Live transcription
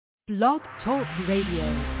Blog Talk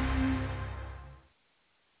Radio.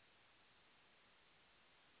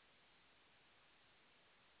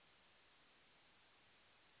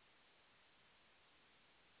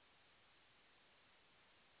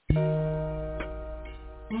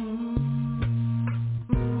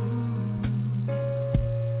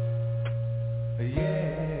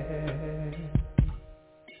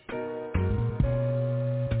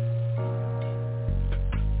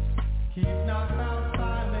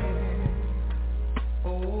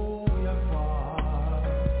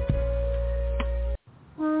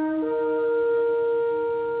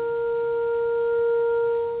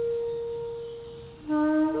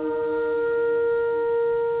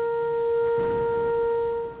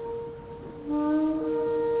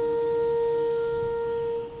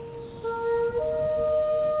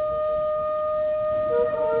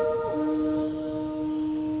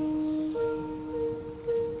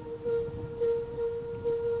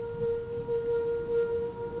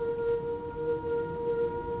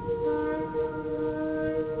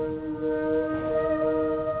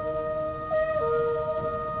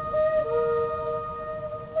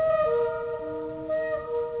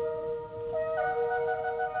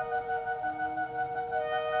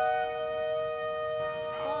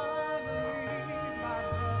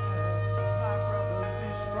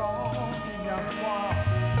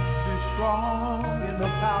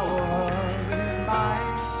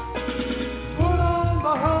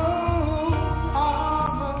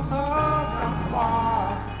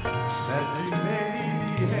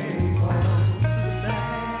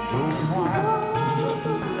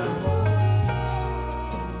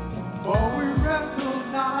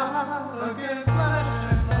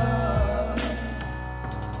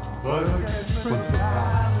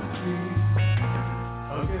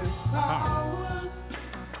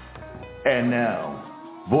 And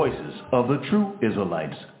now, Voices of the True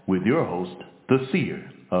Israelites, with your host, the Seer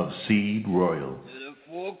of Seed Royal. To the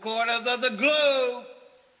four corners of the globe,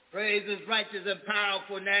 praise his righteous and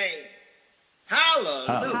powerful name.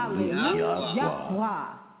 Hallelujah.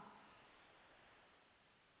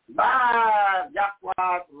 Live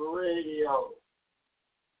Yahweh Radio.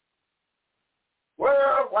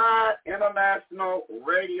 Worldwide International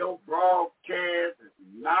Radio broadcast is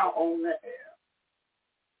now on the air.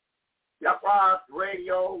 Yahweh's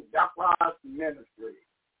Radio, Yahweh's Ministry.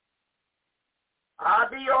 I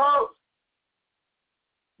be your host,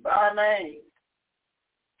 by name,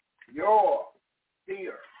 your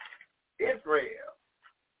Seer, Israel,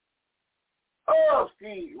 of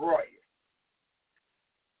Seed Royal.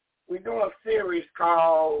 We're doing a series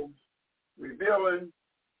called Revealing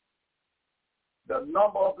the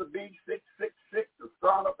Number of the Beast, 666, the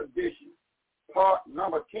Son of Perdition, part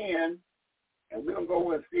number 10. And we're going to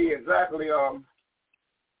go and see exactly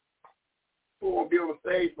who will be on the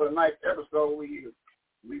stage for the next episode.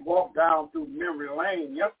 We walked down through memory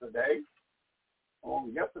lane yesterday.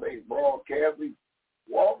 On yesterday's broadcast, we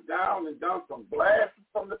walked down and done some blasts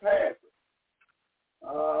from the past.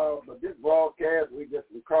 But this broadcast, we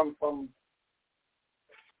come from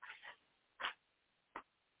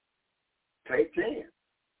tape 10.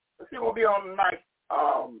 Let's see what will be on the next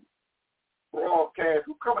broadcast.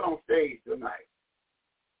 Who's coming on stage tonight?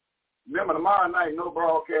 Remember, tomorrow night, no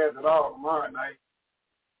broadcast at all tomorrow night.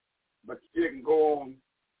 But you can go on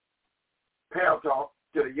Pal Talk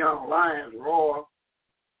to the Young Lions Roar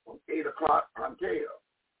from 8 o'clock until.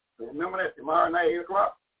 So remember that tomorrow night, 8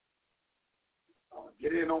 o'clock?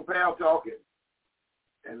 Get in on Pal Talk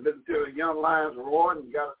and listen to the Young Lions Roar, and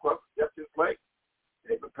you got to step to the plate.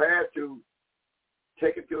 They're prepared to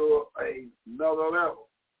take it to another level.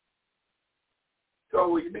 So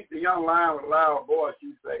when you meet the young lion with a loud voice,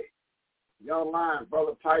 you say, Young Lion,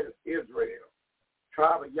 Brother Titus, Israel,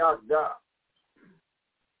 Tribe of Yahdah,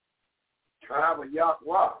 Tribe of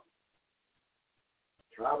Yahweh,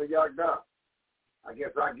 Tribe of Yahdah. I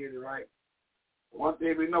guess I get it right. One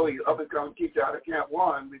thing we know, he's up and coming teacher out of Camp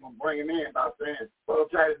 1. We're going to bring him in by saying, Brother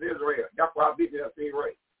Titus, Israel, Yahweh be there, see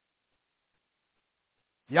right.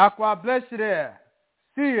 Yahweh bless you there.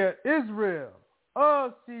 Seer Israel,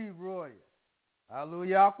 of Seed Royal.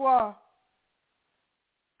 Hallelujah.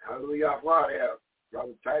 Hallelujah. Yeah.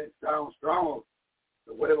 Brother Titus sounds strong.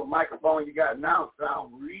 So whatever microphone you got now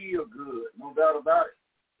sounds real good. No doubt about it.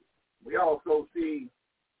 We also see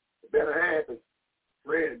the better half is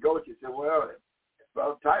Fred Goethe said, well, if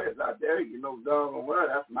Brother Titus out there, you know doggone well,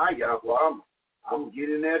 that's my Yahweh. I'm going to get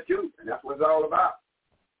in there too. And that's what it's all about.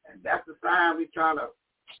 And that's the sign we're trying to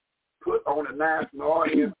put on the national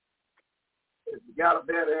audience. If you got a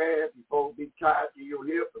better half, you're supposed to be tied to your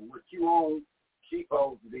hip, and what you own, she's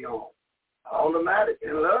supposed to be on. Automatic,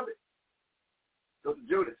 and love it. Sister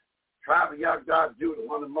Judith, tribe of Yahweh Judah,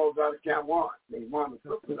 one of the most out of Camp 1. I mean, one of the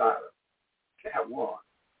sisters out of Camp 1.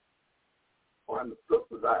 One of the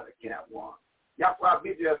sisters out of Camp 1. Yahweh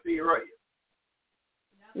bid you see you right.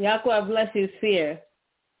 Yahweh bless you, Seer.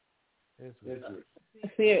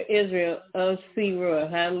 Seer Israel of Seer.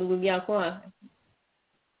 Hallelujah. Hallelujah.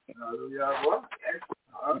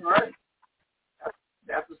 All right.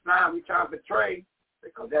 That's the sign we try to betray,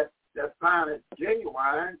 because that sign is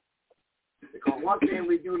genuine. Because one thing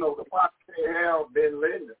we do know, the prophecy have been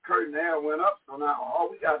lit, and the curtain there went up. So now all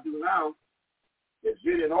we got to do now is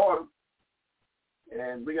get in order.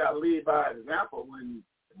 And we got to lead by example. When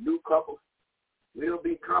new couples will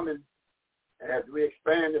be coming as we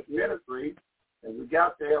expand this ministry, and we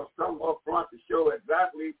got to have some up front to show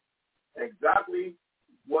exactly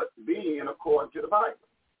what's being according to the Bible.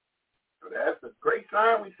 So that's a great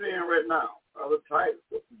sign we're seeing right now. Brother Titus,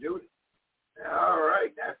 Sister Judy. All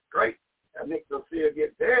right, that's great. That makes us feel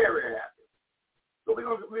get very happy. So we're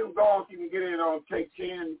gonna go on so you can get in on take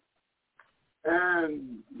 10.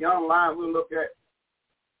 And young line, we'll look at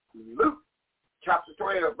Luke chapter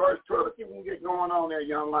 12, verse 12. Let's see if we can get going on there,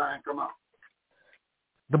 young line. Come on.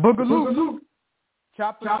 The book of Luke,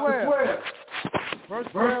 chapter 12. Verse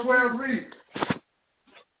 12 reads,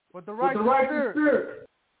 But the righteous spirit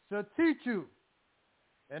shall teach you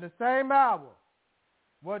in the same hour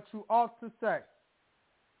what you ought to say.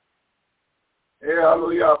 Yeah,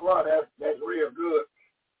 hallelujah. Well, that's real good.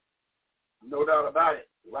 No doubt about it.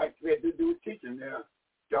 Right spirit do teaching there.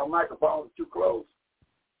 Y'all microphones are too close.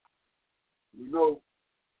 You know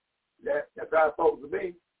that's how it's supposed to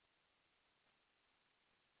be.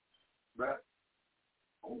 But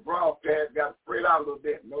on broadcast, got to spread out a little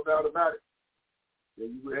bit. No doubt about it.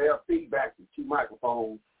 Then you will have feedback from 2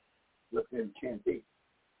 microphones within 10 feet.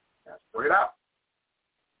 Now spread out.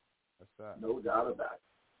 That's right. No doubt about it.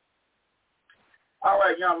 All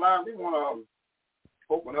right, young line, we want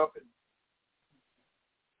to open up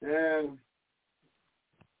and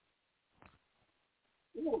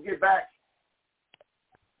we want to get back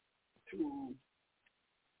to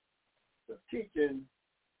the teaching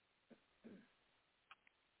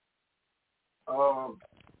of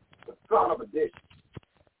the Son of Perdition,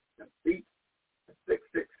 the beat, the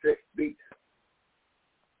 666 beat.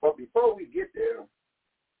 But before we get there,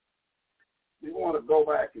 we want to go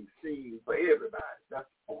back and see for everybody. That's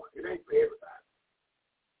the point. It ain't for everybody.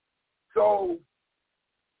 So,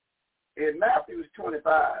 in Matthew 25,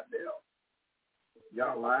 there,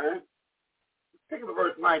 young line, take the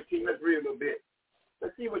verse 19. Let's read a little bit.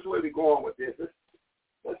 Let's see which way we're going with this.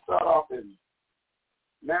 Let's start off in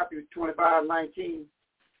Matthew 25, 19.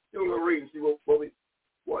 Do a little reading, see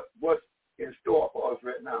what's in store for us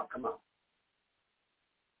right now. Come on.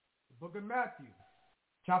 The book of Matthew,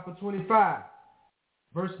 chapter 25,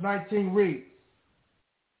 verse 19 reads,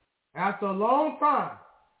 After a long time,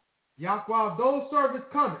 Yahweh of those servants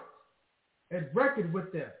cometh, and reckoned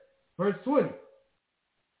with them. Verse 20.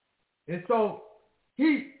 And so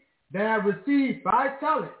he that had received 5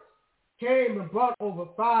 talents came and brought other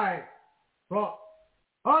 5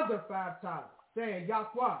 talents, saying,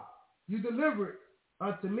 Yahweh, you delivered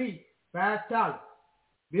unto me 5 talents.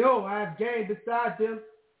 Behold, I have gained beside them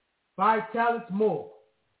 5 talents more.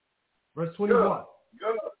 Verse 21.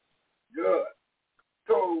 Good.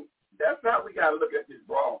 So that's how we got to look at this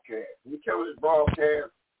broadcast. We tell this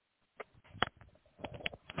broadcast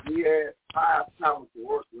we had 5 talents to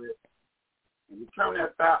work with, and we turn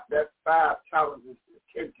that 5 talents into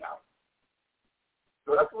 10 talents.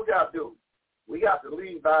 So that's what we got to do. We got to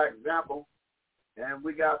lead by example, and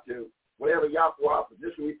we got to, whatever Yahweh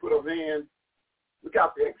position we put us in, we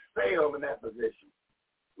got to excel in that position.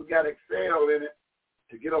 We got to excel in it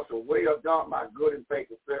to get us a well done, my good and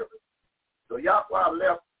faithful service. So Yahweh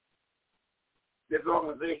left this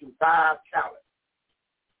organization 5 talents.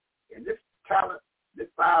 And this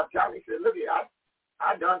 5 talents, he said, look,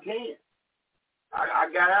 I done 10. I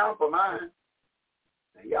got out for mine.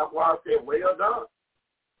 And Yahweh said, well done.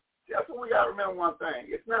 That's what we got to remember one thing.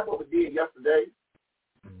 It's not what we did yesterday,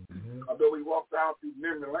 although we walked down through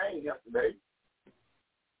memory lane yesterday.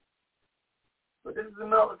 But this is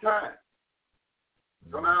another time.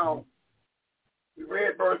 So now, we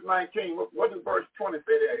read verse 19. What does verse 20 say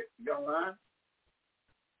there, young line?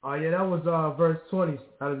 Oh, yeah, that was verse 20.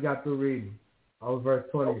 I just got through reading. That was verse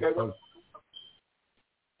 20. Okay,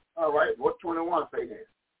 all right, what 21 say there?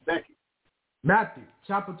 Thank you. Matthew,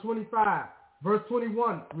 chapter 25, verse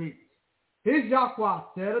 21 reads, His Yahweh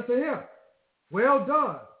said unto him, Well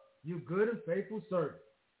done, you good and faithful servant.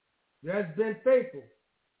 You have been faithful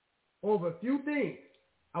over a few things.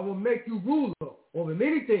 I will make you ruler over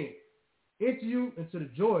many things. Enter you into the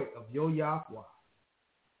joy of your Yahweh.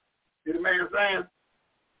 the man saying?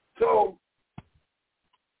 So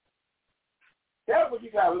that's what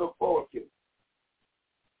you got to look forward to.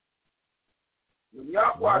 When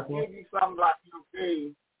Yahweh gives you something like you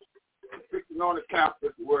saying, fixing on the count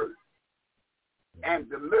this word and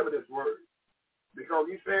deliver this word. Because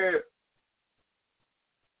he said,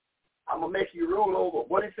 I'm going to make you rule over.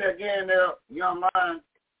 What he said again there, young man,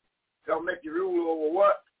 going to make you rule over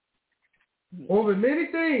what? Over many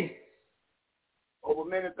things. Over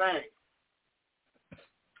many things.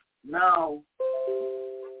 Now,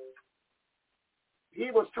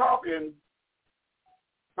 he was talking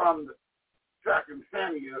from the 2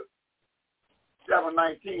 Samuel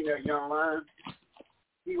 7:19, that young man.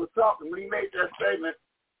 He was talking, when he made that statement,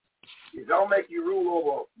 he's going to make you rule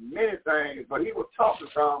over many things, but he was talking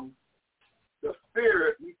from the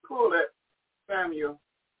spirit. He pulled at Samuel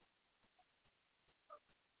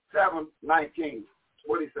 7:19.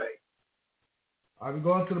 What did he say? Are we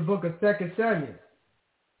going to the book of 2 Samuel,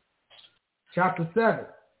 chapter 7,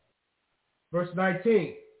 verse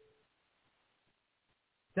 19.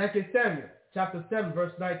 2 Samuel, chapter 7,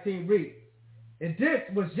 verse 19 reads, and this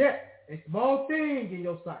was yet a small thing in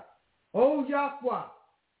your sight. O Yahweh,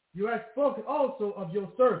 you have spoken also of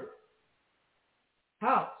your servant,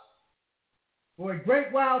 house, for a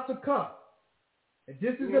great while to come. And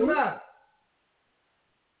this is the matter.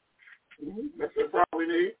 That's what we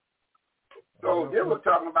need. So they were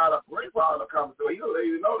talking about a great while to come. So he'll let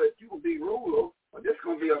you know that you will be ruler, but this is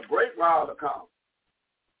going to be a great while to come.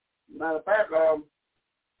 Matter of fact,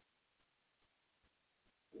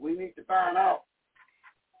 we need to find out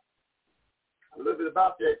a little bit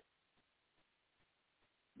about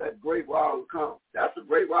that great while to come. That's a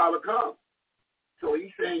great while to come. So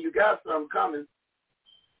he's saying you got something coming.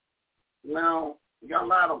 Now, young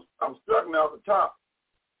man, I'm struggling off the top.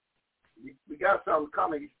 We got something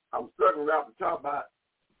coming. I'm struggling off the top about.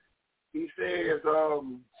 He says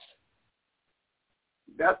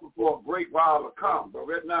that's before a great while to come. But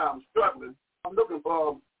right now I'm struggling. I'm looking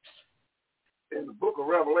for in the book of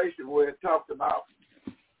Revelation where it talks about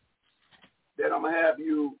that I'm going to have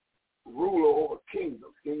you ruler over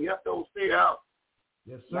kingdoms. Can you help those say out?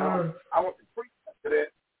 Yes, sir. Now, I want to preach to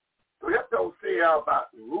that. So help those say out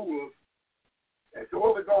about the rulers. And so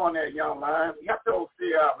where we going there, young man? You have to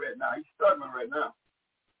see out right now. He's struggling right now.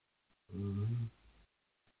 Mm-hmm.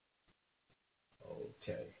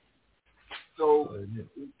 Okay. So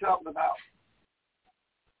he's talking about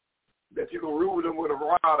that you're going to rule them with a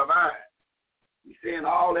rod of iron. He's saying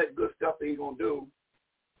all that good stuff that he's going to do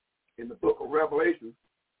in the book of Revelation.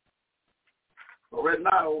 But right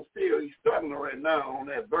now, still, he's struggling right now on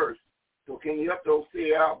that verse. So can you help those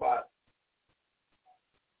see out about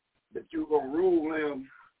that you're going to rule them,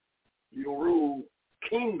 you're going to rule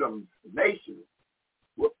kingdoms, nations,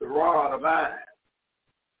 with the rod of iron.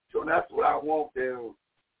 So that's what I want there.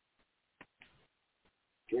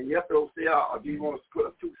 Can you have to see out, or do you want to put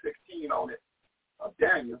a 2:16 on it of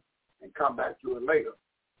Daniel and come back to it later?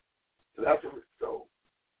 So that's what, so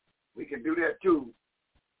we can do that too,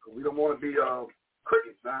 because we don't want to be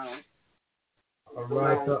cricket sound. All so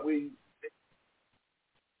right.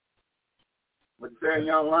 What you saying,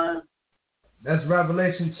 young lion? That's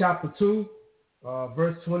Revelation chapter 2,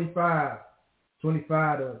 verse 25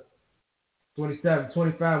 to 27.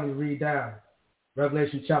 25 we read down.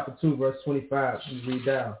 Revelation chapter 2, verse 25 we read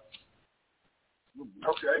down.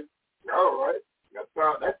 Okay. All right.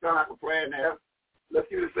 That sounds like a plan there. Let's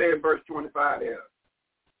see what it says in verse 25 there.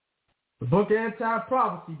 The book of End Time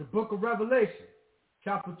Prophecy, the book of Revelation,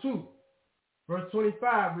 chapter 2, verse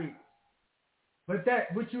 25 reads, but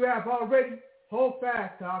that which you have already, hold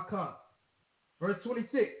fast till I come. Verse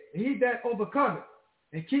 26, he that overcometh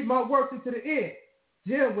and keep my works unto the end,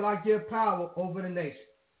 to him will I give power over the nation.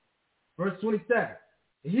 Verse 27,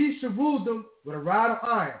 he shall rule them with a rod of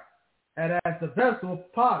iron, and as the vessel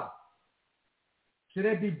of potter, should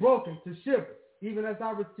they be broken to shivers, even as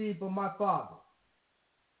I received from my Father.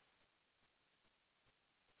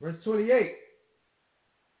 Verse 28,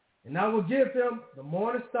 and I will give him the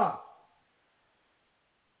morning star.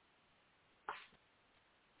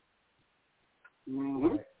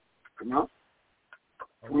 Mm-hmm. Come on.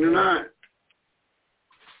 29.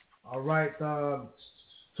 All right. 29.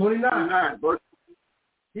 29.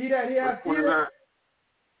 He that hath ear.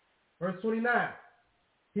 Verse 29.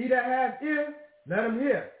 He that hath ear, let him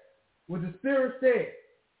hear what the Spirit said.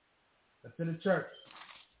 That's in the church.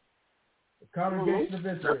 The congregation of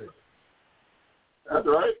Israel. That's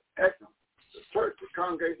right. Excellent. The church, the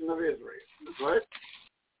congregation of Israel. That's right.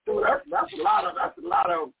 So that's a lot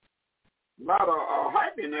of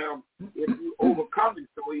hype in there if you overcome it.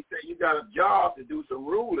 So he said you got a job to do some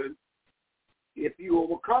ruling if you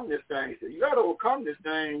overcome this thing. He said, you got to overcome this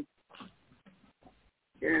thing.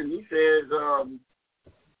 And he says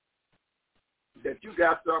that you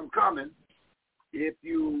got something coming if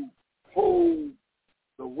you hold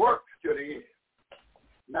the works to the end.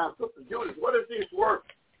 Now, Sister Judith, what is this work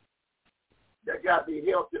that got to be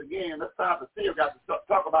held to the end? Let's start to see. We've got to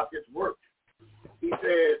talk about this work. He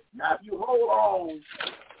says, now, if you hold on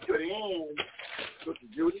to the end, Sister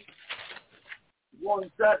Judith, 1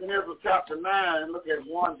 Israel chapter 9, look at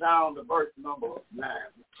 1 down to verse number 9.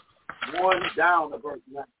 1 down to verse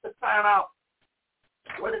 9. Let's find out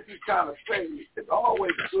what is he trying to say. It's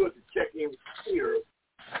always good to check in with fear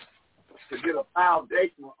to get a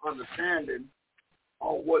foundational understanding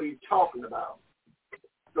on what he's talking about.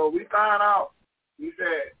 So we find out, he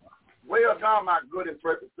said, well done, my good and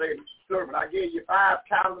perfect servant. I gave you 5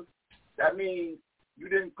 talents. That means you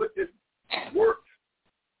didn't put this work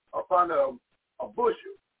up under a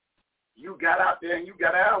bushel. You got out there and you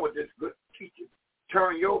got out with this good teaching.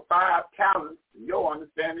 Turn your 5 talents and your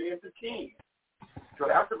understanding into 10. So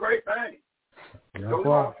that's a great thing. Yeah, so we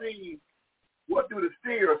want to see what do the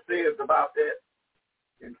seer says about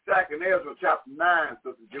that in 2 Ezra chapter 9,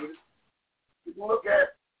 Sister Judith. We can look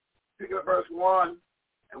at, pick up verse 1,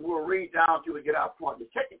 and we'll read down till we get our point.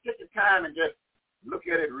 Just take your time and just look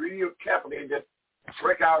at it real carefully and just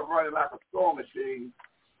break out running like a storm machine.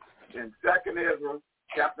 In 2 Ezra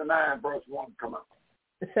chapter 9, verse 1, come up.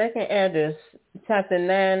 The 2 Ezra chapter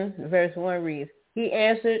 9, verse 1 reads, he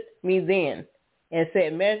answered me then and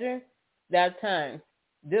said, measure thy time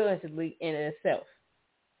diligently in itself.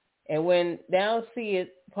 And when thou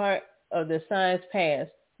seest part of the signs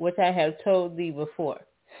past, which I have told thee before.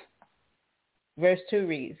 Verse 2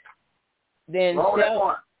 reads, then hold that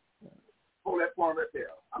point right there.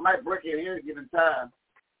 I might break it here given time.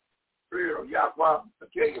 Spirit of Yahweh, I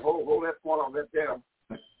tell you, hold that point on that there.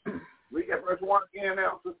 We get verse 1 again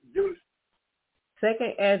now, Sister Judith. 2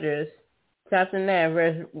 Ezra chapter 9,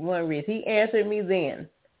 verse 1 reads, he answered me then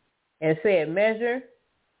and said, measure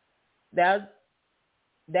thou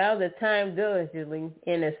the time diligently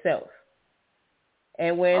in itself.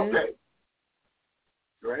 And when okay.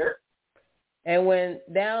 Go ahead. And when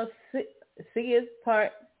thou seest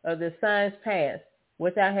part of the signs past,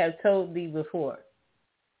 which I have told thee before.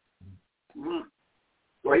 Mm-hmm.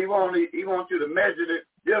 So he wants you to measure it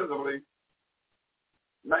diligently.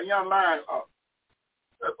 Now, young man,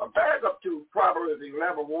 back up to Proverbs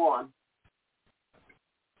 11:1,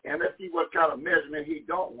 and let's see what kind of measurement he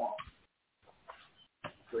don't want.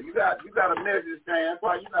 So you got to measure this thing. That's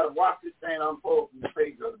why you got to watch this thing unfold from the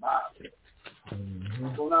page of the Bible.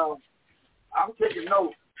 Mm-hmm. So now, I'm taking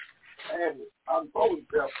notes and unfolding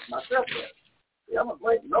myself. I'm a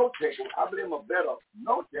great note taker. I believe I'm a better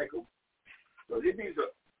note taker. So these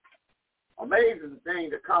are amazing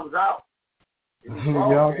things that comes out. So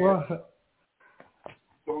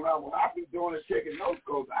now when I be doing the taking notes,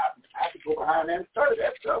 I have to go behind that and study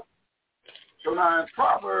that stuff. So now in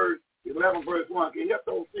Proverbs 11 verse 1, can you have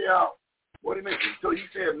to see out what he mentioned? So you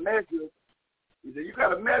said measure. He said you got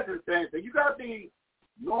to measure things. So you got to be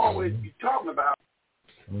knowing what you're talking about.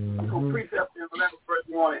 I'm going to precept in 11 verse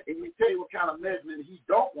 1, and we tell you what kind of measurement he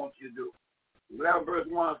don't want you to do. 11 verse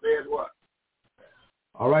 1 says what?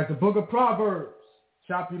 All right, the book of Proverbs,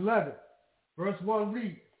 chapter 11, verse 1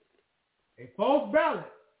 reads, a false balance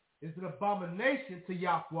is an abomination to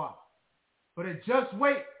Yahweh, but a just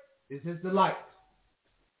weight is his delight.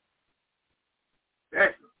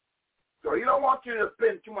 Excellent. So he don't want you to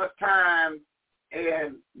spend too much time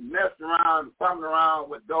and messing around, fumbling around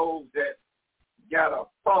with those that got a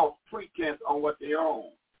false pretense on what they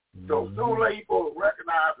own. Mm-hmm. So sooner or later, people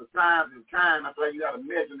recognize the signs and time. That's why you got to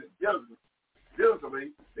measure it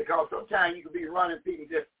diligently, because sometimes you can be running people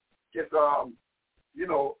just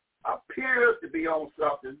appears to be on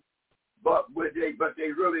something, but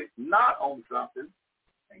they really not on something,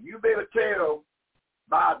 and you better tell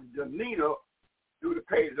by the demeanor through the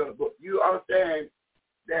pages of the book. You understand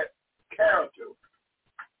that character.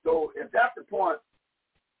 So if that's the point,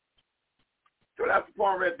 so that's the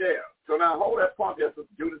point right there. So now hold that point there,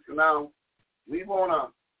 Sister Judith. So now we want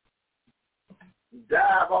to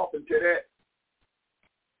dive off into that.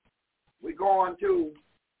 We're going to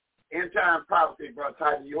end time prophecy, Brother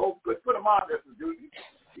Titan. You hope could put them on there, Sister Judith.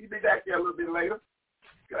 You'll be back there a little bit later.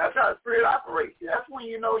 That's how the Spirit operates. That's when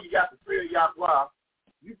you know you got the Spirit of Yahweh.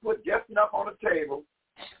 You put just enough on the table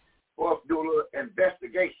for us to do a little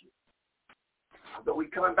investigation. So we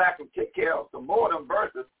coming back and take care of some more of them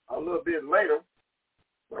verses a little bit later.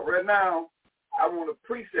 But right now, I want to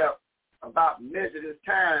precept about measure this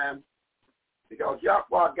time, because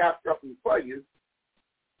Yahweh got something for you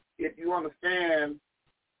if you understand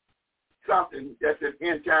something that's an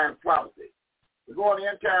end-time prophecy. We're going to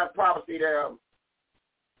end-time prophecy there.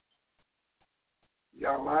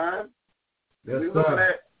 Y'all mind? Yes, we're looking sir.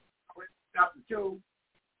 at chapter 2,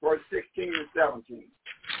 verse 16 and 17.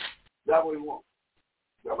 That's what we want.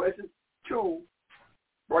 Revelation 2,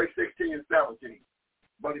 verse 16 and 17.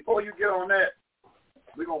 But before you get on that,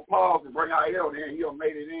 we're going to pause and bring our elder in. He'll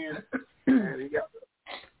made it in, and he got to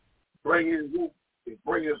bring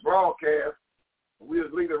his broadcast. We'll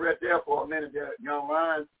just leave it right there for a minute there, young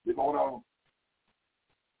man. We're going to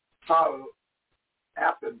follow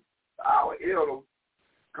after our elder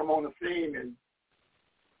come on the scene and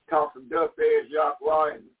talk some dust edge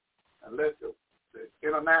Yahweh and let the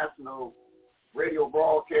international radio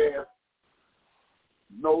broadcast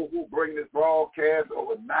know who bring this broadcast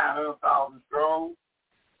over 900,000 strong.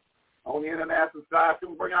 On the international side, so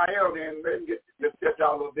we'll bring our elder in and just catch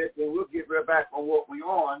y'all a little bit, then we'll get right back on what we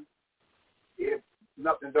on if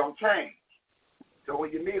nothing don't change. So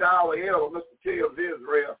when you meet our elder, Mr. T of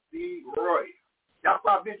Israel, Steve Roy,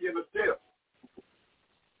 Yahweh be you, Mr. T.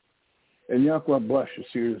 And Yahweh bless you,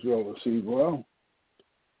 see Israel, Steve Roy.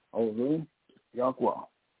 Hallelujah. Yahweh.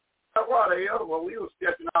 Yahweh, the elder, well, we was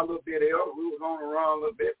sketching out a little bit, elder. We was on the run a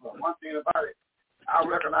little bit, but one thing about it, I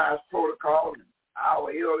recognize protocol, and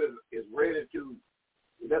our elder is ready to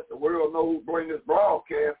let the world know who bring this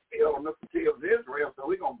broadcast, elder Mr. T of Israel, so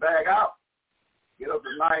we're going to bag out. Get us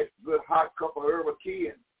a nice, good, hot cup of herbal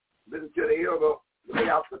tea and listen to the elder lay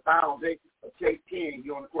out the foundation of take 10,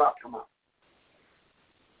 you on the clock come out.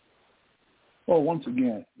 Well, once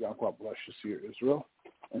again, Yahweh bless you, see Israel,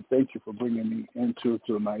 and thank you for bringing me into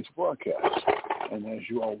tonight's broadcast. And as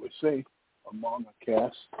you always say, among a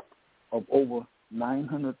cast of over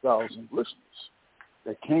 900,000 listeners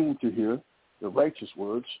that came to hear the righteous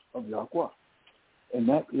words of Yahweh. And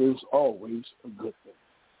that is always a good thing.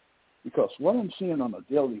 Because what I'm seeing on a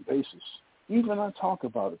daily basis, even I talk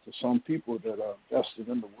about it to some people that are vested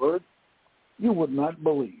in the word, you would not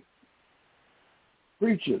believe.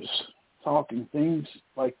 Preachers talking things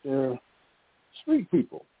like they're street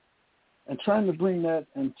people and trying to bring that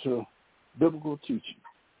into biblical teaching.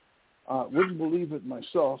 I wouldn't believe it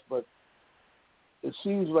myself, but it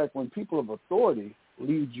seems like when people of authority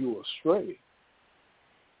lead you astray,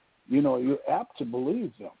 you're apt to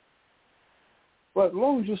believe them. But as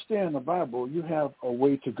long as you stay in the Bible, you have a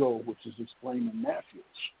way to go, which is explained in Matthew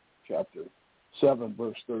chapter 7,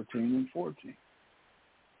 verse 13 and 14.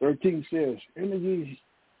 13 says, enter ye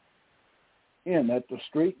in at the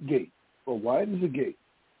straight gate, for wide is the gate,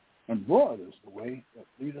 and broad is the way that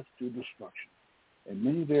leadeth to destruction, and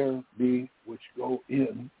many there be which go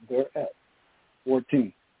in thereat.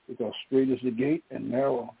 14, because straight is the gate, and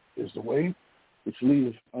narrow is the way which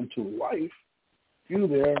leadeth unto life, few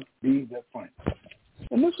there be that find it.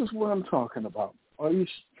 And this is what I'm talking about. Are you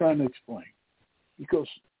trying to explain? Because,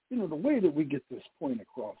 the way that we get this point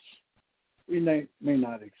across, we may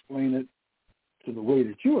not explain it to the way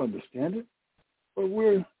that you understand it, but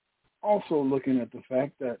we're also looking at the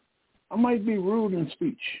fact that I might be rude in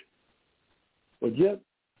speech, but yet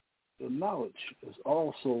the knowledge is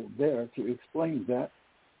also there to explain that,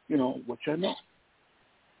 which I know.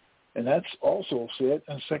 And that's also said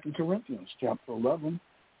in 2 Corinthians chapter 11,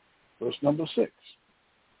 verse number 6.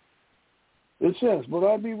 It says, but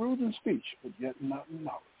I be rude in speech, but yet not in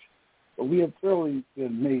knowledge. But we have thoroughly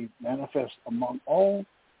been made manifest among all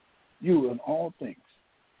you in all things.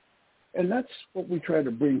 And that's what we try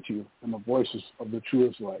to bring to you in the voices of the true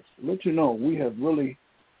Israelites. To let you know we have really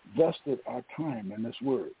vested our time in this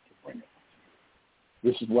word to bring it to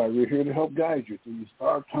you. This is why we're here to help guide you through these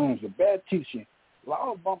dark times of bad teaching,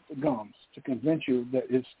 loud bump the gums to convince you that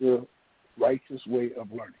it's the righteous way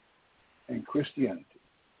of learning and Christianity.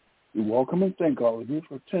 We welcome and thank all of you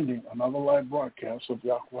for attending another live broadcast of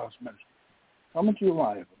Yahweh's ministry. Coming to you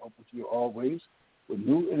live and open to you always with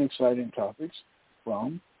new and exciting topics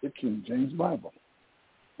from the King James Bible.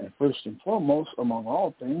 And first and foremost, among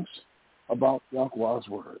all things, about Yahweh's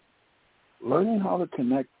Word. Learning how to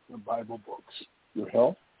connect the Bible books, your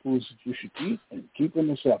health, foods that you should eat, and keeping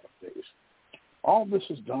the Sabbath days. All this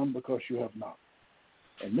is done because you have not.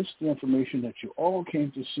 And this is the information that you all came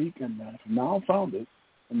to seek and have now found it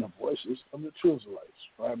in the voices of the true Israelites,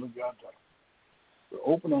 tribe of God. We're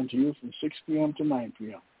open unto you from 6 p.m. to 9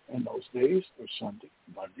 p.m. And those days are Sunday,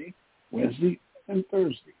 Monday, Wednesday, and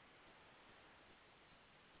Thursday.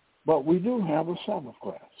 But we do have a Sabbath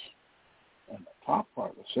class. And the top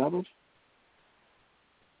part of the Sabbath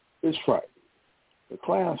is Friday. The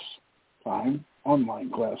class time, online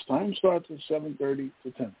class time, starts at 7:30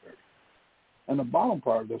 to 10:30. And the bottom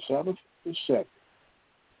part of the Sabbath is Saturday.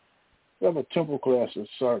 We have a temple class that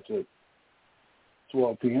starts at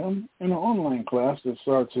 12 p.m., and an online class that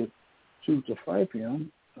starts at 2 to 5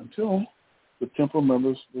 p.m. until the temple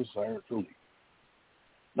members desire to leave.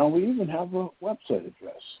 Now, we even have a website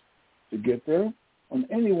address to get there on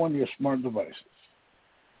any one of your smart devices.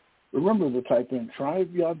 Remember to type in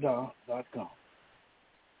tribeyada.com.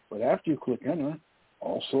 But after you click enter,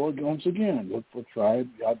 also once again, look for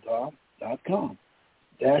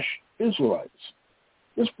tribeyada.com-Israelites.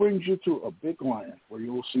 This brings you to a big line where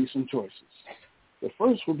you will see some choices. The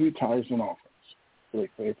first will be tithes and offerings.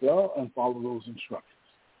 Click PayPal and follow those instructions.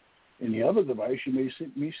 In the other device, you may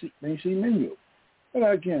see menu. But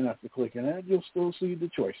again, after clicking that, you'll still see the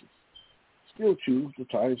choices. Still choose the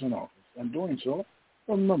tithes and offerings. And doing so,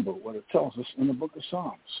 remember what it tells us in the book of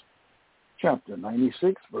Psalms, chapter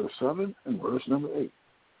 96, verse 7 and verse number 8.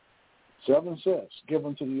 7 says, give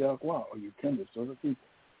unto the Yahweh, or you kindred of the people.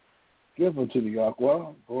 Give unto the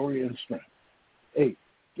Yahweh glory and strength. 8,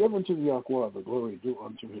 give unto the Yahweh the glory due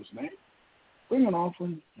unto his name. Bring an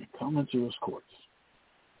offering and come into his courts.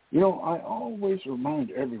 You know, I always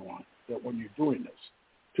remind everyone that when you're doing this,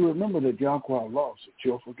 to remember that Yahweh loves that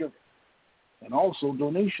you're forgiven. And also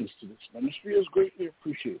donations to this ministry is greatly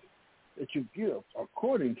appreciated, that you give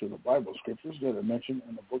according to the Bible scriptures that are mentioned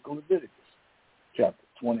in the book of Leviticus, chapter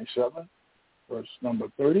 27, verse number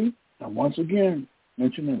 30, and once again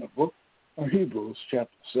mentioned in the book of Hebrews,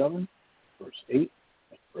 chapter 7, verse 8,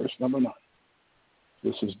 and verse number 9.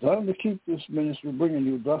 This is done to keep this ministry bringing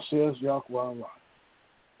you, thus says Yahweh Allah.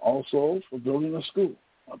 Also for building a school,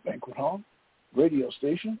 a banquet hall, radio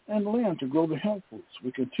station, and land to grow the health foods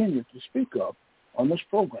we continue to speak of on this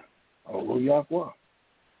program. Hallelujah.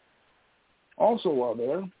 Also while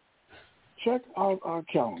there, check out our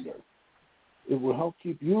calendar. It will help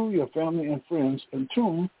keep you, your family, and friends in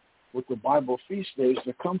tune with the Bible feast days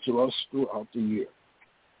that come to us throughout the year.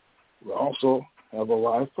 We also have a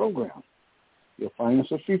live program. You'll find us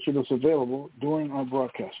a feature that's available during our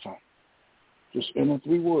broadcast time. Just enter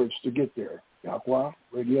 3 words to get there, Yahweh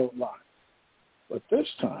Radio Live. But this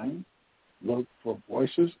time, look for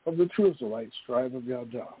Voices of the True Israelites, Tribe of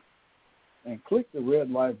Yada, and click the red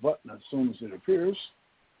live button as soon as it appears.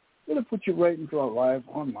 It'll put you right into our live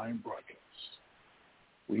online broadcast.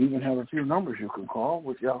 We even have a few numbers you can call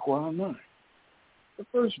with Yahweh Online. The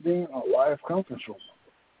first being a live conference room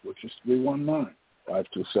number, which is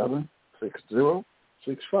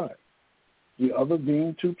 319-527-6065. The other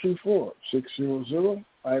being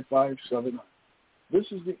 224-600-5579.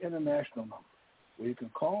 This is the international number, where you can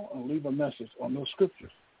call and leave a message on those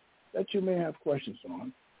scriptures that you may have questions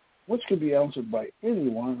on, which can be answered by any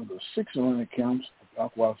one of the 6 anointed camps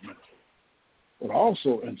of Yahweh's ministry. But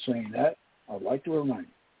also, in saying that, I'd like to remind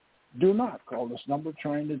you, do not call this number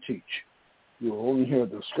trying to teach. You will only hear a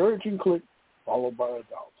discouraging click followed by a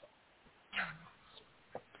dial tone.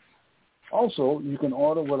 Also, you can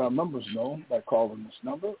order what our members know by calling this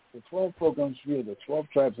number for 12 programs via the 12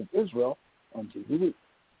 tribes of Israel on DVD.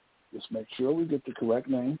 Just make sure we get the correct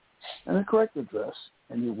name and the correct address,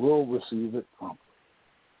 and you will receive it promptly.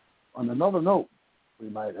 On another note, we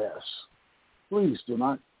might ask, please do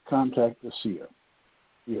not contact the seer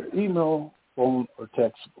via email, phone, or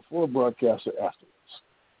text before broadcast or afterwards.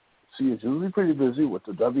 The seer is usually pretty busy with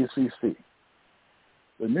the WCC.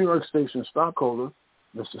 The New York Station stockholder,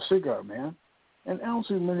 Mr. Cigar Man, and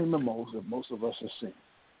Elsie many memos that most of us have seen.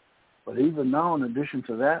 But even now, in addition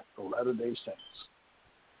to that, the Latter-day Saints.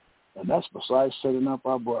 And that's besides setting up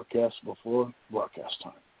our broadcast before broadcast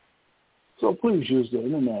time. So please use the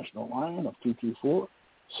international line of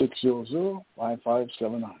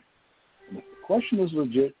 224-600-5579. And if the question is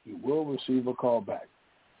legit, you will receive a call back.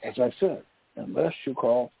 As I said, unless you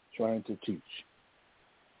call trying to teach.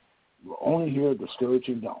 You will only hear a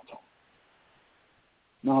discouraging downtone.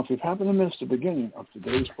 Now, if you've happened to miss the beginning of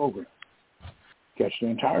today's program, catch the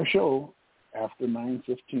entire show after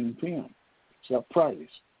 9:15 p.m., except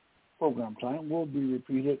Fridays. Program time will be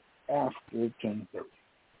repeated after 10:30.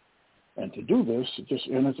 And to do this, just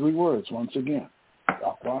enter 3 words once again,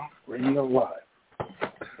 Yahweh Radio Live.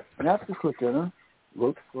 And after click enter,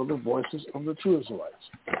 look for the Voices of the True Israelites,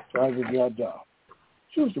 Tribe of Yada.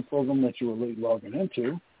 Choose the program that you were late logging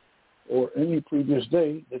into, or any previous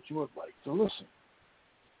day that you would like to listen.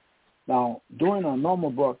 Now, during our normal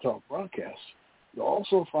broadcast, you'll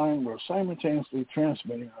also find we're simultaneously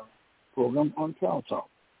transmitting our program on PalTalk.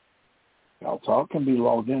 PalTalk can be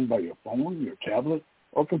logged in by your phone, your tablet,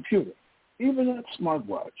 or computer, even a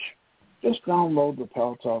smartwatch. Just download the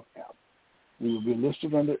PalTalk app. We will be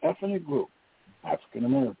listed under ethnic group, African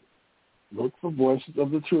American. Look for Voices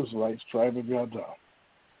of the True Israelites, Tribe of Yada.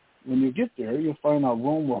 When you get there, you'll find our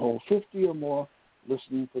room will hold 50 or more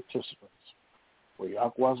listening participants. for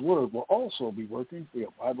Yahweh's word will also be working for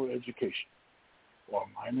your Bible education. For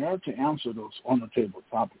a minor to answer those on-the-table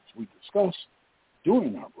topics we discuss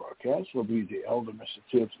during our broadcast will be the Elder Mr.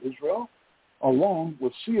 Tibbs Israel, along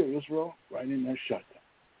with Seer Israel writing their shutdown.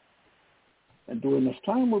 And during this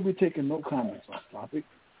time, we'll be taking no comments on the topic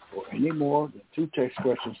or any more than 2 text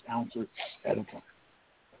questions answered at a time.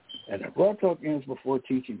 And if Broad Talk ends before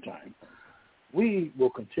teaching time, we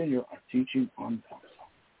will continue our teaching on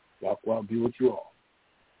Yahweh. Yahweh be with you all.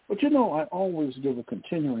 But I always give a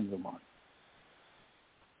continuing reminder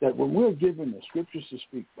that when we're given the scriptures to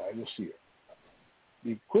speak by the seer,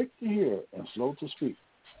 be quick to hear and slow to speak,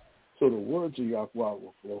 so the words of Yahweh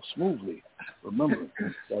will flow smoothly. Remember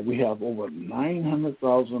that we have over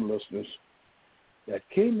 900,000 listeners that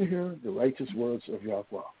came to hear the righteous words of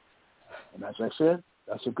Yahweh. And as I said,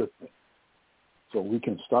 that's a good thing. So we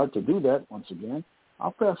can start to do that once again.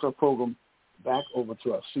 I'll pass our program back over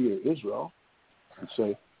to our seer Israel and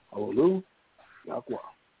say, Hallelujah, Yahweh.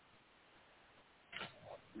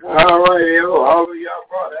 All right, hallelujah,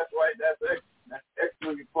 that's right. That's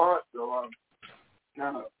excellent part. So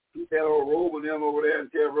kind of keep that old robe with them over there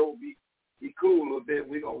and tell robe be cool a little bit.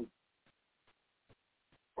 We're going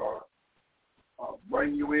to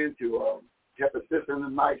bring you into get the system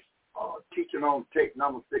tonight. Teaching on tape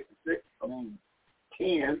number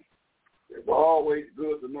 10. It's always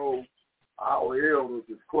good to know our elders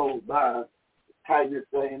is close by to tighten this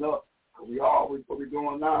thing up. We always, what we're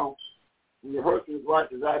doing now, we're rehearsing His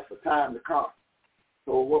righteous acts for time to come.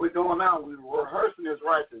 So what we're doing now, we're rehearsing His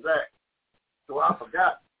righteous acts. So I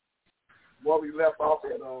forgot what we left off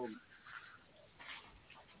at. What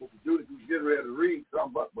we do is we get ready to read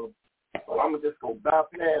something, but I'm going to just go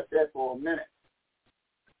bypass that for a minute.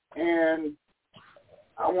 And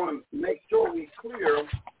I want to make sure we're clear.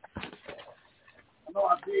 I know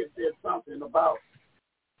I did say something about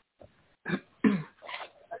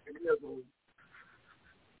back in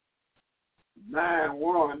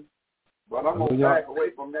 9-1, but I'm going to back away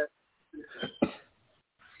from that. I'm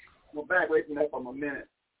going to back away from that for a minute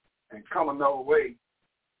and come another way,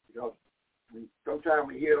 because sometimes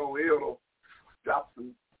we hear on Elder drop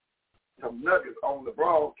some nuggets on the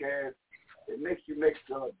broadcast. It makes you make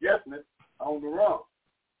adjustments on the run.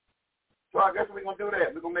 So I guess we're going to do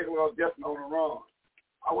that. We're going to make a little adjustment on the run.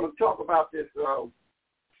 I want to talk about this. I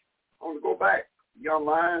want to go back, young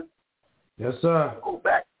lion. Yes, sir. Go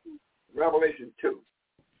back to Revelation 2.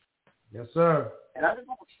 Yes, sir. And I just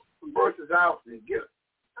want to put some verses out and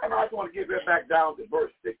I just want to get it back down to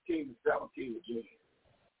verse 16 and 17 again.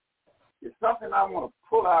 It's something I want to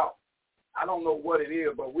pull out. I don't know what it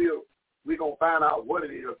is, but we're going to find out what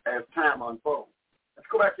it is as time unfolds. Let's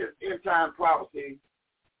go back to this end-time prophecy,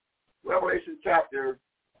 Revelation chapter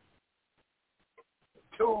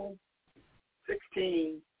 2,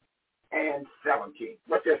 16, and 17.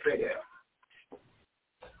 Let's just say that.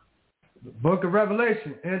 The book of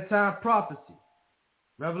Revelation, end-time prophecy,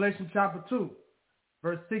 Revelation chapter 2,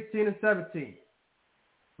 verse 16 and 17.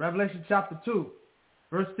 Revelation chapter 2,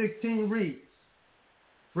 verse 16 reads,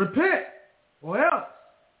 Repent, or else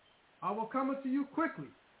I will come unto you quickly,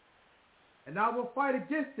 and I will fight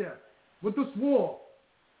against them with the sword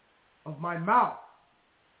of my mouth.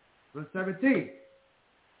 Verse 17.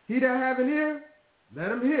 He that have an ear,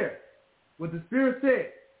 let him hear what the Spirit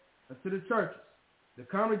said unto the churches, the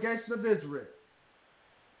congregation of Israel.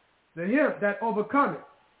 To him that overcometh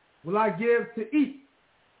will I give to eat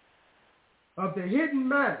of the hidden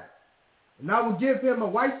manna, and I will give him a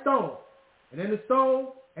white stone, and in the stone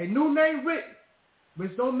a new name written,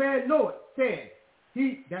 which no man knoweth, saying,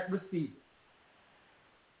 He that receiveth.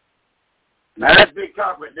 Now that's big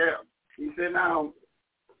talk right there. He said, now,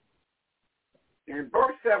 in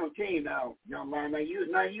verse 17 now, young man, now you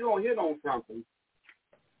don't hit on something.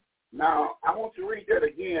 Now, I want to read that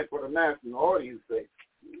again for the national audience sake.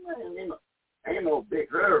 Ain't no big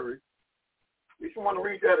hurry. We just want to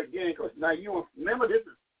read that again, because now you remember this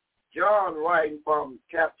is John writing from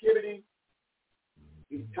captivity.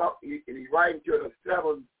 He's writing to the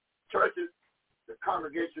 7 churches, the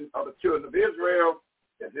congregation of the children of Israel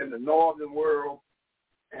that's in the northern world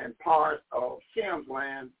and parts of Shem's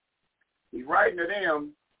land. He's writing to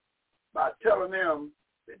them by telling them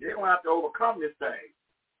that they don't have to overcome this thing.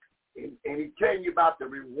 And he's telling you about the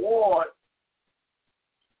reward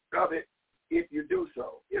of it if you do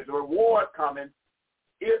so. It's a reward coming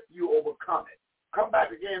if you overcome it. Come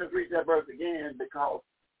back again and read that verse again, because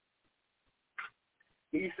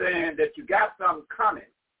he's saying that you got something coming.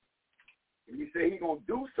 And he said he's going to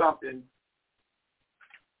do something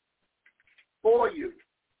for you.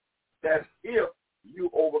 That's if you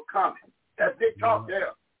overcome it. That's big talk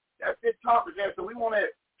there. That's big talk there. So we want to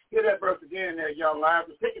Hear that verse again there, young lives.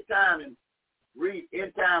 So take your time and read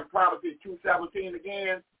End Time Prophecy 2:17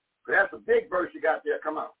 again. That's a big verse you got there.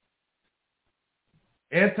 Come on.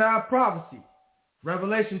 End Time Prophecy,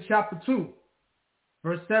 Revelation chapter 2,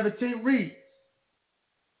 verse 17 reads,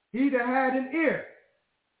 He that had an ear,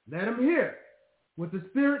 let him hear what the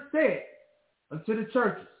Spirit said unto the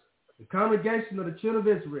churches, the congregation of the children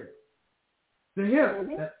of Israel. To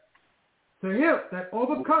him that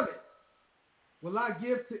overcometh will I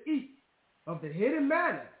give to eat of the hidden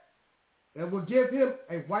manna, and will give him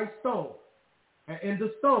a white stone, and in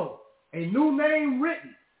the stone a new name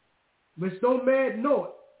written, which no man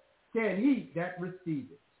knoweth, can he that receive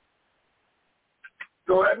it.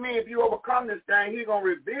 So that means if you overcome this thing, he's going to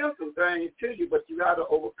reveal some things to you, but you got to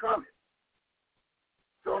overcome it.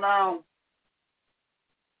 So now,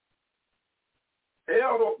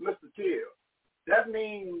 Elder Mr. Till, that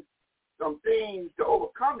means some things to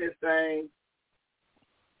overcome this thing.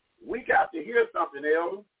 We got to hear something,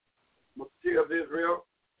 Elder Mr. Till of Israel.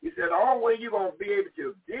 He said the only way you're going to be able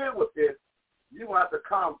to deal with this, you have to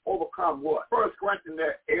overcome what? 1 Corinthians,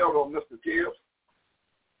 that Elder Mr. Till.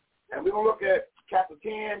 And we're going to look at chapter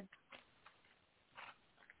 10,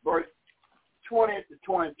 verse 20 to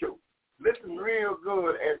 22. Listen real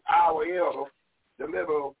good as our elder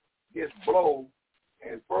deliver his blow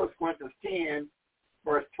in 1 Corinthians 10,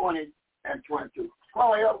 verse 20 and 22. Come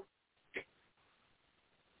on, elder.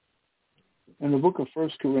 In the book of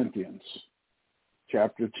 1 Corinthians,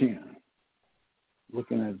 chapter 10,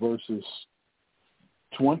 looking at verses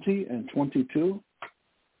 20 and 22,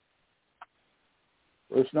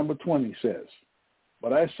 verse number 20 says,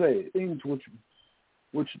 But I say, things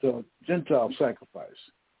which the Gentiles sacrifice,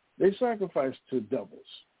 they sacrifice to devils,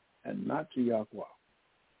 and not to Yahweh.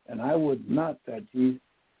 And I would not that ye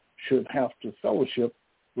should have to fellowship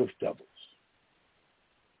with devils.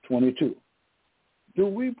 22. Do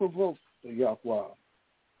we provoke the Yahweh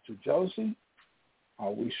to jealousy?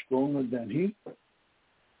 Are we stronger than he?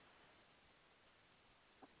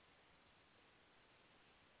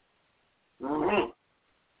 Mm-hmm.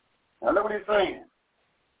 Now look what he's saying.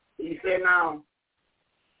 He said, now,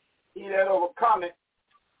 he that overcometh,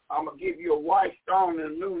 I'm going to give you a white stone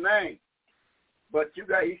and a new name. But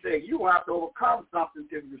he said, you have to overcome something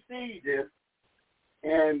to receive this.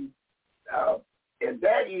 And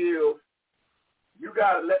that is, you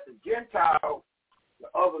got to let the Gentiles, the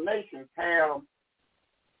other nations, have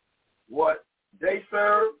what they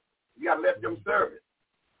serve. You got to let them serve it.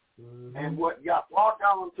 Mm-hmm. And what y'all walk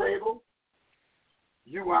down on the table,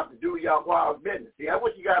 you have to do Yahweh's business. See, that's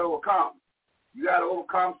what you got to overcome. You got to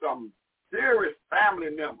overcome some serious family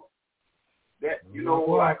members that,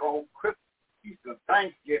 like on Christmas, Easter,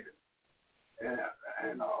 Thanksgiving,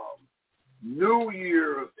 and New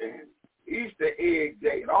Year's, and Easter egg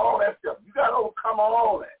day, and all that stuff. You got to overcome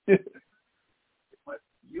all that. But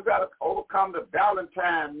you got to overcome the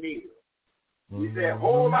Valentine meal. He said a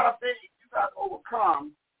whole lot of things you got to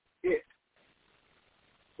overcome it.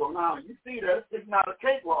 So now you see that it's not a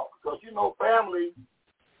cakewalk, because family,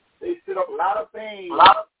 they set up a lot of things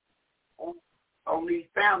on these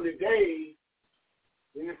family days.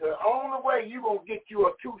 And it's the only way you're going to get you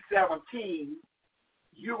a 217,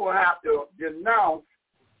 you're going to have to denounce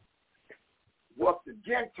what the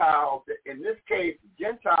Gentiles, in this case, the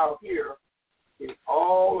Gentiles here, is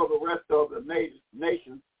all of the rest of the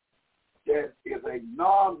nations that is a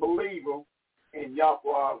non-believer in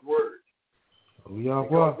Yahweh's word.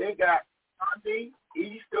 Because they got Sunday,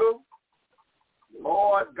 Easter,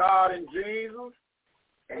 Lord God and Jesus,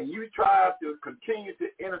 and you try to continue to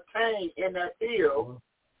entertain in that field.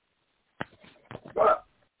 But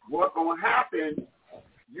what's going to happen,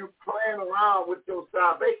 you playing around with your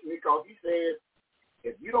salvation, because he says,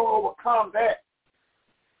 if you don't overcome that,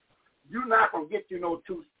 you're not going to get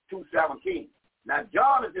 217. Now,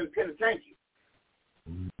 John is in penitentiary.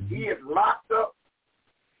 He is locked up,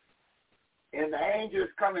 and the angels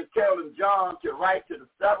come and telling John to write to the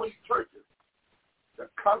 7 churches, the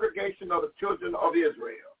congregation of the children of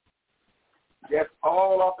Israel. That's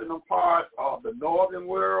all up in the parts of the northern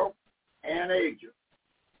world and Asia.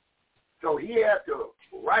 So he had to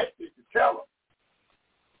write this to tell them,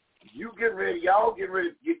 y'all get ready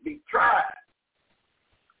to be tried.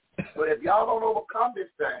 But if y'all don't overcome this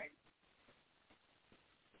thing,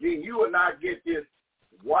 then you will not get this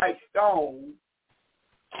white stone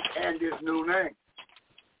and this new name.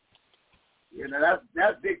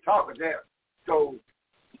 That's big talk there. So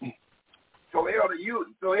Elder, you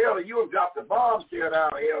have dropped the bombshell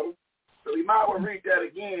down, Elder. So you might want to read that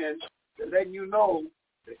again to let you know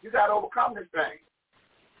that you got to overcome this thing.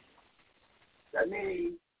 That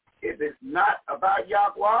means if it's not about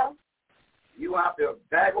Yahweh, You have to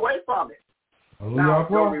back away from it. Now,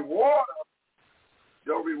 the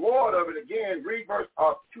reward of it again, read verse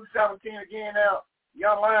 217 again now.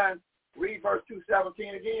 Young line, read verse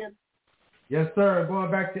 217 again. Yes, sir.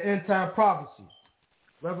 Going back to end time prophecy.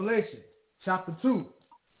 Revelation chapter 2,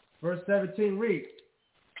 verse 17 reads,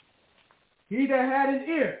 He that had an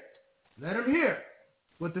ear, let him hear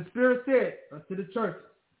what the Spirit said unto the churches,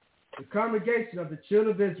 the congregation of the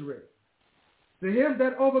children of Israel. To him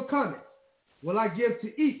that overcometh will I give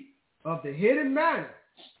to eat of the hidden manna,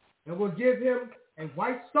 and will give him a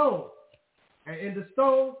white stone, and in the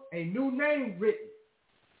stone a new name written,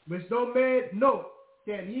 which no man knoweth,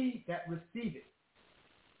 can he that receiveth.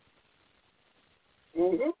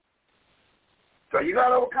 Mm-hmm. So you got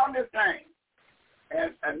to overcome this thing.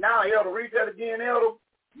 And now, Elder, read that again, Elder.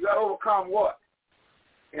 You got to overcome what?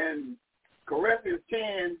 In Corinthians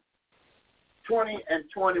 10, 20 and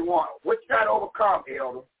 21. What you got to overcome,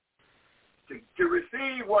 Elder? To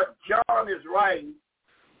receive what John is writing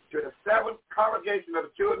to the seventh congregation of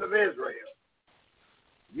the children of Israel.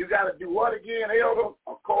 You got to do what again, Elder?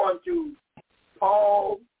 According to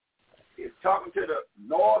Paul, is talking to the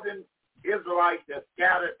northern Israelites that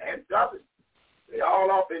scattered and southern. They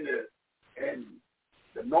all off in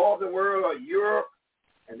the northern world of Europe,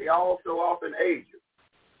 and they also off in Asia.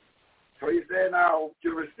 So he said now, to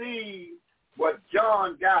receive what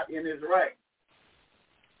John got in his writing,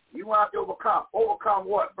 you want to overcome. Overcome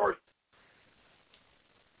what? Verse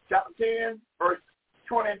chapter 10, verse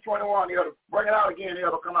 20 and 21. You got to bring it out again.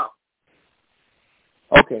 It'll come out.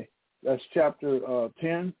 Okay. That's chapter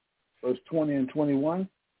 10, verse 20 and 21,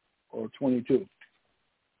 or 22.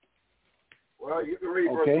 Well, you can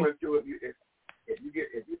read verse 22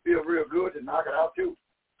 if you feel real good, then knock it out too.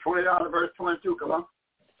 20 down to verse 22. Come on.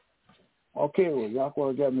 Okay. Well,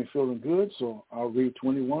 Yahweh got me feeling good, so I'll read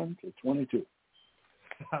 21 to 22.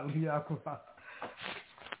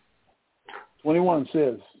 21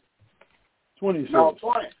 says, 20 says. No,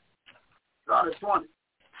 20. Start at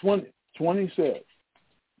 20. 20 says,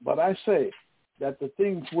 but I say that the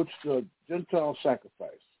things which the Gentiles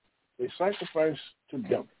sacrifice, they sacrifice to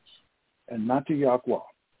devils, and not to Yahweh.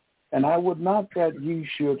 And I would not that ye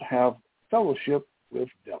should have fellowship with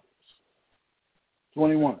devils.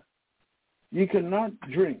 21. Ye cannot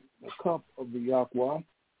drink the cup of the Yahweh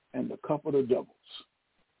and the cup of the devils.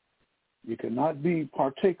 You cannot be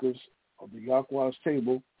partakers of the Yahweh's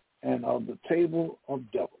table and of the table of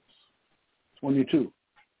devils. 22.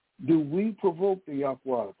 Do we provoke the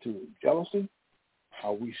Yahweh to jealousy?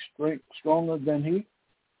 Are we stronger than he?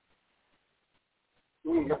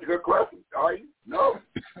 That's a good question. Are you? No.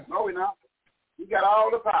 No, we're not. He got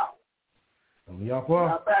all the power. Now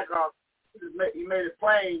back up. He made it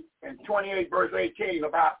plain in 28 verse 18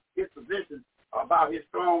 about his position, about his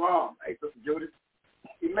strong arm. Hey, Sister Judith.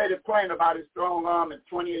 He made it plain about his strong arm in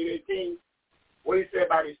 28:18. What he said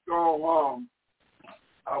about his strong arm?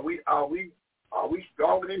 Are we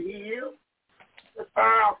stronger than he is? Let's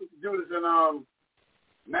find out, Sister Judith, in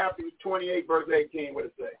Matthew 28 verse 18. What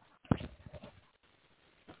it say?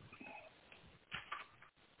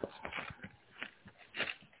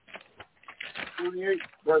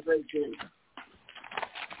 Verse 18.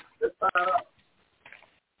 Let's find out.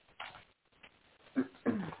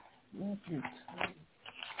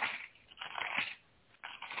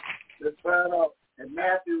 Let's find out in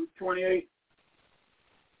Matthew 28,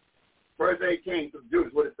 verse 18. So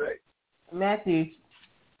Judas, what it say? Matthew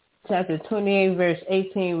chapter 28, verse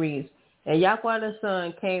 18 reads, And Yahweh the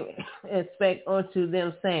Son came and spake unto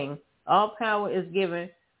them, saying, All power is given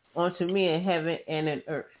unto me in heaven and in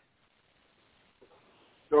earth.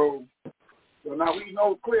 So now we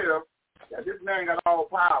know clear that this man got all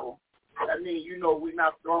power. That means we're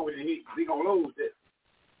not stronger than he. We're going to lose this.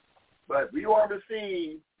 But we want to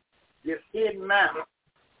see this hidden manna.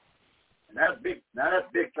 And that's big. Now that's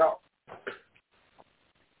big talk.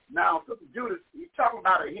 Now, Sister Judas, he's talking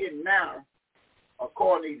about a hidden manna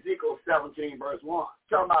according to Ezekiel 17, verse 1.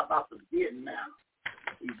 Talking about the hidden manna.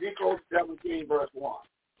 Ezekiel 17, verse 1.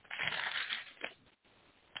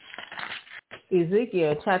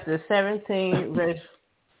 Ezekiel chapter 17,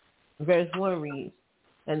 verse 1 reads,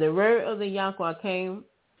 And the word of the Yahweh came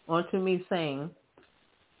unto me, saying,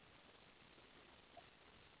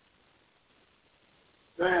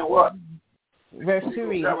 Saying what? Verse 2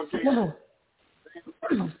 reads,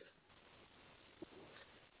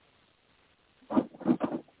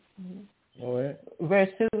 Verse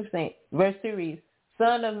 2 reads,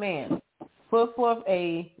 Son of man, put forth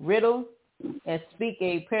a riddle and speak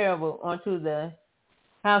a parable unto the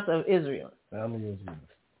house of Israel. Mm-hmm.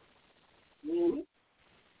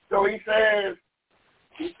 So he says,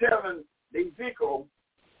 he's telling Ezekiel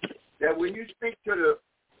that when you speak to the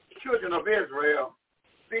children of Israel,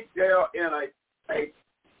 speak there in a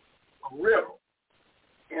riddle,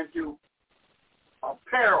 into a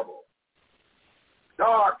parable,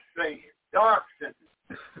 dark saying, dark sentence.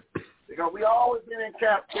 Because we always been in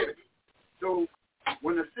captivity. So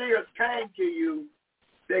when the seers came to you,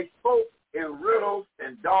 they spoke in riddles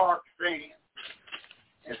and dark sayings.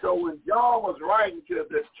 And so when John was writing to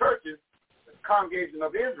the churches, the congregation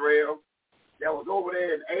of Israel, that was over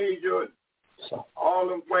there in Asia and all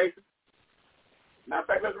them places. Matter of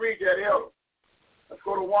fact, let's read that, Elder. Let's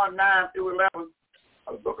go to 1:9-11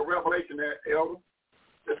 of the book of Revelation there, Elder.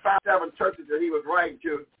 There's 7 churches that he was writing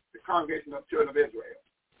to the congregation of the children of Israel.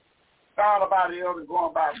 Start about it, Elder,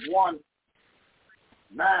 going by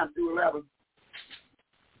 1:9-11.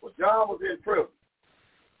 Well, John was in prison.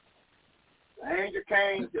 The angel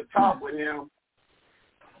came to talk with him,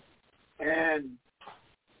 and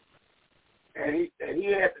he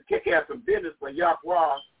had to take care of some business for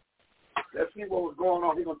Yahweh. Let's see what was going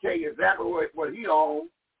on. He's going to tell you exactly what he owned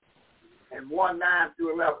in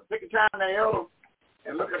 1:9-11. Take your time there, Elder,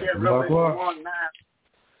 and look at that Revelation 1:9.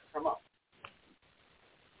 Come on.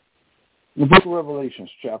 The book of Revelations,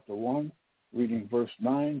 chapter 1, reading verse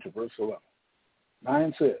 9 to verse 11.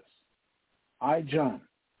 9 says, I, John,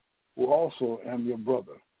 who also am your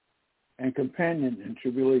brother and companion in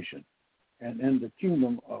tribulation and in the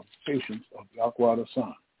kingdom of patience of Yahweh the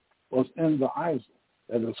Son, was in the isle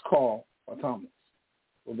that is called Patmos,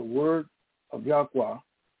 for the word of Yahweh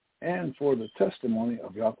and for the testimony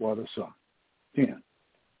of Yahweh the Son. 10.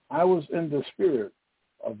 I was in the spirit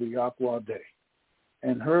of the Yahweh day,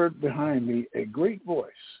 and heard behind me a great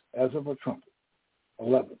voice as of a trumpet.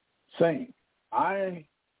 11. Saying, I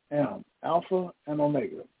am Alpha and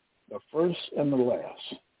Omega, the first and the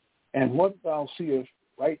last. And what thou seest,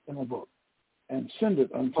 write in a book, and send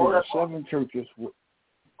it unto the 7 churches.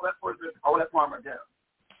 That part right there.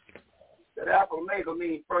 That Alpha and Omega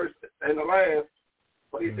means first and the last.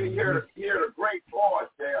 But you see, you heard a great voice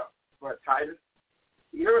there, Brother Titus.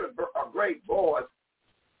 You heard a great voice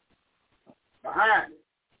behind him.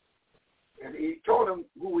 And he told him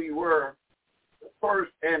who we were, the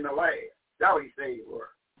first and the last. That's what he said he were.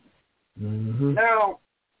 Mm-hmm. Now,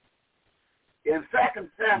 in 2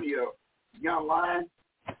 Samuel, young lion,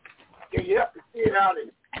 can you help to see it out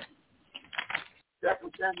in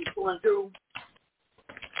 2 Samuel 22,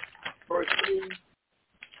 verse 3,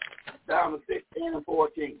 down to 16 and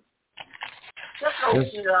 14. Let's go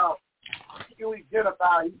see out. You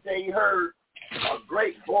identify, he said he heard a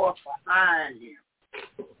great voice behind him.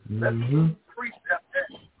 Let's precept that.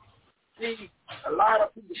 See, a lot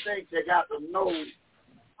of people think they got to know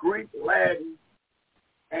Greek, Latin,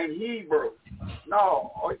 and Hebrew.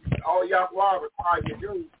 No, all Yahweh requires you to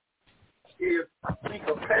do is speak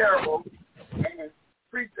a parable and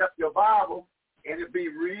precept your Bible, and it'll be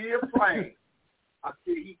real plain.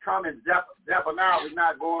 Until he come in Zephaniah, we're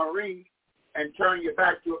not going to read, and turn you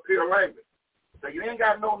back to a pure language. So you ain't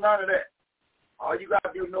got to know none of that. All you got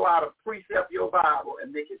to do is know how to precept your Bible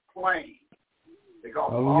and make it plain.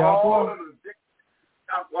 Because all of the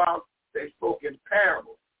Yahweh, they spoke in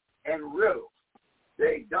parables and riddles.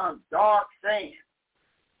 They done dark sayings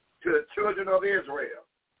to the children of Israel.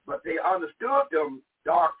 But they understood them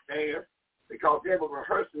dark sayings because they were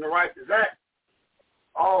rehearsing the righteous act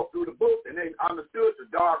all through the book, and they understood the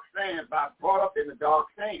dark sayings by brought up in the dark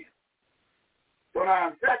sayings. So now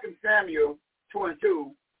in 2 Samuel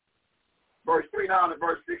 22, verse 3 down to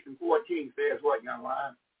verse 6 and 14 says what, young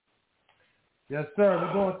lion? Yes, sir.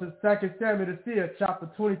 We're going to 2 Samuel to see it, chapter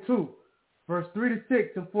 22, verse 3 to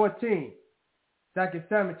 6 and 14. 2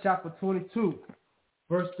 Samuel chapter 22,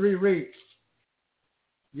 verse 3 reads,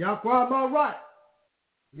 Yahweh my right,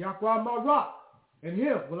 Yahweh my rock, in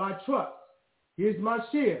him will I trust. He is my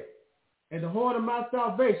shield, and the horn of my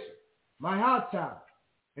salvation, my high tower,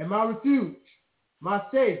 and my refuge, my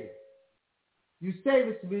Savior. You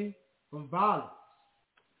savest me from violence.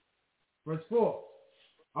 Verse 4,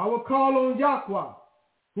 I will call on Yahweh,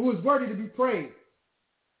 who is worthy to be praised.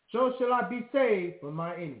 So shall I be saved from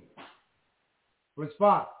my enemies. Verse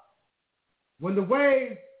 5, when the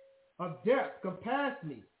waves of death compassed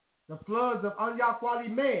me, the floods of unyahweh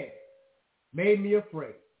man made me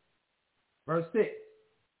afraid. Verse 6,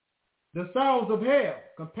 the sorrows of hell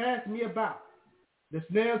compassed me about. The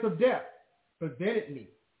snares of death prevented me.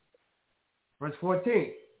 Verse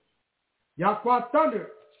 14, Yahweh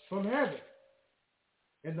thundered from heaven,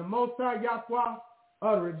 and the Most High Yahweh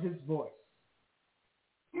uttered his voice.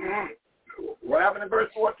 What happened in verse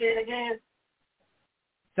 14 again?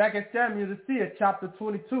 2 Samuel to see it, chapter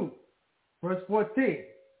 22, verse 14.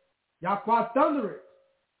 Yahweh thundered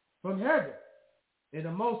from heaven, and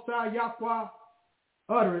the Most High Yahweh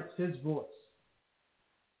uttereth his voice.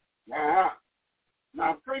 Now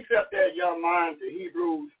precept that young man to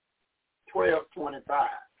Hebrews 12:25.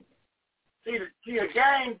 See, a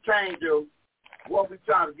game changer, what we're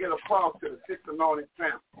trying to get across to the six anointed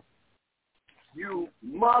temple. You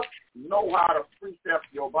must know how to precept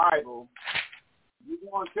your Bible. You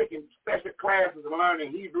want to take special classes and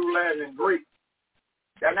learning Hebrew, Latin, and Greek.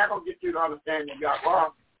 That's not going to get you to understand the Yahweh.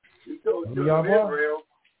 He told the children of Israel,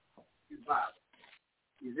 his Bible.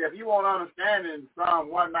 He said, if you want to understand in Psalm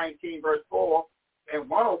 119, verse 4 and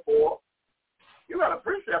 104, you got to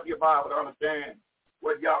precept your Bible to understand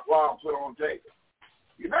what Yahweh put on the table.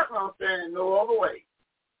 You're not going to understand it no other way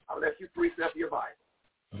unless you precept your Bible.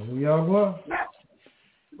 Yahweh. Now,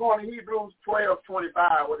 we're going to Hebrews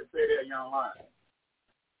 12:25, what it say there, young lion.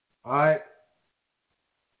 All right.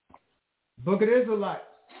 Book of the Israelites,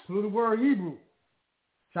 through the word Hebrew,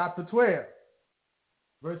 chapter 12,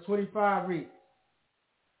 verse 25 reads,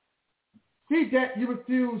 see that you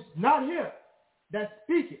refuse not him that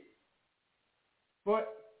speaketh, but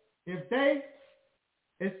if they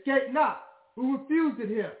escape not who refused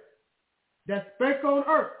him that spake on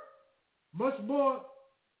earth, much more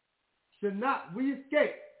should not we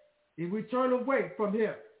escape if we turn away from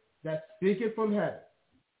him that speaketh from heaven.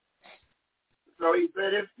 So he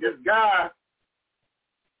said, this guy,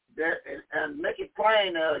 that, and make it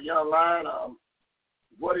plain, young lion,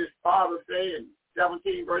 what his father said in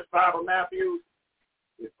 17 verse 5 of Matthew.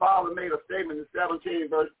 His father made a statement in 17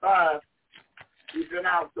 verse 5. He said,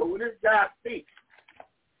 now, so when this guy speaks,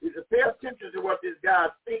 he said, pay attention to what this guy's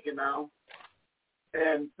speaking now,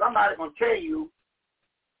 and somebody's going to tell you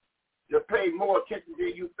to pay more attention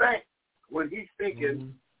than you think when he's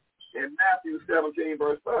speaking in Matthew 17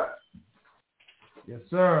 verse 5. Yes,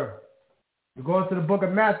 sir. We're going to the book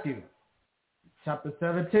of Matthew, chapter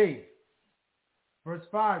 17, verse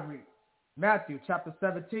 5 reads. Matthew, chapter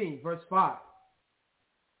 17, verse 5.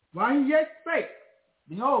 While he yet spake,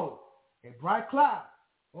 behold, a bright cloud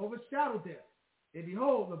overshadowed them, and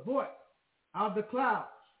behold, a voice out of the clouds,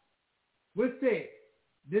 which said,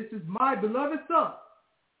 this is my beloved Son,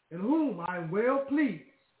 in whom I am well pleased.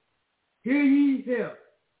 Hear ye him.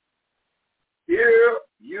 Hear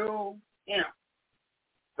you him.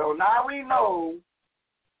 So now we know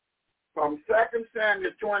from 2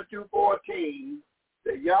 Samuel 22:14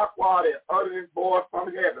 that Yahweh that uttered his voice from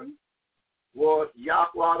heaven was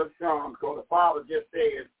Yahweh the Son, because the Father just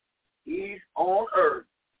said he's on earth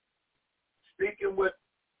speaking with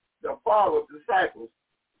the Father's disciples,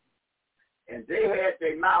 and they had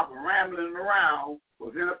their mouth rambling around,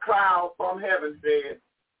 was in a cloud from heaven, said,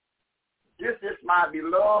 this is my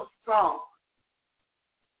beloved Son,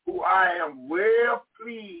 who I am well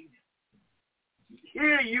pleased.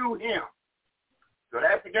 Hear you him. So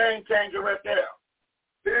that's the game changer right there.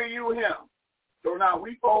 Hear you him. So now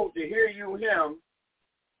we supposed to hear you him,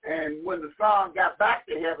 and when the Son got back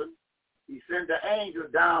to heaven, he sent the angel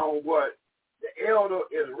down what the elder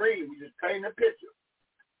is reading. We just paint a picture.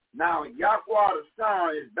 Now Yahweh the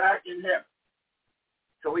Son is back in heaven.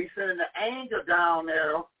 So he's sending the angel down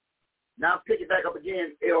there. Now pick it back up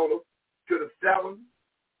again, elder, to the 7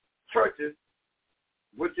 churches,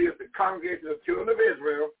 which is the congregation of children of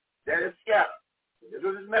Israel that is scattered. This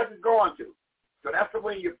is this message going to. So that's the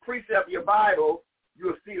way you precept your Bible,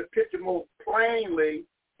 you'll see the picture more plainly,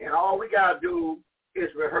 and all we got to do is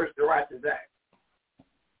rehearse the righteous act.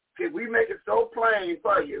 If we make it so plain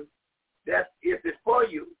for you, that if it's for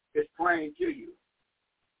you, it's plain to you.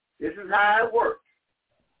 This is how it works.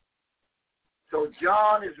 So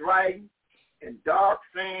John is writing in dark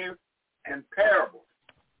sayings and parables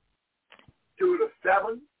to the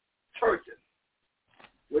 7 churches,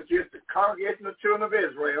 which is the congregation of children of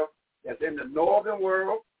Israel that's in the northern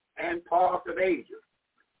world and parts of Asia,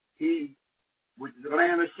 which is the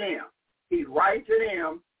land of Shem. He writes to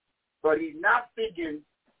them, but he's not speaking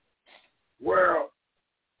where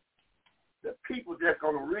the people that's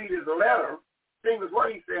going to read his letter think is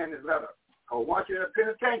what he's saying in his letter. I want you to pay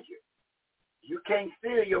attention. You can't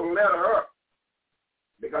seal your letter up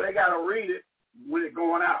because they got to read it when it's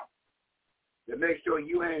going out to make sure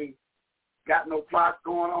you ain't got no plots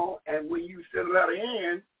going on. And when you send a letter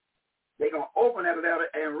in, they're going to open that letter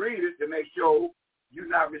and read it to make sure you're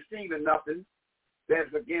not receiving nothing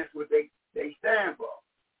that's against what they stand for.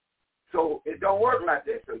 So it don't work like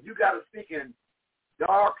that. So you got to speak in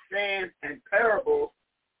dark sayings and parables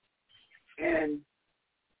and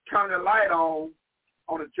turn the light on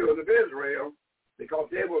the children of Israel, because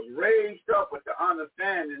they was raised up with the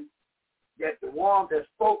understanding that the one that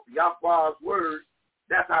spoke Yahweh's word,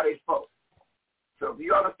 that's how they spoke. So if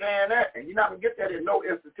you understand that, and you're not going to get that in no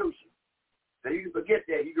institution. So you can forget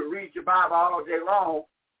that. You can read your Bible all day long,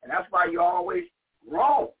 and that's why you're always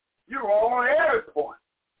wrong. You're wrong on every point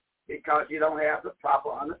because you don't have the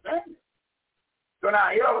proper understanding. So now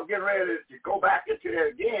Elder's getting ready to go back into that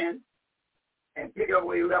again and pick up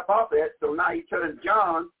where he left off at. So now he's telling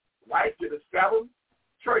John, right to the 7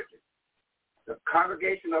 churches, the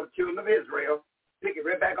congregation of the children of Israel. Pick it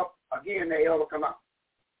right back up again, the Elder come out.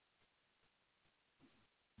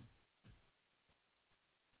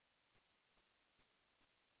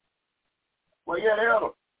 Well, yeah, the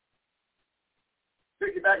Elder.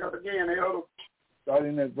 Pick it back up again, the Elder.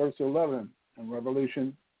 Starting at verse 11 in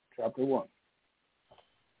Revelation chapter 1.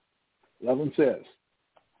 11 says,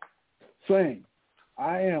 saying,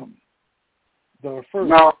 I am the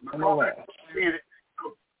first and the last.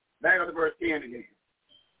 Back up to verse 10 again.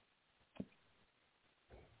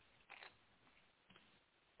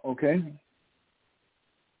 Okay.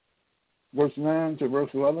 Verse 9 to verse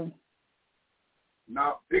 11.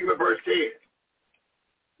 Now, pick up at verse 10.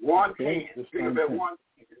 1:10. Okay, Pick up at 1:10.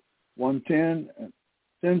 1:10.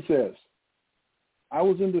 10 says, I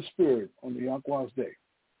was in the spirit on the Yahweh's day,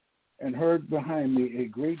 and heard behind me a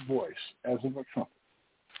great voice as of a trumpet,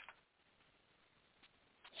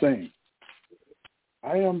 saying,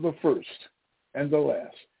 I am the first and the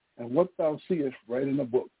last, and what thou seest write in a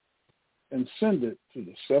book, and send it to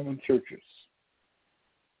the 7 churches,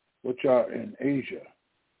 which are in Asia,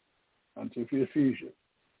 and to Ephesus,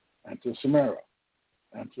 and to Samaria,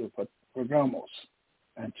 and to Pergamos,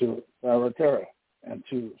 and to Thyatira, and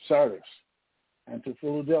to Sardis, and to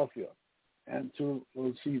Philadelphia, and to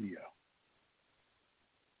Laodicea.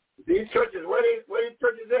 These churches, where these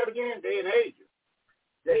churches at again? They in Asia.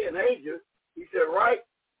 They in Asia. He said, right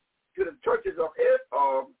to the churches of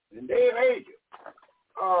and they in Asia.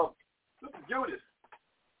 Look at Judas.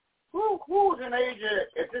 Who was in Asia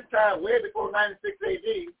at this time, way before 96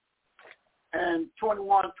 AD and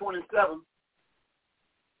 2127?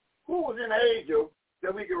 Who was in Asia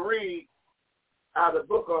that we can read out of the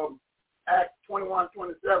book of Acts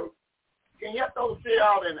 21:27? Can you have those sit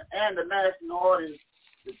out and the national audience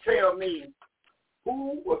to tell me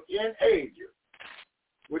who was in Asia,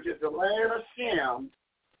 which is the land of Shem,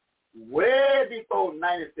 way before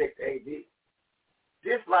 96 AD?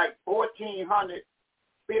 Just like 1400,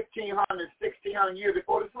 1500, 1600 years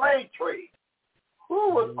before the slave trade.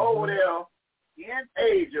 Who was over there in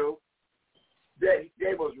Asia that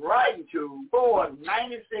they was writing to before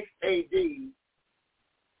 96 AD,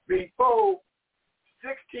 before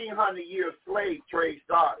 1600 years slave trade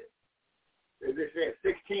started? As they said,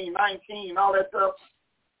 1619, all that stuff.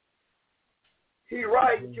 He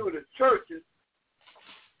writes to the churches,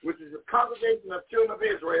 which is the congregation of children of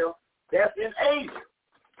Israel, that's in Asia.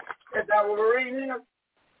 Is that what we're reading here?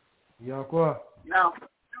 Now,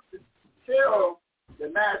 tell the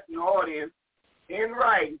national audience in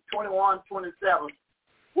writing, 21:27,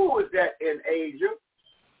 who is that in Asia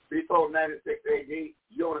before 96 AD?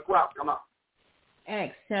 You on the clock, come on.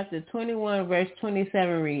 Acts chapter 21, verse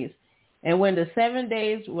 27 reads, and when the 7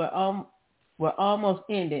 days were almost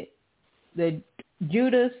ended, the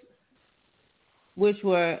Judas, which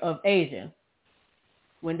were of Asia,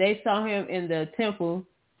 when they saw him in the temple,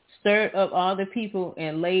 stirred up all the people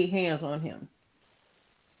and laid hands on him.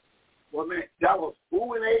 Well, man, that was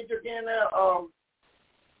who in Asia again there?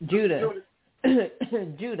 Judah.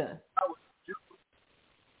 Judah.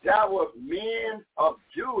 That was men of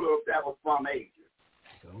Judah that was from Asia.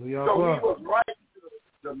 So he was writing to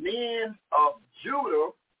the men of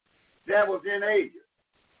Judah that was in Asia.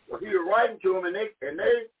 So he was writing to them,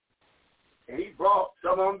 and he brought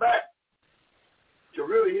some of them back to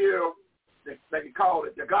really hear, they call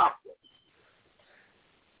it the gospel.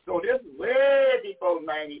 So this is way before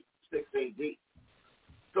 96 AD.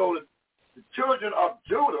 So the children of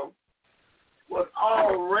Judah was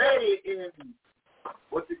already in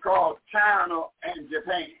what they call China and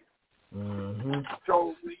Japan. Mm-hmm.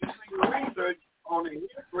 So when you do research on the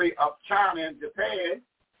history of China and Japan,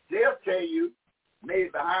 they'll tell you, maybe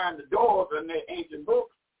behind the doors in their ancient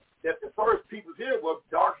books, that the first peoples here were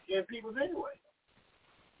dark-skinned peoples anyway,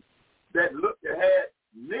 that had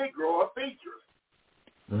Negro features.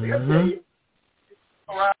 Mm-hmm. They'll tell you,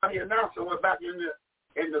 around here now, somewhere back in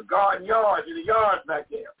the garden yards, in the yards back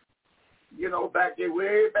there. You know, back there,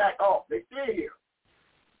 way back off. They still here.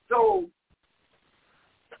 So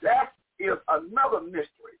that is another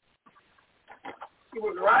mystery. He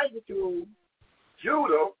was writing to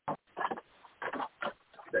Judah,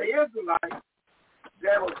 the Israelites,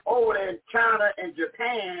 that was over there in China and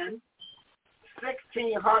Japan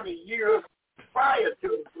 1,600 years prior to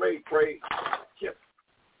the slave trade ships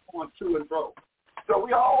going to and fro. So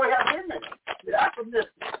we always have been there. That's a mystery.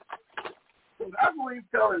 That's what he's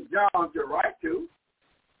telling John to write to.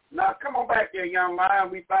 Now, come on back there, young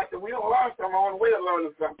man. We don't learn something on the way of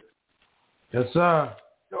learning something. Yes, sir.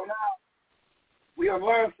 So now, we'll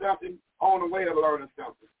learn something on the way of learning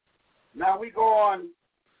something. Now, we go on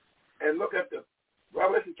and look at the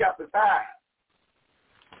Revelation chapter 5.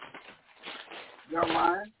 Young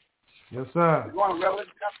man. Yes, sir. We're going to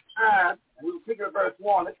Revelation chapter 5, and we'll pick up verse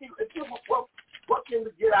 1. Let's see what can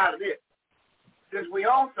we get out of this. Since we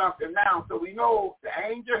own something now, so we know the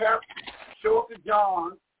angel has showed up to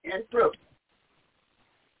John in prison.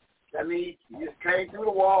 That means he just came through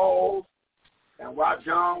the walls, and while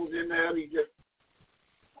John was in there, he just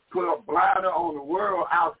put a blinder on the world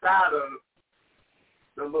outside of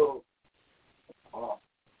the little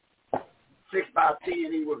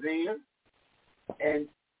 6x10 he was in, and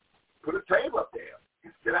put a table up there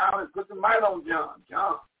and sit down and put the light on John.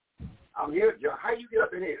 John, I'm here, John. How you get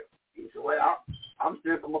up in here? He said, well, I'm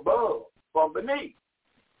sent from above, from beneath.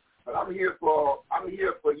 But I'm here for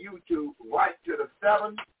you to write to the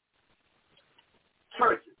 7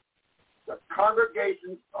 churches, the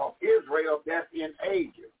congregations of Israel that's in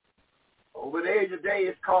Asia. Over the age of day,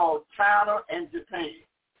 it's called China and Japan.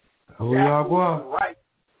 Right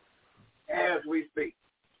as we speak.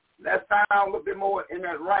 Let's find out a little bit more in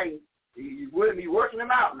that writing. He wouldn't be working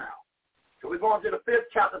them out now. So we're going to the 5th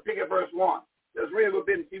chapter, pick at verse 1. Let's read a little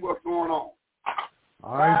bit and see what's going on.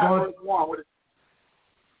 All right, verse 1.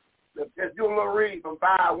 Let's do a little reading from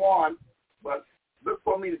 5:1, but look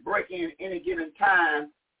for me to break in any given time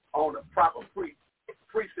on the proper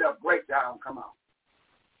precept breakdown. Come on.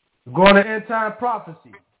 We're going to end time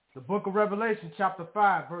prophecy, the book of Revelation, chapter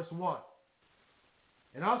 5, verse 1.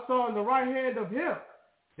 And I saw in the right hand of him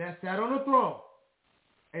that sat on the throne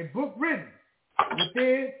a book written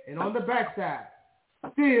within and on the backside,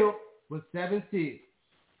 sealed with 7 seals.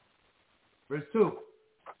 Verse 2.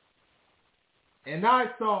 And I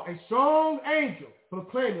saw a strong angel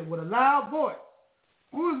proclaiming with a loud voice,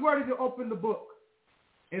 who is worthy to open the book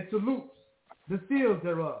and to loose the seals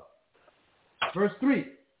thereof? Verse 3.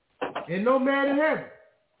 And no man in heaven,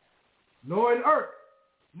 nor in earth,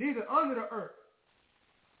 neither under the earth,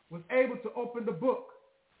 was able to open the book,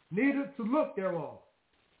 neither to look thereon.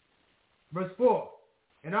 Verse 4.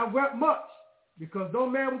 And I wept much, because no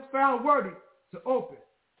man was found worthy to open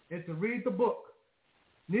and to read the book,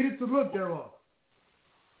 neither to look thereon.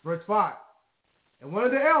 Verse 5. And one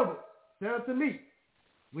of the elders said unto me,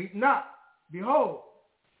 weep not, behold,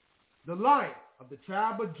 the Lion of the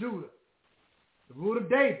tribe of Judah, the root of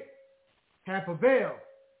David, hath prevailed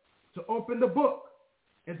to open the book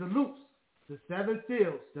and to loose the 7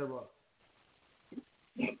 seals thereof.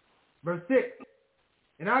 Verse 6.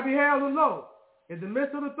 And I beheld, and lo, in the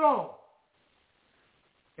midst of the throne,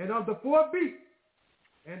 and of the 4 beasts,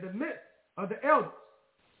 and the midst of the elders,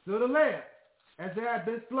 stood a lamb, as they had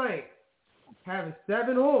been slain, having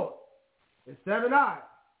 7 horns and 7 eyes,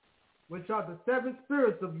 which are the 7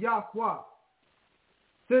 spirits of Yahweh,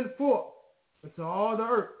 sent forth into all the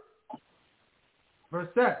earth. Verse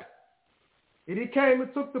 7. And he came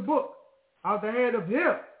and took the book out of the hand of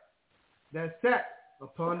him that sat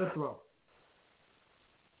upon the throne.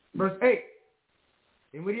 Verse 8.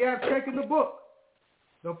 And when he had taken the book,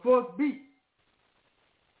 the 4th beast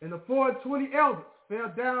and the 24 elders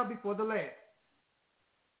fell down before the Lamb,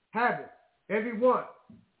 having every one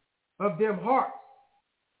of them harps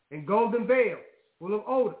and golden veils full of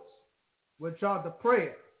odors, which are the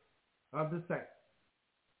prayer of the saints.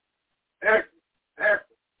 Excellent.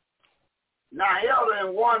 Now, elder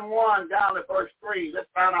in 1:1 down to verse 3, let's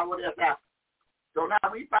find out what that's after. So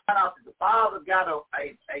now we find out that the Father got a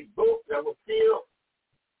book that was sealed,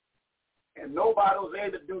 and nobody was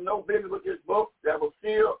able to do no business with this book that was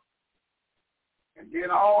sealed. And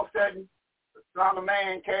then all of a sudden, the Son of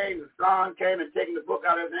Man came, the Son came and taking the book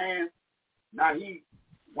out of his hand. Now he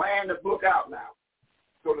weighing the book out now.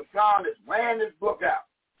 So the Son is weighing this book out.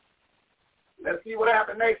 Let's see what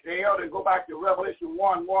happened next day, elder. Go back to Revelation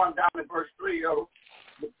 1:1 down to verse 3, elder,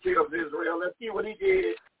 the children of Israel. Let's see what he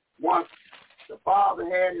did once the Father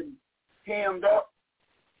had him hemmed up,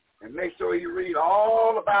 and make sure you read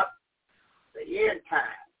all about the end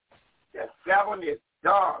time. That 7 is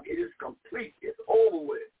done. It is complete. It's over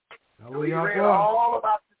with. So you read all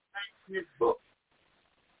about this thing in this book.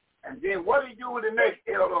 And then what do you do with the next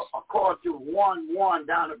elder according to 1:1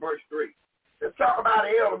 down to verse 3? Let's talk about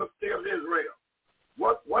the elder of the children of Israel.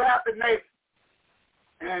 What happened next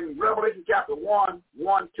in Revelation chapter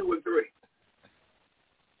 1:1, 2, and 3?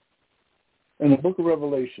 In the book of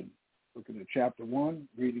Revelation, looking at chapter 1,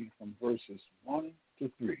 reading from verses 1 to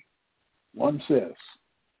 3. 1 says,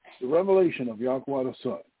 the revelation of Yahweh the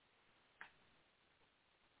Son.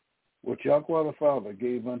 which Yahweh the Father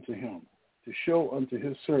gave unto him, to show unto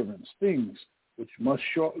his servants things which must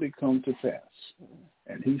shortly come to pass.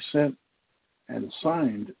 And he sent and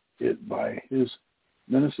signed it by his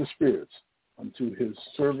minister spirits unto his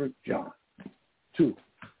servant John. 2.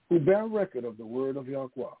 Who bear record of the word of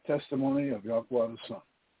Yahweh, testimony of Yahweh the Son,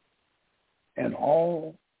 and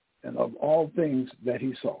of all things that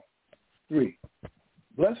he saw. 3.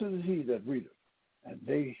 Blessed is he that readeth, and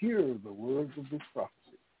they hear the words of this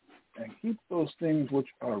prophecy, and keep those things which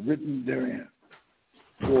are written therein,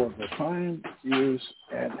 for the time is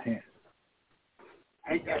at hand.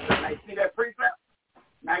 Ain't that so? Now you see that precept?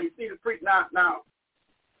 Now you see the precept. Now,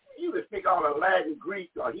 you can speak all the Latin,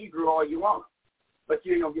 Greek, or Hebrew all you want, but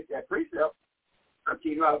you ain't going to get that precept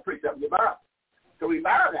until you know how to precept your Bible. So we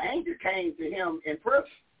Bible, the angel came to him in prison.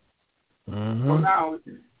 Mm-hmm. So now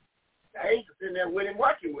the angel's in there with him,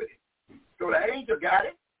 working with him. So the angel got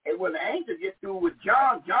it, and when the angel gets through with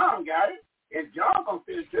John, John got it, and John going to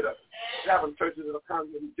finish to the 7 churches of the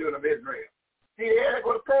congregation of Israel. See, there they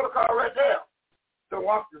go the protocol right there. So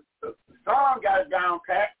once the song got it down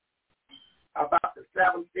pat about the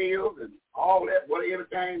 7 seals and all that, what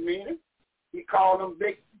everything meaning, he called them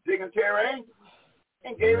big dignitary angels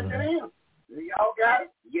and gave it to them. Y'all got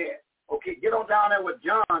it? Yeah. Okay, get on down there with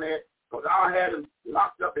John at, because I had him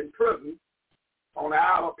locked up in prison on the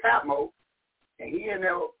Isle of Patmos, and he in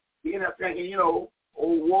there thinking, you know,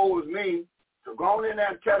 oh, woe is me. So go on in there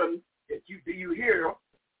and tell him that you hear him,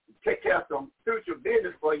 take care of some spiritual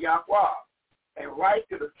business for Yahweh, and write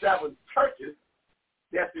to the 7 churches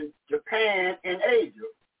that's in Japan and Asia,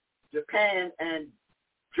 Japan and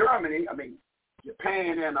Germany. I mean,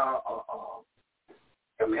 Japan and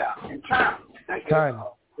in China. China.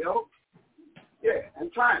 Yeah,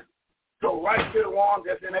 and China. So write to the ones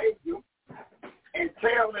that's in Asia and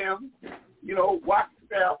tell them, you know, watch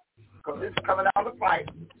yourself, because this is coming out of the fight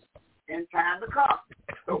in time to come.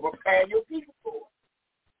 So prepare your people for it.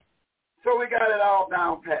 So we got it all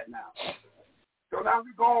down pat now. So now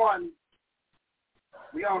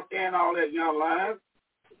we understand all that, young lions.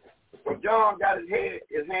 So John got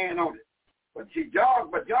his hand on it. But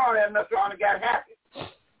John had nothing on it, got happy.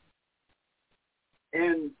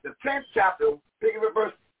 In the 10th chapter, picking up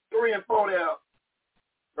verse 3 and 4 there,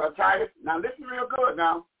 Brother Titus. Now listen real good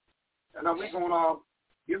now. And now we're going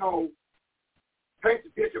to, paint the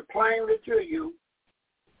picture plainly to you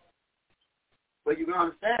so you can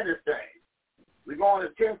understand this thing. We're going to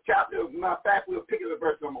the 10th chapter. Matter of fact, we'll pick it up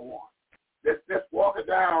verse number 1. Let's walk it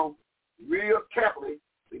down real carefully.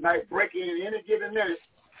 We might break in any given minute.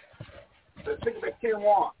 Let's pick it up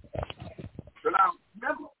 10:1. So now,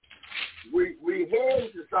 remember, we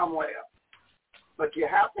heading to somewhere, but you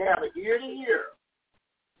have to have an ear to hear.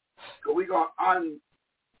 So we're going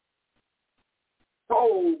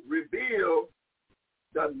to reveal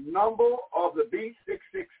the number of the beast,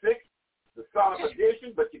 666, the Son of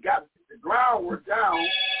Perdition, but you got to put the groundwork down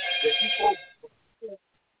that you folks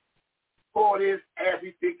for this as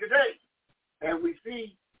we speak today. And we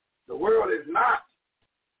see the world is not.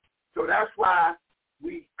 So that's why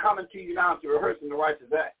we coming to you now to rehearsing the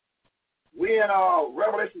righteous act. We in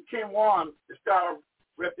Revelation 10:1 to start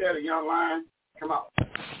right there, the young lion. Come on.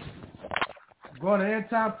 Going to end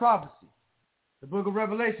time prophecy. The book of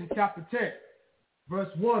Revelation, chapter 10, verse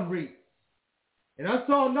 1 reads, And I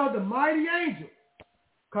saw another mighty angel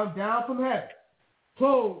come down from heaven,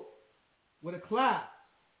 clothed with a cloud,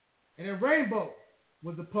 and a rainbow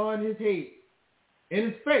was upon his head.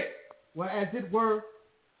 And his face was as it were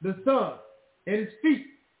the sun, and his feet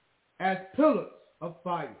as pillars of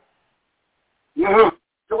fire. Mm-hmm.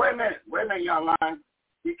 So wait a minute, young lion.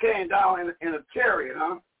 He came down in a chariot,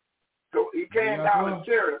 huh? So he came down in a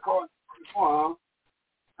chariot according to the one,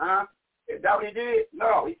 huh? Is that what he did?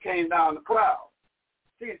 No, he came down in the cloud.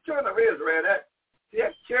 See, the children of Israel, that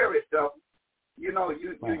chariot stuff, you don't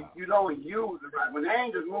use it right. When the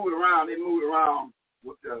angels moved around, they moved around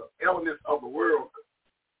with the elements of the world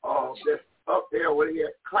that's up there where he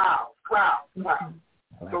had clouds.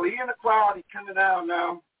 So he in the cloud, he coming down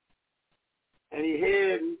now, and he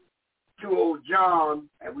heading to old John,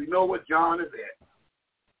 and we know what John is at.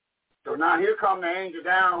 So now here come the angel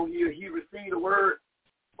down. He received the word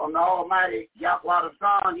from the Almighty Yahweh the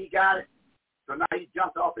Son. He got it. So now he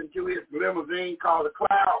jumped off into his limousine called the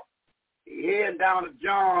cloud. He heading down to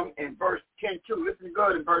John in verse 10:2. Listen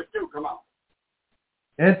good in verse 2. Come on.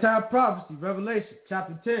 End time prophecy, Revelation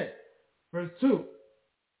chapter 10, verse 2.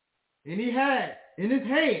 And he had in his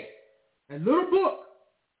hand a little book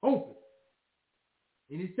open.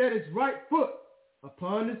 And he set his right foot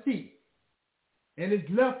upon the sea, and his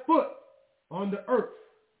left foot on the earth.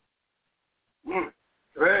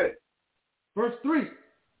 Right. Verse 3.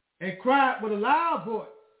 and cried with a loud voice,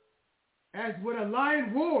 as when a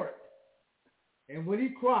lion roared. And when he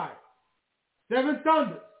cried, 7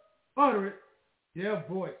 thunders uttered their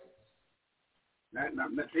voices. Now,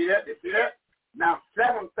 see that? You see that? Now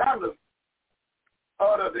 7 thunders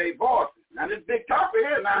utter their voices. Now this big topic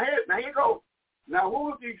here. Now here goes. Now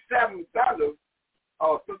who's these 7 thunders?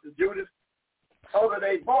 Sister Judith, utter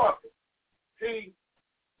their voices. See,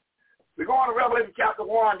 we're going to Revelation chapter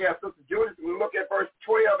 1 there, Sister Judith. We look at verse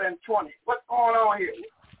 12 and 20. What's going on here?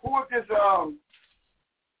 Who is this?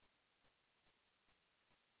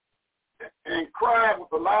 And cried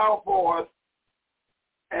with a loud voice,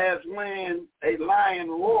 as when a lion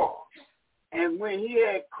roars. And when he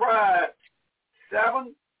had cried,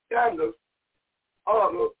 7 thunders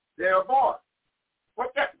uttered their voice.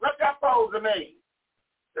 What that supposed to mean?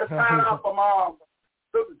 Let's find out from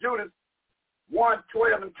Sister Judith 1,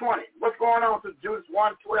 12, and 20. What's going on, Sister Judith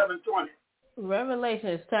 1, 12, and 20?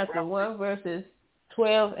 Revelation chapter 1, verses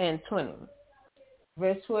 12 and 20.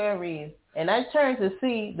 Verse 12 reads, "And I turned to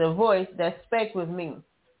see the voice that spake with me.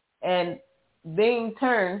 And being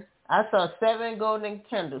turned, I saw 7 golden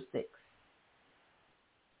candlesticks."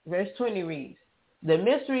 Verse 20 reads, "The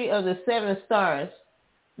mystery of the 7 stars,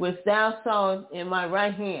 which thou sawest in my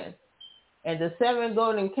right hand, and the 7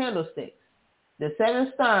 golden candlesticks. The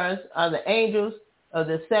 7 stars are the angels of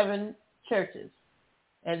the 7 churches,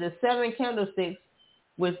 and the 7 candlesticks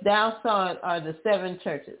which thou sawest are the 7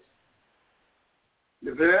 churches."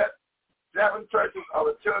 You see that? 7 churches of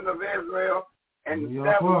the children of Israel, and the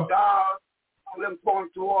 7 stars, all them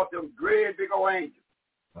pointing towards them great big old angels.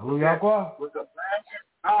 With the blanket,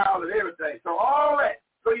 all and everything. So all that.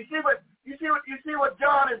 So you see what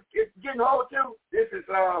John is getting hold to? This is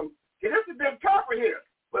this is a big topic here.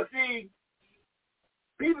 But see,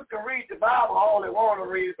 people can read the Bible all they want to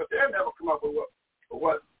read, but they'll never come up with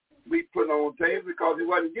what we put on tape because it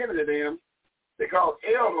wasn't given to them. Because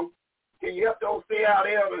elder, can you help those stay out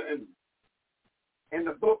elder in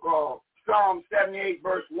the book of Psalm 78,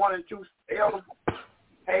 verse 1 and 2, elder?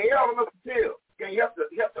 Hey, elder, Mr. Till, can you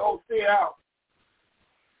help those stay out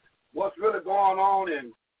what's really going on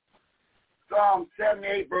in Psalm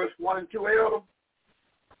 78, verse 1 and 2, elder?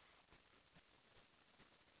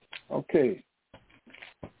 Okay.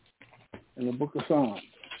 In the book of Psalms,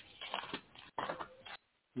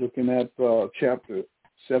 looking at chapter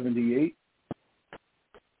 78,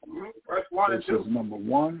 verse 1 and 2. Verses number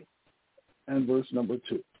 1 and verse number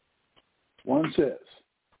 2. 1 says,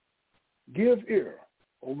 "Give ear,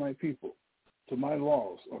 O my people, to my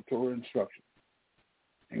laws or Torah instruction.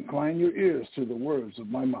 Incline your ears to the words of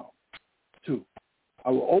my mouth. 2,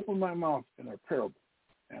 I will open my mouth in a parable,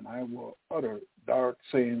 and I will utter dark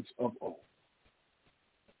sayings of old."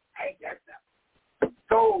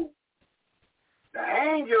 So the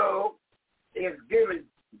angel is giving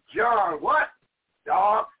John what?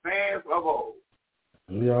 Dark sayings of old.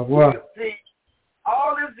 Yeah, what? See,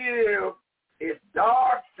 all this is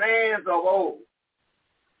dark sayings of old.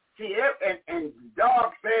 See, and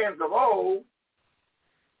dark sayings of old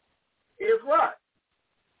is what?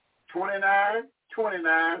 29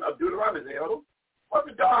 of Deuteronomy, elder. What's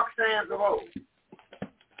the dark sayings of old?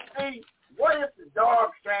 See, what is the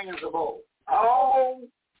dark sayings of old? All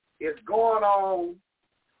is going on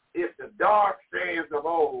is the dark sayings of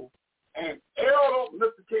old. And elder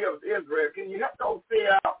Mr. Till of Israel, can you help those stay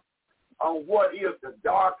out on what is the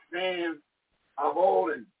dark sayings of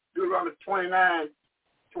old in Deuteronomy 29?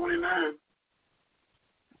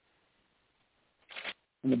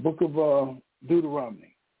 In the book of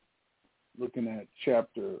Deuteronomy, looking at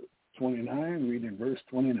chapter 29, reading verse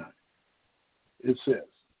 29, it says,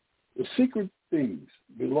 "The secret things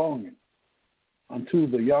belonging unto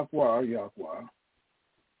the Yahweh,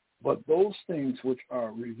 but those things which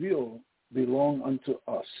are revealed belong unto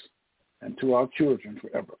us and to our children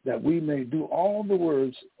forever, that we may do all the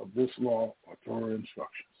words of this law or Torah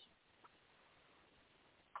instructions."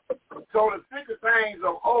 So the secret things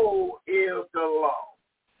of old is the law.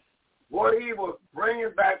 What he was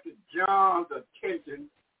bringing back to John's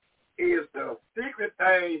attention is the secret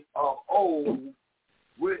things of old,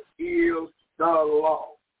 which is the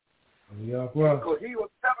law. Yeah, well. Because he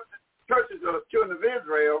was telling the churches of the children of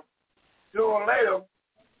Israel, sooner or later,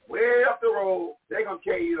 way up the road, they're going to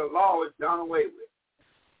tell you the law is done away with.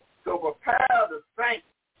 So prepare the saints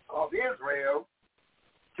of Israel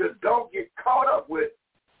to don't get caught up with,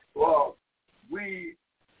 well, we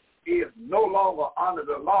is no longer under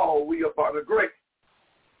the law, we are under grace.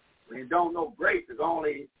 We don't know grace is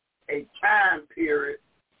only a time period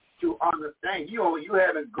to understand. You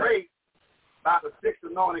having grace by the 6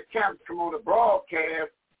 anointed camps come on the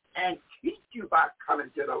broadcast and teach you about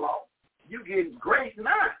coming to the law. You getting grace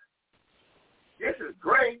now. This is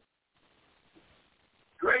grace.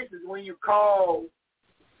 Grace is when you call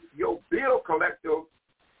your bill collector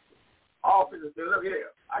office and say, look here,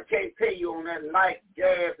 I can't pay you on that light,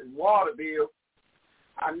 gas, and water bill.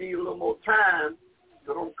 I need a little more time,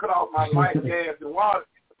 so don't cut off my light, gas, and water.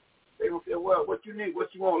 They gonna say, well, what you need?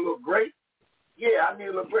 What you want? A little grace? Yeah, I need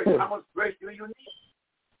a little grace. How much grace do you need?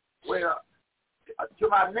 Well, to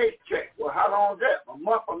my next check. Well, how long is that? A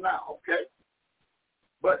month from now, okay.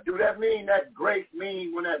 But do that mean that grace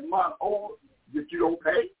means when that month over that you don't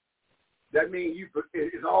pay? That means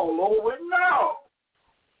it's all over? No.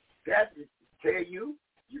 That is to tell you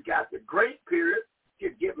got the grace period to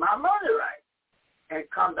get my money right and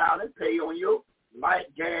come down and pay on your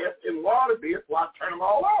light, gas, and water bill before I turn them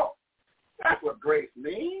all off. That's what grace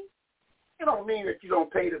means. It don't mean that you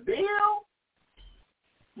don't pay the bill.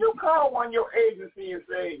 You call one of your agency and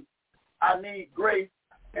say, I need grace,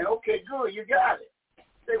 and okay, good, you got it.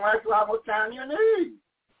 They want to ask you how much time you need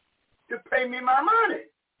to pay me my money.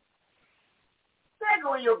 There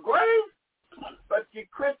go your grace. But your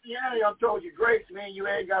Christianity, I told you, grace means you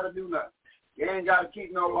ain't got to do nothing. You ain't got to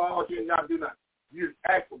keep no laws. You ain't got to do nothing. You just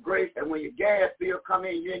ask for grace, and when your gas bill come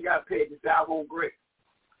in, you ain't got to pay it. You say, I want grace.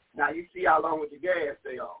 Now, you see how long with your gas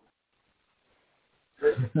stay on.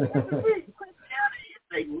 Christianity is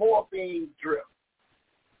a morphine drip.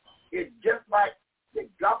 It's just like they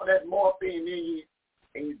drop that morphine in you,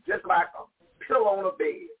 and you just like a pillow on a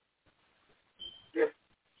bed. Just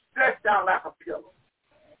stretched out like a pillow.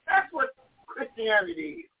 That's what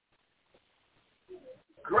Christianity is.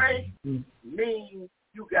 Grace means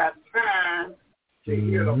you got time to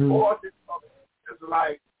hear the voices of the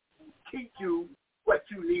Israelites teach you what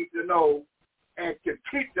you need to know and to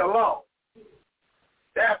keep the law.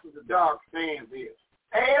 That's what the dark sands is.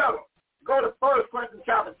 Hey, Elder, go to 1 Corinthians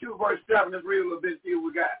chapter 2, verse 7. Let's read a little bit, see what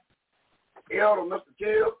we got. Elder, Mr.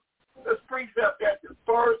 Till, let's precept that to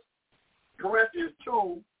 1 Corinthians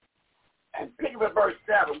 2 and pick up at verse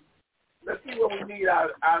 7. Let's see what we need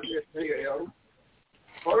out of this here, Elder.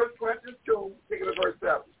 1 Corinthians 2, pick up at verse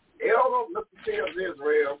 7. Elder, Mr. Till of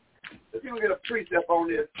Israel, let's see if we get a precept on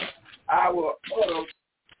this. Our other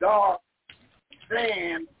dark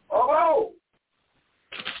sand of old.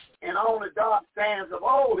 And on the dark sands of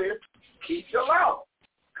old is keep the law.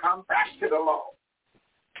 Come back to the law.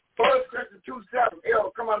 1 Corinthians 2:7.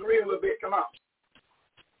 Elder, come on, read a little bit. Come on.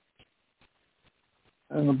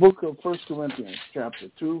 In the book of 1 Corinthians, chapter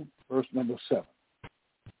 2, verse number 7.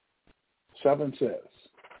 7 says,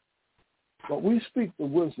 but we speak the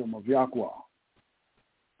wisdom of Yahweh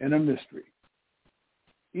in a mystery,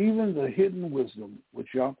 even the hidden wisdom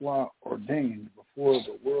which Yahweh ordained before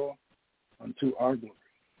the world unto our glory.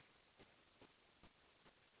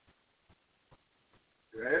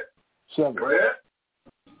 Good. 7. Good.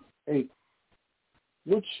 8.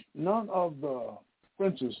 Which none of the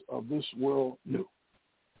princes of this world knew.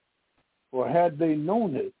 For had they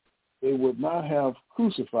known it, they would not have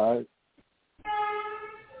crucified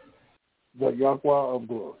the Yahweh of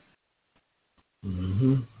glory.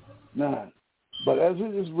 9. But as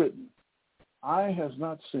it is written, eye has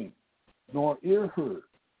not seen, nor ear heard,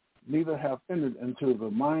 neither have entered into the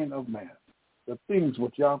mind of man the things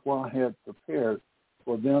which Yahweh had prepared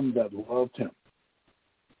for them that loved him.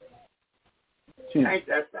 10. Ain't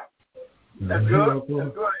that something? That's good.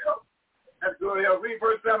 That's good, El. That's good, El. Read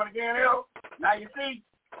verse 7 again, El. Now you see,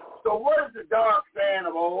 so what is the dark sand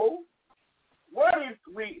of old? What is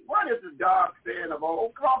the dark sand of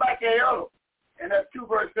old? Come on back here, El. And that's 2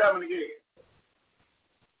 verse 7 again.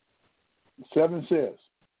 7 says,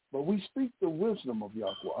 but we speak the wisdom of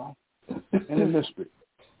Yahweh in a mystery,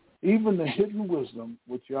 even the hidden wisdom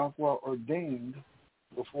which Yahweh ordained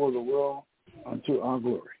before the world unto our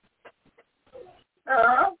glory.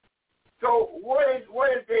 So what is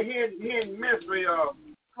the hidden mystery of?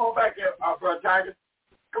 Come on back here, Brother Titus.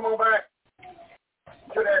 Come on back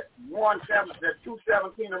to that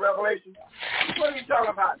 2:17 of Revelation. What are you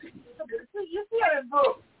talking about? You see this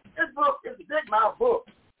book? This book is a big mouth book.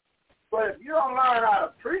 But if you don't learn how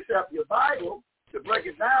to precept your Bible to break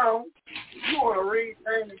it down, you want to read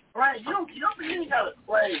things explain. You ain't got to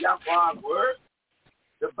explain Yahweh's word.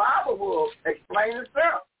 The Bible will explain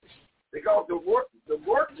itself because the work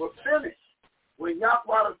was finished. When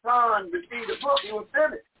Yahweh the Son received the book, it was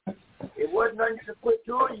finished. It wasn't nothing you could put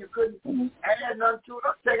to it. You couldn't add nothing to it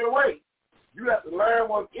or take it away. You have to learn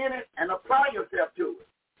what's in it and apply yourself to it.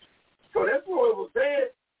 So that's what it was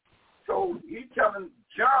said. So he's telling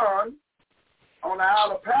John on the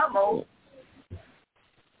Isle of Patmos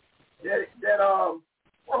that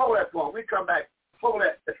well, hold that point. We come back. Hold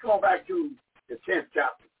that. Let's go back to the 10th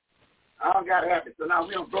chapter. I don't got to have it. So now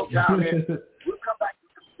we don't broke down there. We'll come back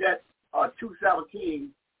to that 2:17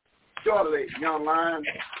 shortly, young lion.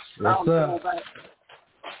 Yes, sir.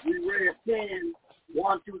 We read 10,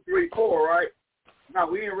 1, 2, 3, 4, right? Now,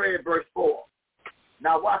 we ain't read verse 4.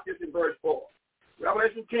 Now, watch this in verse 4.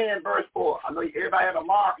 Revelation 10, verse 4. I know everybody had a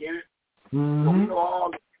mark in it. Mm-hmm. So we know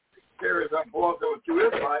all the series of boys that were to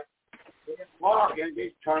Israelites. They had a mark in it.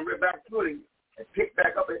 They turned it back to it and picked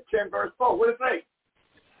back up at 10, verse 4. What does it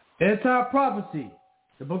say? Entire prophecy,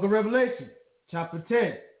 the book of Revelation, chapter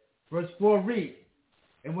 10, verse 4 reads,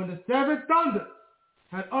 "And when the seven thunders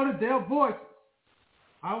had uttered their voices,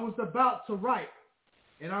 I was about to write,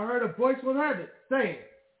 and I heard a voice from heaven saying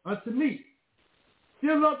unto me,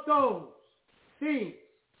 Seal up those things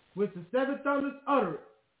which the seven thunders uttered,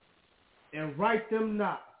 and write them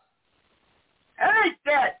not." Ain't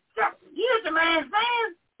that something? Here's the man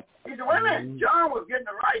saying. He said, wait a minute, John was getting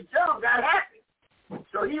the right. John got happy.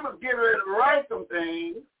 So he was getting ready to write some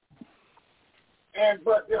things.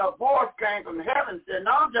 But a voice came from heaven and said,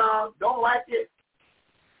 no, John, don't write this.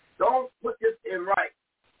 Don't put this in right.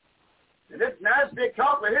 And that's big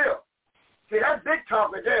talk right here. See, that's big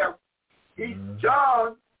talk right there.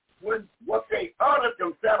 John, when what they uttered,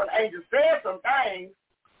 them seven angels said some things.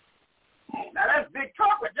 Now that's big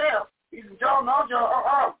talk right there. He said, John, no,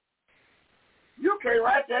 John, you can't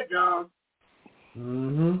write that, John.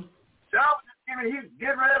 Mm-hmm. John was just he's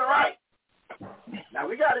getting ready to write. Now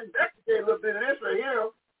we got to investigate a little bit of this right here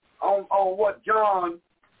on what John,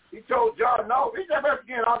 he told John, no, read that verse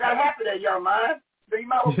again. I got happy there, young man. So you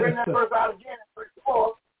might well bring that verse out again in verse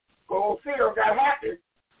 4. Go see him, got happy.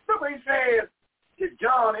 Look what he says to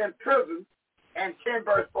John in prison, and 10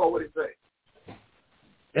 verse 4, what he say?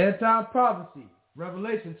 Entire prophecy,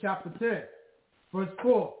 Revelation chapter 10, verse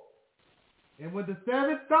 4. "And when the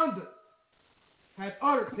seven thunders had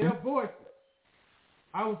uttered their voices,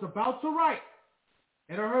 I was about to write,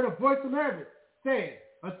 and I heard a voice from heaven saying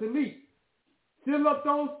unto me, Seal up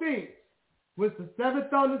those things which the seven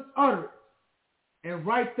thunders uttered, and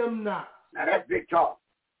write them not." Now that's big talk.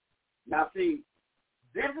 Now see,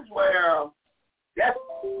 this is where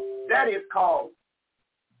that is called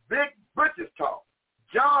big britches talk.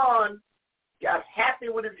 John got happy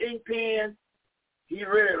with his ink pen. He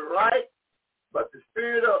read it right, but the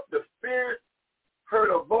spirit heard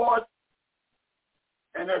a voice,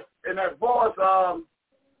 and that voice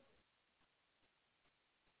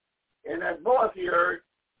he heard.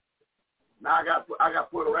 Now I got to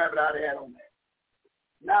put a rabbit out of hat on that.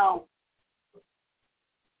 Now,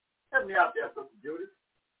 help me out there, Sister Judith.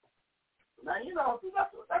 Now,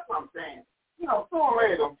 that's what I'm saying. Sooner or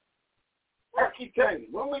later, I keep telling you,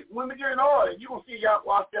 when we get in order, you're going to see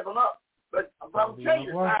y'all stepping up. But I'm telling you,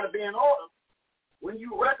 it's time to be in order when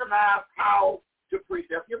you recognize how to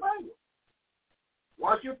precept your Bible.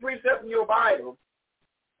 Once you precept your Bible,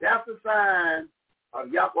 that's a sign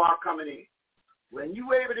of Yahweh coming in. When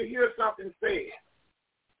you're able to hear something said,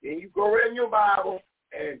 then you go read in your Bible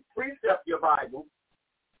and precept your Bible,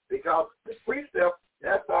 because the precept,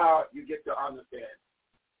 that's how you get to understand.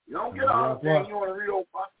 You don't get to understand, you want to read over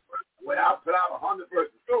 100 verses without 100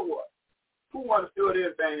 verses. So what? Who understood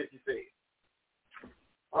everything that you said?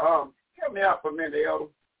 Help me out for a minute,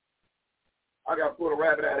 Elder. I got to put a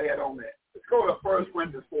rabbit out of head on that. Let's go to 1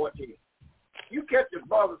 Corinthians 14. You catch your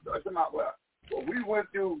brothers talking about, well, we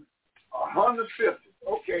went through 100 scriptures.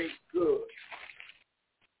 Okay, good.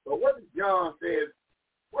 But what did John say?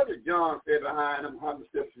 What did John say behind them 100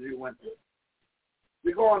 scriptures you went through?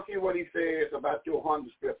 We're going to see what he says about your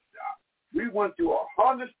 100 scriptures. We went through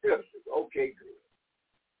 100 scriptures. Okay, good.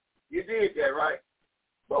 You did that, right?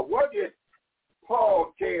 But what did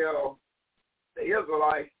Paul tell the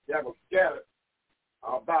Israelites that were scattered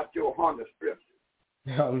about your 100 scriptures?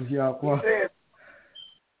 He said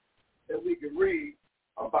that we can read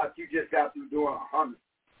about you just got through doing 100.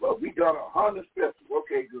 Well, we done 100 scriptures.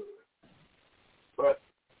 Okay, good. But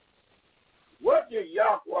what did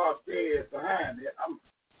Yahweh say behind it?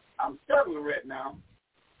 I'm struggling right now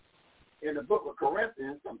in the book of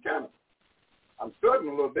Corinthians. I'm struggling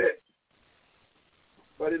a little bit.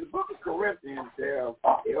 But in the book of Corinthians,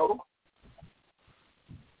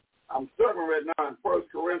 I'm struggling right now in 1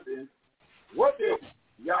 Corinthians. What did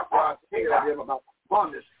Yahweh tell them about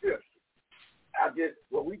 100 scriptures?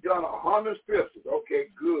 We done 100 scriptures. Okay,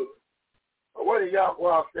 good. But what did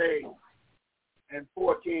Yahweh say in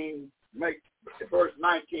 14, verse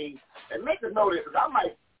 19? And make a note of it, because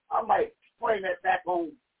I might explain that back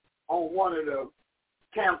on one of the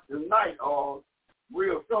camps tonight or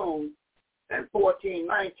real soon, and 14,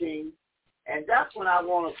 19. And that's when I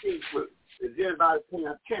want to see is anybody paying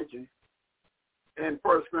attention in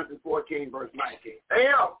 1 Corinthians 14, verse 19.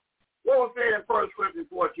 Hey, what was said in 1 Corinthians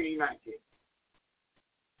 14, 19?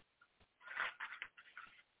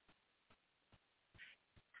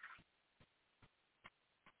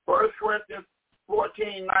 1 Corinthians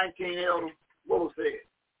 14:19, Elder, what was said?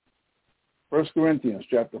 1 Corinthians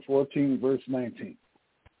chapter 14, verse 19.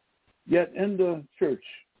 Yet in the church,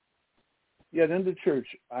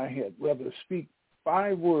 I had rather speak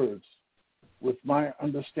 5 words with my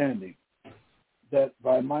understanding, that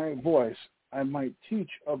by my voice I might teach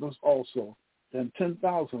others also, than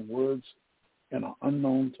 10,000 words in an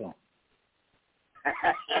unknown tongue.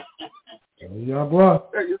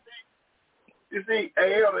 You see,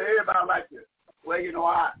 everybody like this. Well,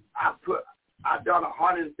 I done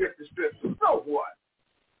 150 scriptures. So what?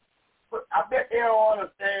 But I bet they don't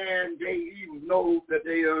understand. They even know that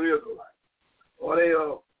they are Israelites or they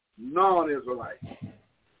are non-Israelites.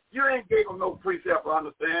 You ain't gave them no precept for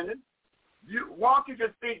understanding. Why don't you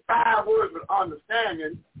just speak 5 words with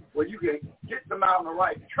understanding where you can get them out on the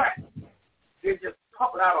right track? They just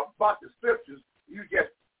pumping out a bunch of scriptures. You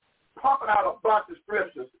just pumping out a bunch of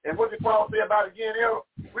scriptures. And what did Paul say about it again, Errol?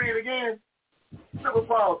 Read it again. Look what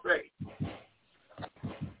Paul say.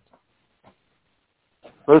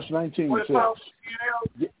 Verse 19 what says, Paul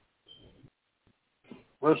say,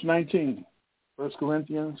 verse 19, 1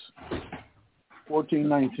 Corinthians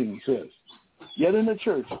 14:19 says, yet in the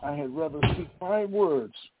church I had rather speak 5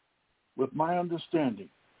 words with my understanding,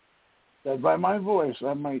 that by my voice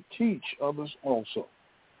I might teach others also,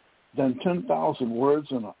 than 10,000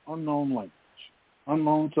 words in an unknown language,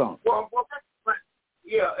 unknown tongue. Well,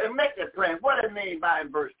 and make it plain. What does it mean by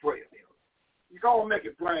in verse 12? You go and make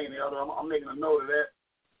it plain, Elder. I'm making a note of that.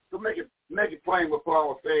 So make it plain what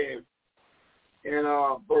Paul says in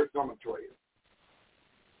verse number 12.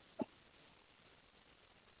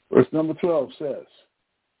 Verse number 12 says,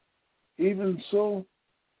 even so,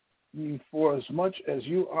 for as much as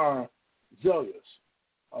you are zealous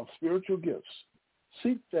of spiritual gifts,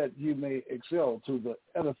 seek that you may excel to the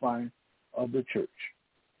edifying of the church.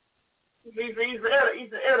 He's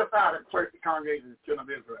the edifying the church, the congregation of the children of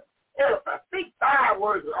Israel. Edify. Speak 5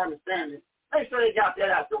 words of understanding. Make sure they got that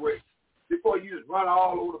out the way before you just run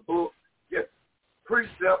all over the book, just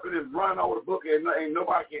precept it and run over the book, and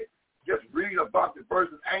nobody can just read a bunch of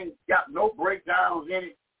verses, ain't got no breakdowns in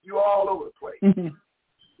it. You all over the place.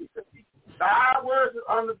 5 words of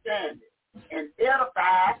understanding and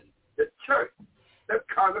edify the church, the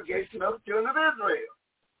congregation of the children of Israel.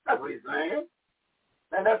 That's what he's saying.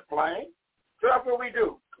 And that's plain. So that's what we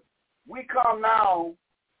do. We come now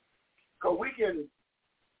because we can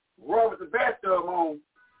rub the best of them on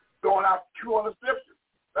throwing out 200 scriptures.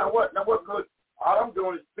 Now what good? All I'm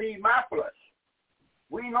doing is feed my flesh.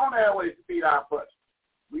 We know that way to feed our flesh.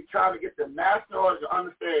 We try to get the national order to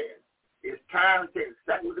understand. It's time to take a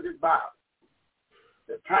second look at this Bible.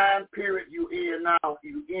 The time period you in now,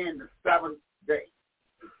 you in the 7th day,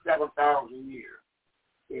 7,000 years.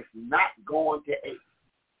 It's not going to 8.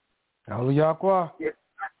 Hallelujah.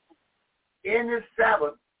 In the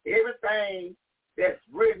 7th, everything that's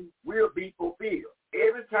written will be fulfilled.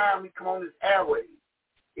 Every time we come on this airway,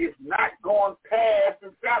 it's not going past the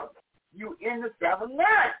 7th. You in the 7th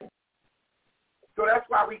now. So that's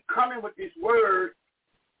why we come in with this word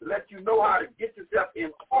to let you know how to get yourself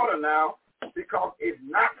in order now, because it's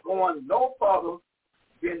not going no further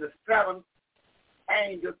than the 7th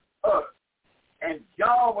angel uttered. And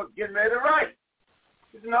John was getting ready to write.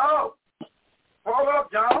 He said, no, hold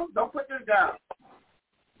up, John. Don't put this down.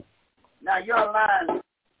 Now, your line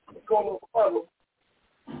go a little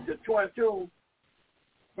further to 22,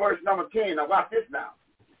 verse number 10. Now, watch this now.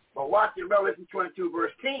 But watch in Revelation 22,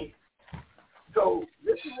 verse 10. So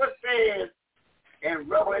this is what it says in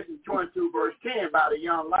Revelation 22, verse 10 about the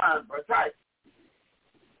young lion, verse type.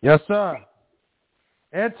 Yes, sir.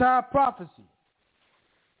 Anti-prophecy.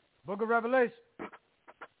 Book of Revelation,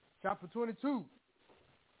 chapter 22,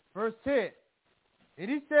 verse 10. And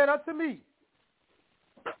he said unto me,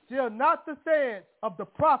 seal not the sayings of the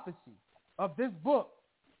prophecy of this book,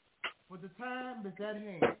 for the time is at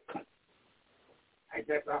hand. Ain't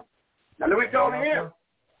that something? Now let me tell him,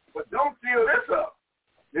 but don't seal this up.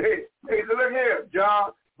 Hey, look here,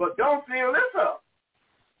 John, but don't seal this up.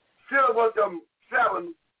 Seal what the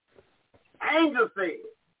 7 angels said.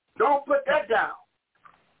 Don't put that down.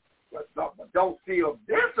 But don't seal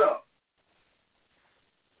this up.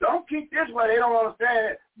 Don't keep this way. They don't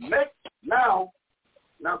understand it. Now,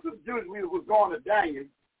 since Jews, we was going to Daniel,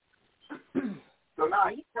 so now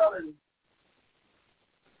he's telling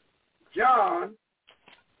John,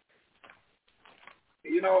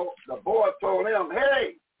 the boy told him,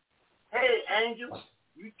 hey, angel,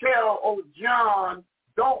 you tell old John,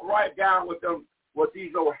 don't write down what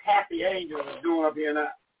these old happy angels are doing up here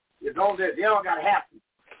now. They don't got happy.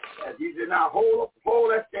 He said, now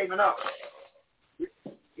hold that statement up.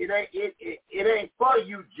 it ain't for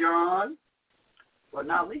you, John. But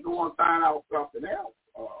now we go and find out something else,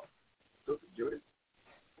 Sister Judith.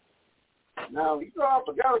 Now, you know, I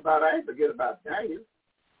forgot about it. I ain't forget about Daniel.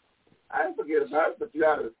 I didn't forget about it, but you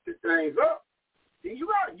got to set things up. See,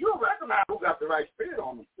 you'll recognize who got the right spirit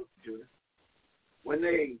on them, Sister Judith, when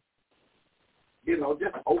they, you know,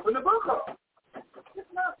 just open the book up. It's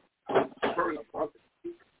not burning a bunch of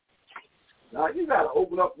people. Now, you got to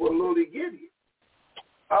open up what a little they give you.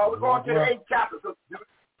 We're going to the 8th chapter, Sister Judith.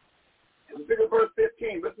 And look at verse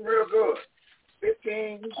 15. Listen real good.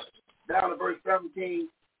 15 down to verse 17.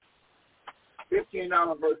 15 down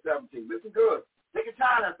to verse 17. Listen good. Take your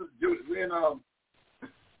time now, Sister Judith. We're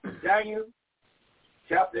in Daniel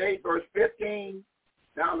chapter 8, verse 15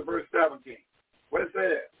 down to verse 17. What does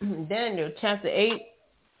it say? Daniel chapter 8,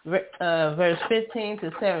 verse 15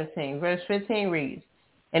 to 17. Verse 15 reads,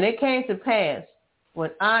 "And it came to pass,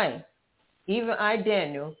 when I, even I,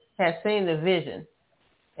 Daniel, had seen the vision,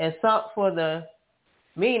 and sought for the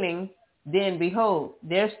meaning, then behold,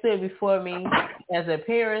 there stood before me as the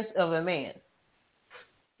appearance of a man."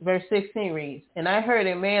 Verse 16 reads, "And I heard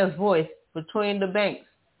a man's voice between the banks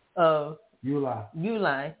of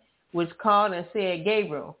Ulai, which called and said,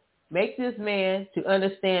 Gabriel, make this man to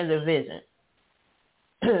understand the vision."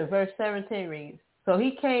 Verse 17 reads, "So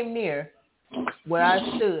he came near where I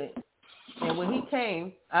stood, and when he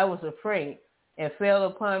came, I was afraid and fell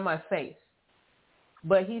upon my face.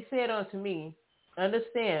 But he said unto me,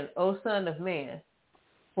 Understand, O Son of Man,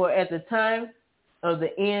 for at the time of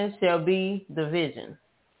the end shall be the vision."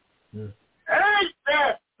 Ain't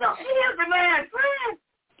that something? Here's the man saying,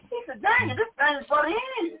 he said, Daniel, this thing is for the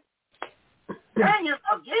end. Daniel,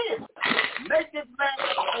 again, make this man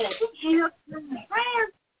understand. But here's the man.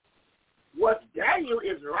 What Daniel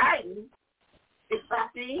is writing is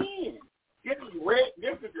about the end. This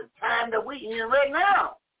is the time that we in right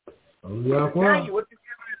now. Daniel, what you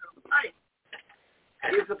right?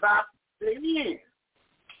 It's about the end.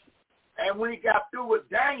 And when he got through with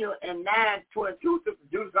Daniel in 9:22,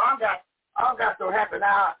 I don't got so happy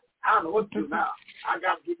now. I don't know what to do now. I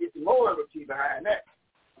got to get some more of a key behind that.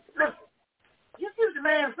 Listen, you see what the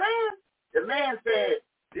man saying? The man said,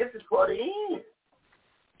 this is for the end.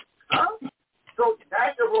 Huh? So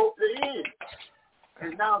Daniel wrote the end.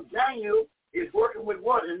 And now Daniel is working with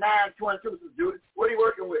what in 9:22, Judith? What are you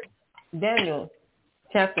working with? Daniel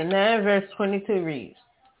chapter 9, verse 22 reads,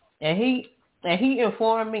 And he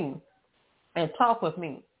informed me and talked with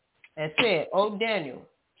me and said, O Daniel,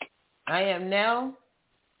 I am now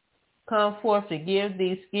come forth to give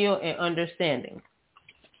thee skill and understanding.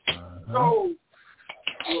 So,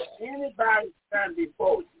 will anybody stand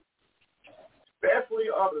before you, especially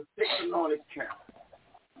of the 6 anointed camp,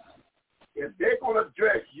 if they're going to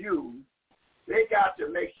address you, they got to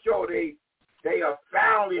make sure they are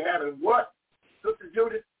soundly having what, Sister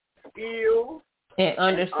Judith? Skill and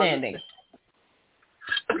understanding.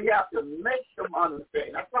 We have to make them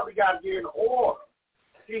understand. That's why we got to get in order.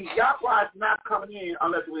 See, Yahweh is not coming in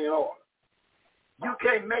unless we're in order. You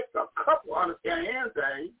can't make a couple understand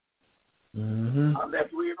anything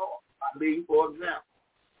unless we're in order. I mean, for example,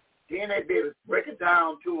 then they be able to break it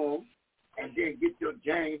down to them and then get your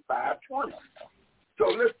James 5:20. So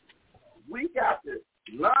listen, we got to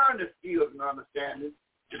learn the skills and understanding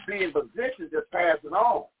to be in position to pass it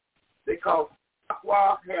on. Because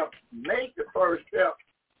Yahweh have made the first step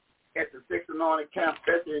at the 6 anointed camp,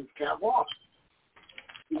 especially in Camp 1.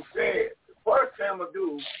 He said, the first thing I'm going to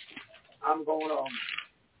do, I'm going to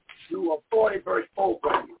do a 40 verse 4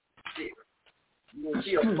 for you. You can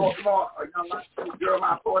see a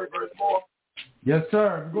Jeremiah 40 verse 4. Yes,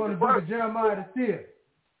 sir. We're going to book of Jeremiah to see it.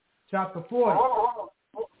 Chapter 40. Hold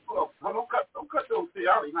on. Don't cut those see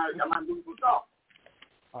out. You might do some talk.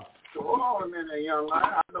 So hold on a minute, young man.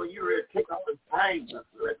 I know you're ready to kick off the pain.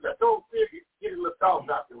 Let those figures get a little thoughts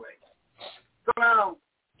out the way. So now,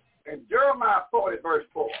 in Jeremiah 40, verse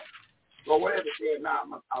 4, or whatever it said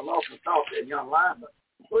now, I lost my thought there, young man, but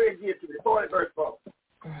go ahead and get to the 40, verse 4.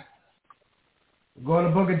 We're going to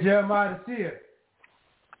the book of Jeremiah to see it.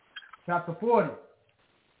 Chapter 40,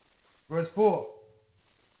 verse 4.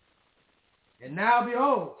 And now,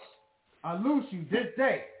 behold, I loose you this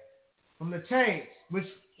day from the chains which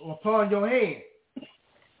are upon your hand.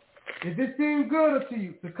 If it seem good unto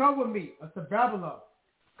you to come with me unto Babylon,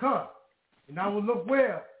 come, and I will look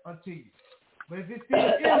well unto you. But if it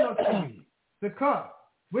seem ill unto you to come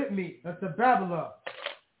with me unto Babylon,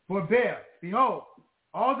 forbear, behold,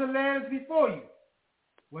 all the lands before you,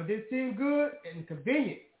 where they seem good and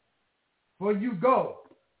convenient, for you go.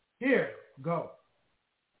 Here, go.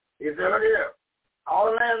 He said, look here, all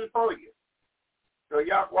the lands before you. So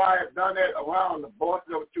Yahweh has done that around the borders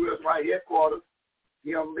of Judas right headquarters.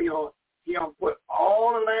 He put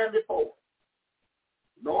all the land before us.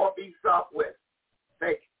 North, east, south, west.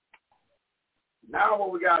 Take it. Now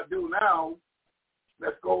what we got to do now,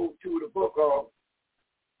 let's go to the book of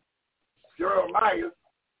Jeremiah,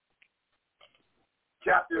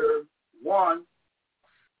 chapter 1,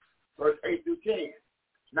 verse 8 through 10.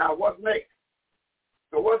 Now what's next?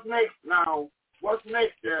 So what's next now? What's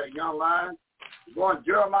next there, young lion? We're going to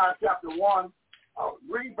Jeremiah chapter 1.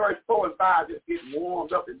 Read verse 4 and 5, just getting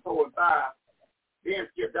warmed up in 4 and 5. Then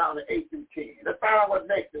skip down to 8 through 10. Let's find out what's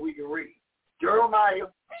next that we can read. Jeremiah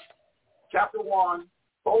chapter 1,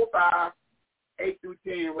 4, 5, 8 through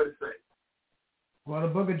 10, what it says? Well, the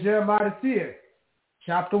book of Jeremiah the seer,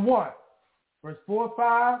 chapter 1, verse 4,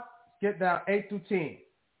 5, skip down 8 through 10.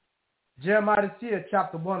 Jeremiah the seer,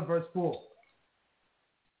 chapter 1, verse 4.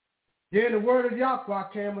 Then the word of Yahweh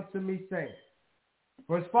came unto me, saying,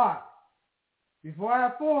 verse 5, before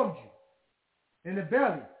I formed you in the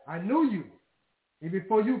belly, I knew you. And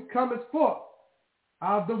before you comest forth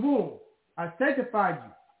out of the womb, I sanctified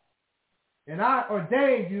you. And I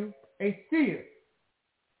ordained you a seer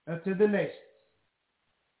unto the nations.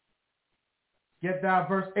 Get down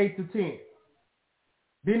verse 8 to 10.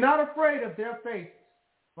 Be not afraid of their faces,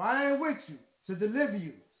 for I am with you to deliver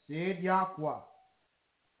you, said Yahweh.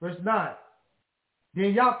 Verse 9.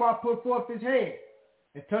 Then Yahweh put forth his hand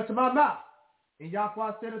and touched my mouth. And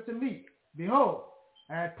Yahweh said unto me, behold,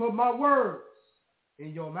 I have put my words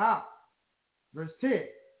in your mouth. Verse 10.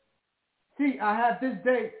 See, I have this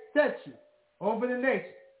day set you over the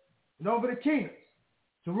nations and over the kingdoms,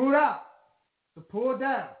 to root out, to pull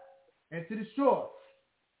down, and to destroy,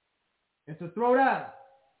 and to throw down,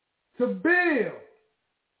 to build,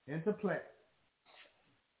 and to plant.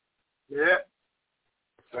 Yeah.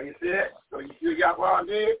 So you see it? So you see what Yahweh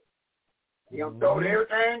did? He done throwed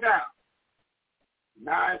everything down.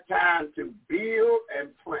 Now it's time to build and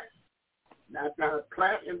plant. Now it's time to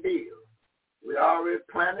plant and build. We're already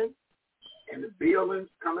planting, and the building's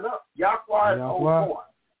coming up. Yahweh is on point.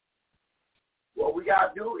 What we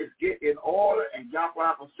got to do is get in order, and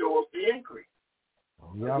Yahweh will show us the increase.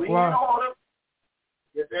 We in order,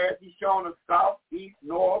 just as he's showing us south, east,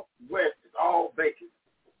 north, west, it's all vacant.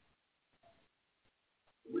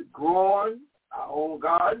 We're growing our own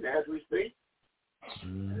garden as we speak.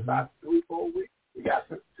 In about 3-4 weeks, we got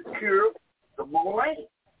to secure some more land.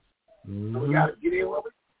 So we got to get in where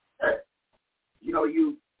we at. You know,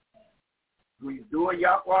 when you're doing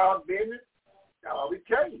Yahweh's business, that's all we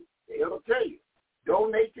tell you. They'll tell you,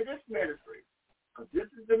 donate to this ministry. Because this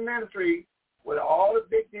is the ministry where all the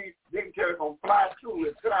big dignitaries going to fly through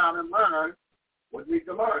and sit down and learn what we need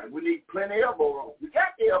to learn. We need plenty of elbow room. We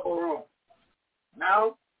got the elbow room.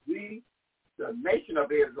 Now, we, the nation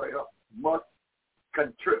of Israel, must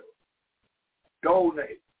contribute,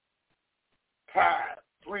 donate, tithe,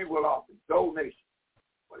 free will offering, donation,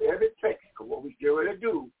 whatever it takes. Because what we get ready to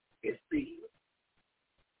do is build.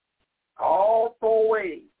 All 4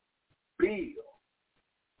 ways, build.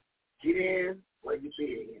 Get in where you fit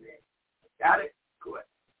in at. Got it? Good.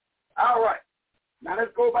 All right. Now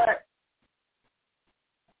let's go back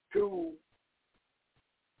to.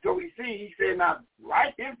 So we see, he said, now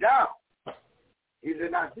write this down. He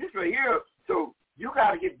said, now this right here, so you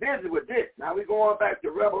got to get busy with this. Now we're going back to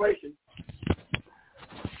Revelation.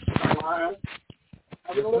 All right.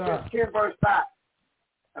 Now we're going to look at 10 verse 5.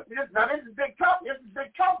 Now this is big talk. This is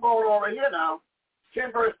big talk going on right here now.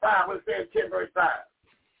 10 verse 5. What it says 10 verse 5.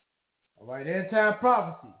 All right, end time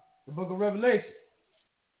prophecy. The book of Revelation,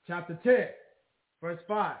 chapter 10, verse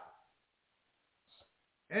 5.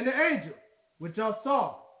 And the angel which I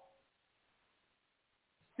saw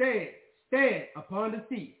stand upon the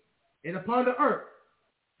sea and upon the earth,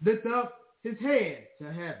 lift up his hand to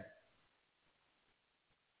heaven.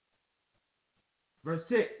 Verse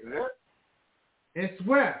 6. And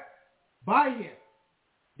swear by him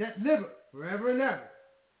that liveth forever and ever,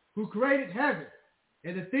 who created heaven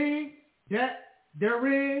and the things that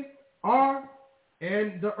therein are,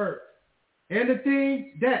 and the earth, and the things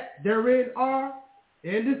that therein are,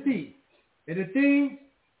 and the sea, and the things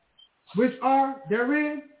which are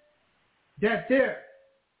therein, that there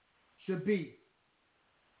should be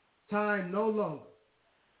time no longer.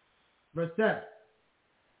 Verse 7.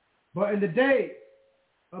 But in the days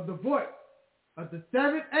of the voice of the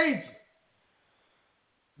seventh angel,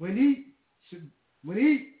 when he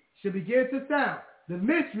should begin to sound, the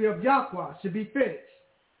mystery of Yahweh should be finished,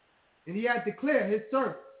 and he had declared his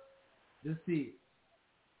servant the seed.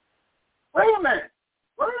 Wait a minute.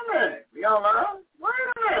 Y'all learn? Wait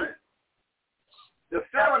a minute. The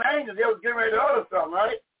 7 angels, they was getting ready to utter something,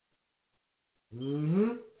 right?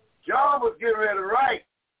 Mm-hmm. John was getting ready to write,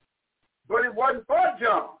 but it wasn't for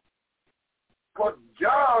John. Because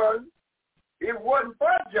John, it wasn't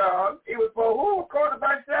for John. It was for who, according to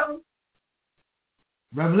verse 7?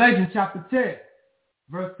 Revelation chapter 10,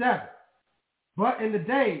 verse 7. But in the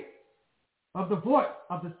days of the voice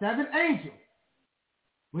of the seventh angel,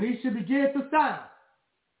 when he should begin to sound,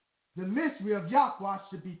 the mystery of Yahweh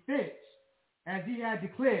should be finished, as he had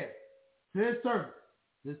declared to his servant,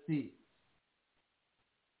 the seed.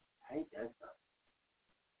 Ain't that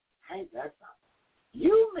something? Ain't that something?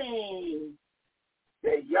 You mean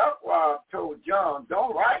that Yahweh told John,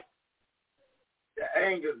 don't write? The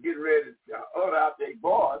angels getting ready to utter out their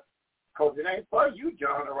voice, because it ain't for you,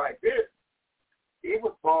 John, to write this. It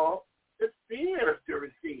was for the seers to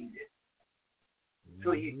receive it.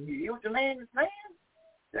 So you what the man is saying?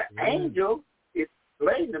 The angel is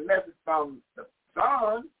explaining the message from the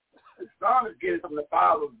Son. The Son is getting from the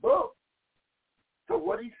Father's book. So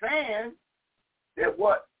what he's saying, that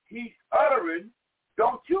what he's uttering,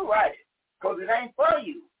 don't you write it, because it ain't for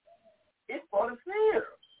you. It's for the seers.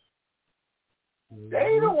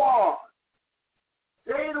 They the ones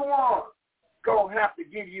gonna have to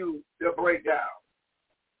give you the breakdown.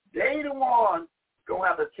 They the ones gonna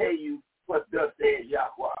have to tell you what thus says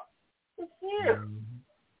Yahweh. It's here.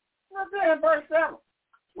 Right there in verse 7.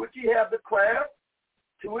 Which he have declared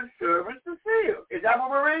to his servants to seal. Is that what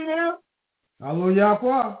we're reading here? Hallelujah.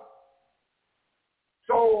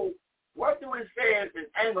 So what do it say in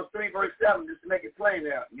Amos 3 verse 7, just to make it plain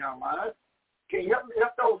there, young man? Can you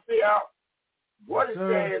help those see out what it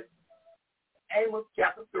says, Amos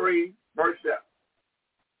chapter 3, verse 7.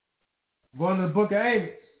 Going to the book of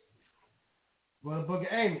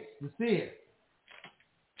Amos. The seer.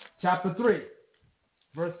 Chapter 3,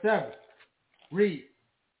 verse 7. Read.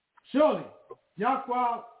 Surely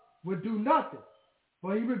Yahweh would do nothing,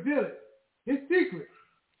 for he revealed his secret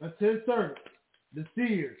unto his servants, the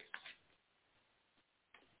seers.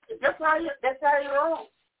 That's how you're wrong.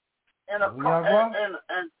 And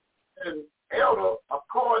elder,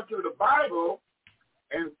 according to the Bible,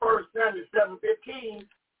 in 1 Samuel 7:15,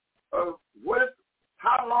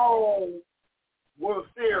 how long will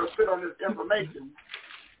seer sit on this information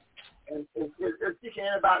and seeking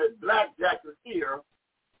anybody blackjack the seer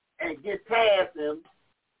and get past him,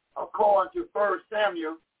 according to 1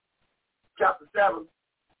 Samuel chapter 7,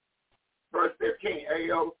 verse 15. Hey,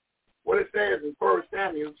 yo, what it says in 1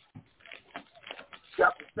 Samuel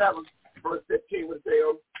chapter 7, verse 15, what it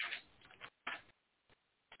says,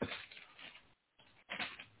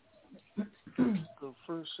 So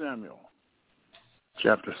 1 Samuel,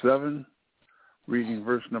 chapter 7, reading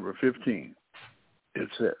verse number 15, it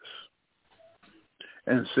says,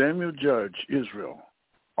 And Samuel judged Israel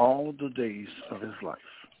all the days of his life.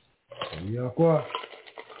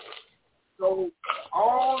 So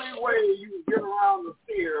only way you get around the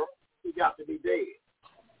fear, you got to be dead.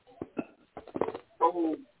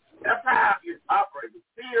 So that's how it operates. The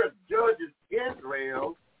fear judges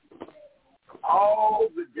Israel all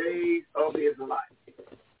the days of his life.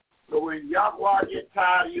 So when Yahweh gets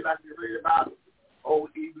tired of you, like you read about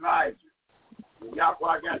Elijah. When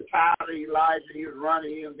Yahweh got tired of Elijah, he was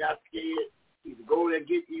running, he got scared. He would go there and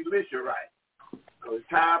get Elisha right. So it's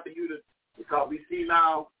time for you to, because we see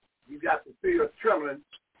now you got the fear of trembling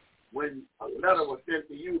when a letter was sent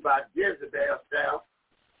to you by Jezebel's staff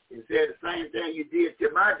and said the same thing you did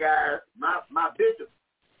to my guys, my bishop,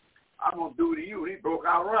 I'm going to do to you. He broke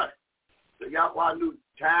out running. So Yahweh knew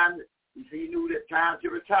time, he knew that time to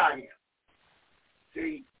retire him.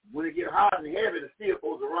 See, when it get hot and heavy, the still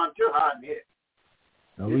supposed to run to hot and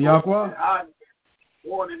heavy. Yahweh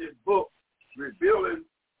born in this book, revealing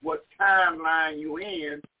what timeline you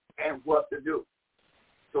in and what to do.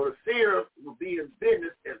 So the seer will be in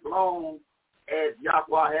business as long as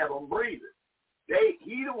Yahweh have them breathing.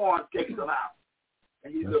 He the one takes them out.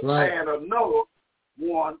 And he's the plan of Noah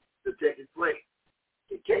one to take his place.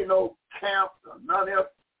 It can't no camp or none else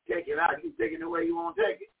take it out. He's taking it the way you want to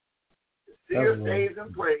take it. The seer stays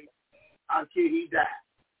in place until he dies.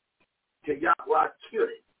 Till Yahweh kill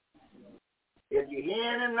it. If you're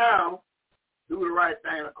hearing him now, do the right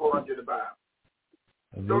thing according to the Bible.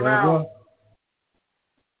 So now,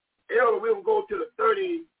 Elder, we will go to the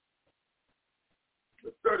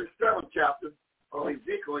 37th chapter of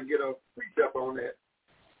Ezekiel and get a precept on that.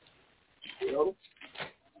 You know?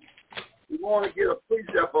 We want to get a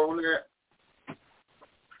precept on that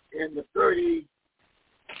in the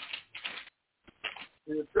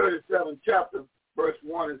 37th chapter, verse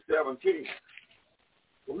 1 and 17.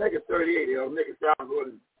 We'll make it 38. It'll make it sound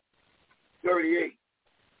good. 38.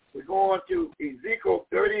 We're going to Ezekiel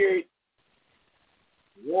 38,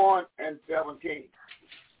 1 and 17.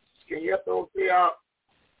 Can you have those three out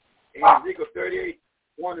in Ezekiel 38,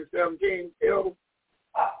 1 and 17, Elder?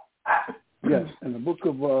 Yes, in the book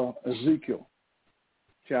of Ezekiel,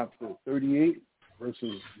 chapter 38,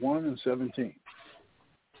 verses 1 and 17.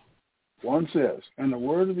 1 says, and the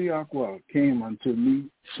word of the Yahweh came unto me,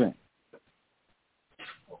 saying.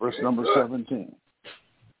 Verse number 17.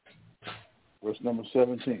 Verse number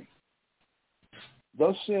 17.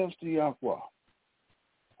 Thus says the Yahweh,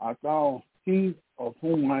 art thou he of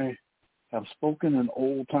whom I have spoken in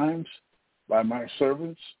old times by my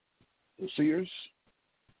servants, the seers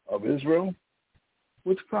of Israel,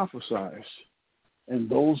 which prophesies in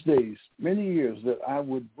those days many years that I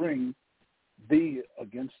would bring thee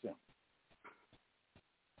against them?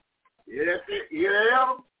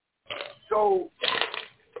 Yeah. So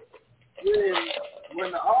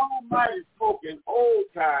when the Almighty spoke in old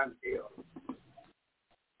times,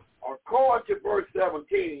 according to verse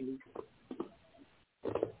 17,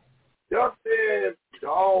 thus says the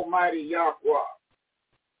Almighty Yahweh,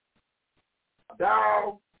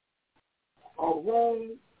 thou of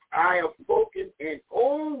whom I have spoken in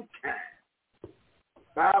old time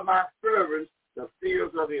by my servants, the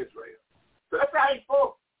seers of Israel. So that's how he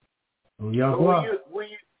spoke. Yahweh. So when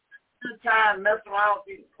you spend time messing around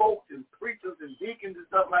with these folks and preachers and deacons and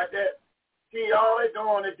stuff like that, see, all they're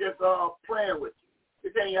doing is just playing with you.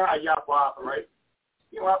 He's telling you how Yahweh operates.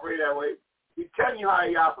 He don't operate that way. He's telling you how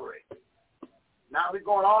he operates. Now we're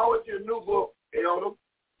going all the way to the new book, Elder,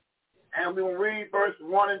 and we're going to read verse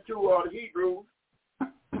 1 and 2 of the Hebrews.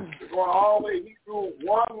 We're going all the way to Hebrews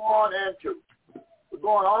 1, 1, and 2. We're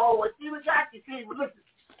going all the way. See, we got to see, listen.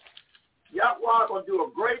 Yahweh going to do a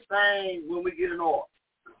great thing when we get in order.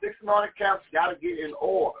 The 6 morning camps got to get in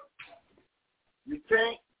order. You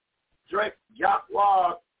can't drink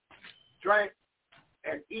Yahweh's drink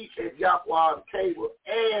and eat at Yahweh's table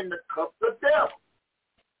and the cup of the devil.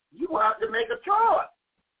 You will have to make a choice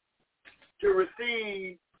to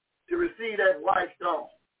receive that white stone,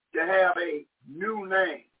 to have a new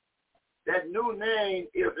name. That new name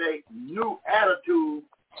is a new attitude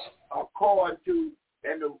according to,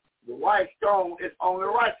 and the white stone is only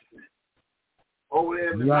righteousness. Over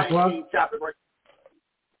there in the 19th chapter.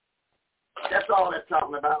 That's all that's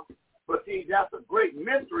talking about. But see, that's a great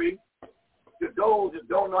mystery to those that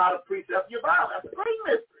don't know how to precept your Bible. That's a great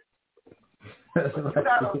mystery. But you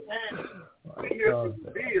got to understand, we're here to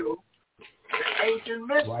reveal the ancient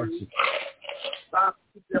mystery by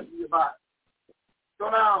precepting your Bible. So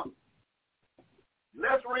now,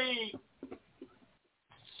 let's read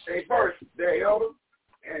a verse there, Elder,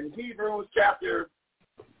 in Hebrews chapter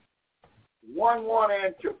 1, 1,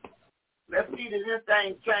 and 2. Let's see that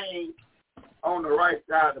anything change on the right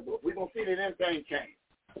side of the book. We're going to see that anything change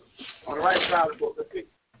on the right side of the book. Let's see.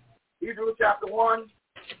 Hebrews chapter 1,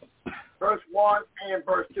 verse 1 and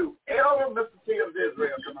verse 2. Elder, Mr. T of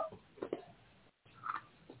Israel, come on.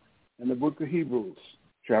 In the book of Hebrews,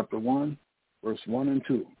 chapter 1, verse 1 and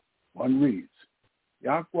 2, 1 reads,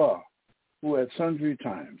 Yahweh, who at sundry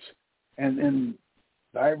times and in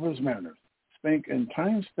divers manners spake in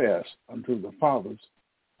times past unto the fathers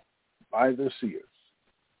by the seers.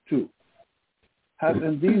 2. Hath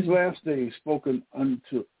in these last days spoken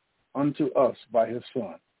unto us by his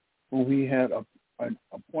Son, whom he had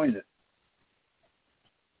appointed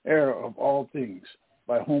heir of all things,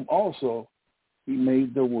 by whom also he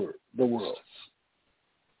made the worlds.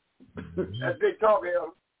 That's big talk,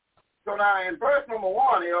 Elder. So now in verse number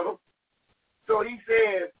 1, Elder, so he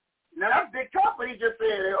says, now that's big talk, but he just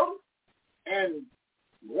said, Elder, and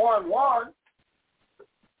 1:1.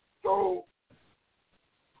 So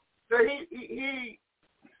he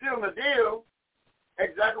sealed the deal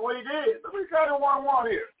exactly what he did. Let me tell you 1:1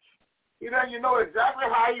 here. He letting you know exactly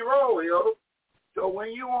how he rolled, Elder. So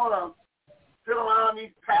when you want to sit around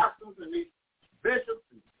these pastors and these bishops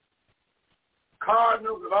and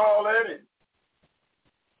cardinals and all that, and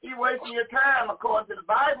he wasting your time according to the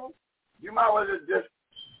Bible, you might as well just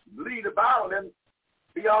leave the Bible and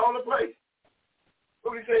be all over the place.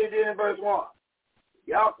 What did he say he did in verse 1?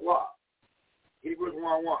 Yahweh, Hebrews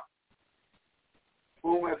 1:1,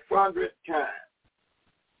 whom at sundry times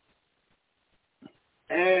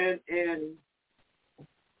and in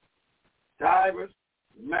divers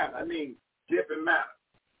manner, different manner.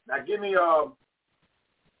 Now give me it'll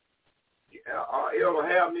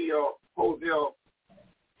have me Hosea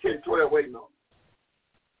 10:12 waiting on.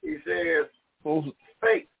 He says,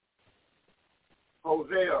 spake,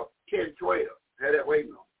 Hosea 10:12, had that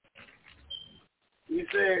waiting on. He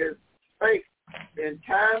says, spake in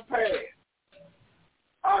time past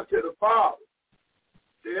unto the fathers.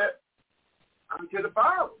 See that? Unto the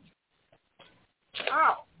fathers.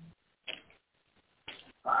 How?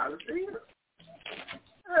 By the seer.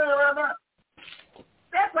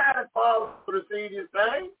 That's how the fathers received his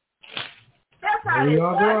thing. That's how they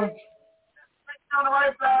got it. On the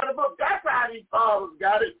right side of the book. That's how these fathers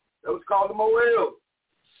got it. That was called the Moels.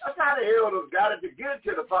 That's how the elders got it to get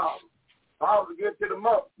to the fathers. Fathers get to the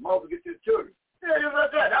mother. Mother get to the children. Yeah, just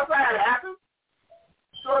like that. That's how it happens.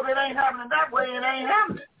 So if it ain't happening that way, it ain't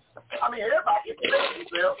happening. I mean, everybody can fix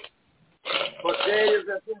themselves. But there is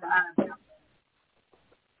a thing behind them.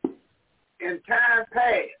 In time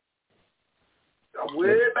past, so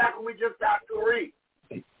way back when we just got to read,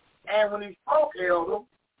 and when he spoke, elder,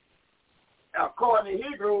 according to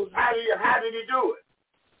Hebrews, how did he do it?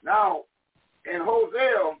 Now, in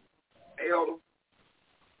Hosea, elder,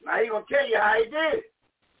 now he's going to tell you how he did it.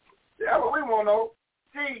 That's what we want to know.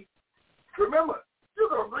 See, remember,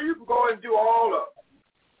 you can go and do all of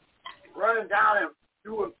it. Running down and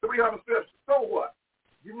doing 300 steps, so what?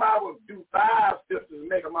 You might as well do 5 steps to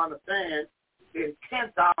make them understand in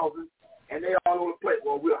 10,000, and they all over the place.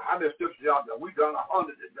 Well, how many steps y'all done? We done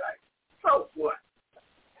 100 today. So what?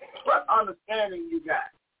 What understanding you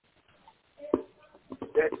got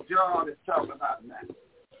that John is talking about now?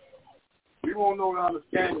 We won't know the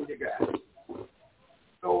understanding you got.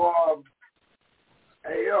 So,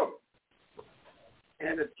 hey,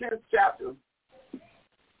 in the 10th chapter,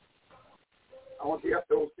 I want you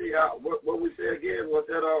to see what we say again. What's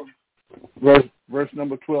that? Verse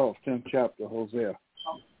number 12, 10th chapter, Hosea.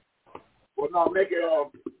 Well, no, make it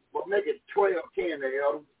 12:10 there,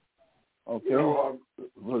 elder. Okay. You know,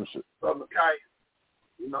 verse it. Brother Micaiah,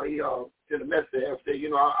 you know, he sent a message and said, you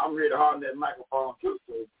know, I'm ready to harden that microphone too.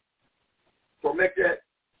 So make that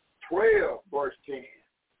 12 verse 10.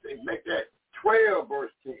 Make that 12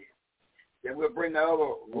 verse 10. Then we'll bring the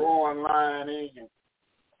other roaring line in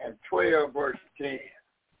and 12 verse 10.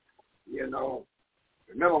 You know,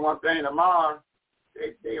 remember one thing, tomorrow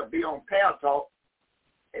they'll be on Power Talk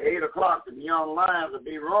at 8 o'clock. The young lions will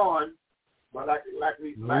be roaring. But like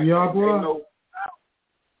they know,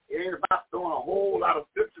 it ain't about throwing a whole lot of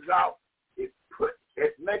scriptures out.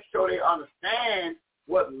 It makes sure they understand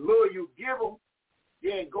what lure you give them.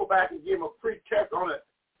 Then go back and give them a pre-test on it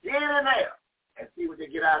in and there and see what they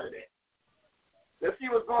get out of that. Let's see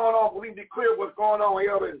what's going on. We can be clear what's going on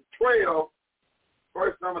here in 12,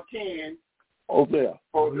 verse number 10. Hosea.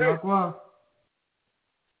 What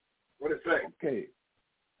it say? Okay.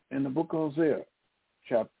 In the book of Hosea,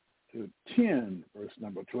 chapter 10, verse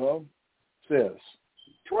number 12, says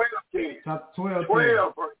 12:10. Chapter 12,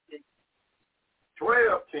 12 verse 10.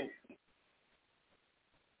 12:10.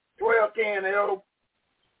 12:10, elder.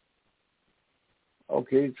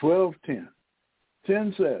 Okay, 12:10.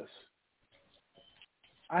 10 says,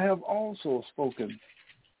 I have also spoken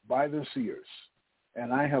by the seers,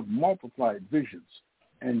 and I have multiplied visions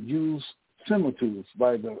and used similitudes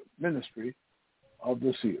by the ministry of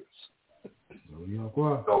the seers. So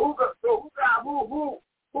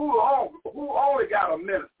who only got a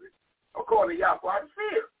ministry according to Yahweh? The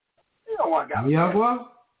seers. You don't want to got a ministry.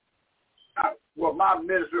 Well, my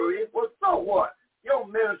ministry is. Well, so what? Your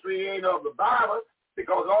ministry ain't of the Bible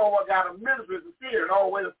because all what got a ministry is the seer, and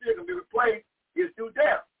all way the seer can be replaced is through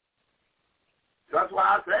death. That's why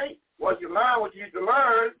I say, once you learn what you need to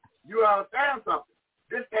learn, you understand something.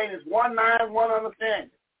 This thing is one mind, one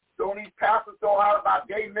understanding. So these pastors talk out about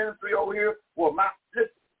gay ministry over here. Well,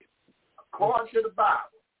 according to the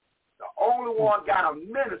Bible, the only one got a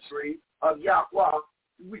ministry of Yahweh.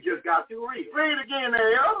 We just got to read. Read again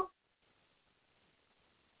there, yo.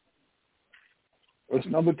 Verse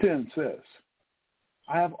number 10 says,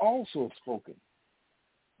 I have also spoken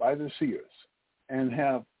by the seers, and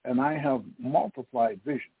I have multiplied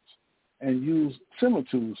visions and used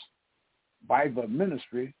similitudes by the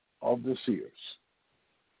ministry of the seers.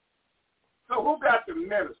 So who got the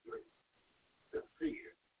ministry? The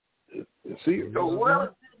seers. The seers. So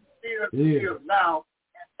whoever seers is now,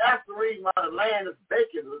 that's the reason why the land is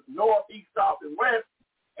vacant, north, east, south, and west,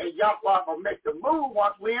 and Yahweh will make the move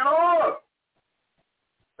once we in order.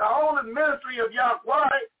 The only ministry of Yahweh,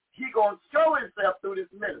 he going to show himself through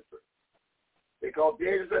this ministry. Because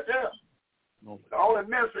there is a death. The only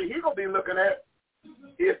ministry he going to be looking at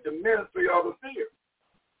is the ministry of the seer.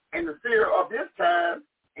 And the seer of this time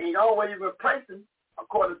ain't always replacing,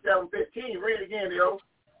 according to 7:15. Read again, yo,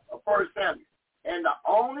 of 1 Samuel. And the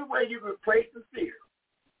only way you replace the seer,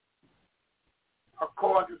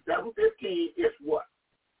 according to 7:15, is what?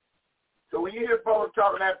 So when you hear folks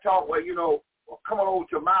talking that talk where, you know, well, come on over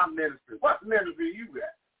to my ministry. What ministry you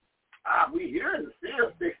got? We here in the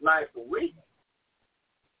seer 6 nights a week.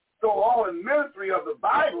 So all the ministry of the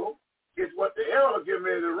Bible It's what the elder get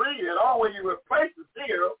ready to read. And all when you replace the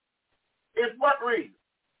seal, it's what read?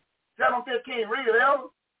 7:15, read it, elder.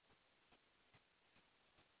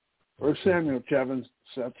 1 Samuel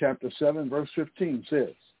chapter 7, verse 15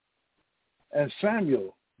 says, "And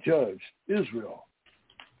Samuel judged Israel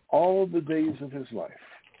all the days of his life."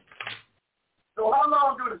 So how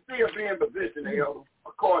long do the seal be in position, elder,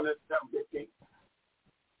 according to 7:15?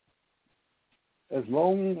 As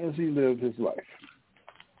long as he lived his life.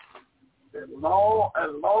 As long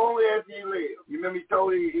as he lived. You remember he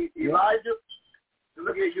told Elijah,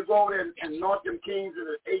 look at you go there and anoint them kings in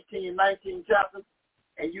the 18, 19 chapters,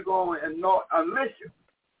 and you go and anoint Elisha.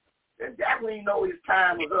 And that's when you know his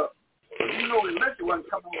time was up. You know Elisha wasn't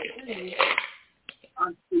coming on the scene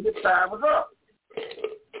until his time was up.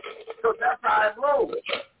 So that's how it rolls.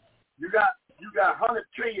 You got 100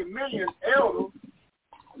 trillion million elders,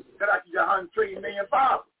 just like you got 100 trillion million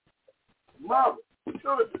fathers, mothers,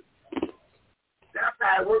 children. That's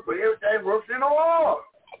how it works, but everything works in order.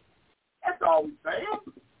 That's all we're saying.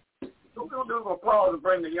 So we're going to pause and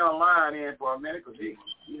bring the young lion in for a minute, because he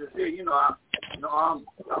just said, I'm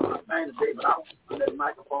saying today, but I want to let the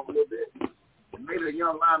microphone a little bit. And maybe the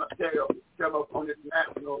young lion will tell us on this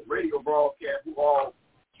national radio broadcast who all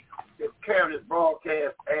is carrying this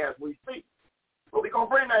broadcast as we speak. So we're going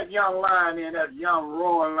to bring that young lion in, that young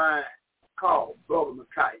roaring lion called Brother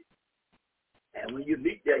Micaiah. And when you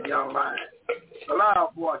meet that young lion, a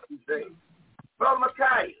loud voice you say, Brother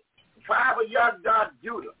Micaiah, tribe of Yahdah,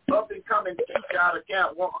 Judah, up and coming teacher out of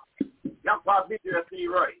Camp 1. Yahweh be there, see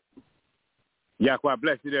right. Yahweh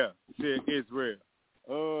bless you there, said Israel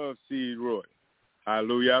of Seed Roy.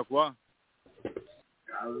 Hallelujah, Yahweh.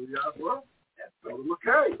 Hallelujah, Yahweh. That's Brother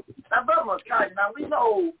Micaiah. Now, Brother Micaiah, now we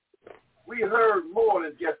know we heard more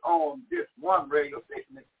than just on this one radio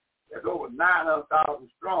station that's over 900,000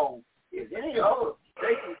 strong. Is any other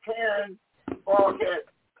station carrying broadcast?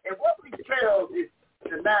 And what we tell is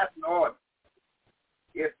the national audience.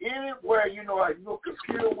 If anywhere you know how you're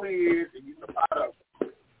computer whiz and you know how to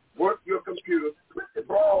work your computer, put the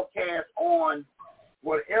broadcast on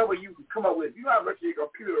whatever you can come up with. If you have your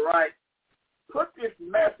computer right, put this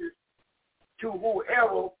message to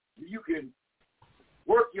whoever you can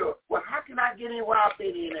work your, well, how can I get in where I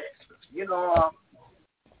fit in at?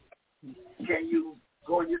 Can you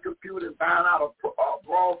go on your computer and find out a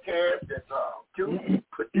broadcast that's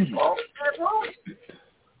put this broadcast on?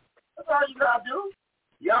 That's all you got to do.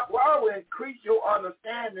 Yahweh will increase your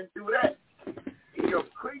understanding through that. He'll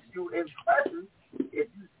increase your impression if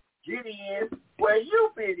you get in where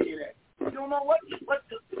you fit in at. You don't know what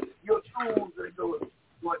your tools are doing,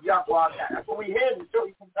 what Yahweh got. That's what we had to show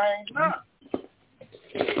you some things now.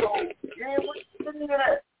 So, yeah, what you fit in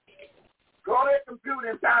at? Go to that computer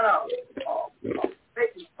and find out.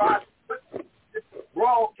 Taking spots, put this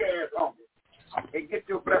broadcast on it, and get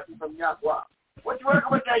your blessing from Yahweh. What you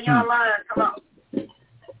working with that young lion? Come out.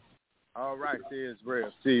 All right, there's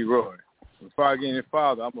Israel C. Roy. Before I get any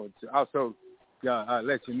farther, I'm going to also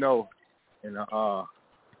let you know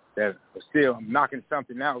that I'm knocking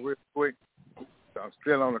something out real quick. So I'm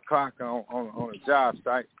still on the clock on a job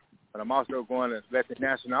site, but I'm also going to let the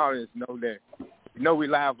national audience know that we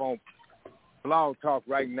live on Blog Talk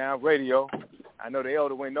right now, radio. I know the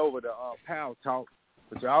elder went over the Power Talk,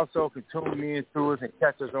 but you also can tune in to us and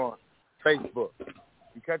catch us on Facebook.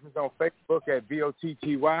 You catch us on Facebook at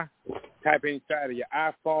VOTTY. Type inside of your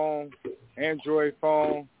iPhone, Android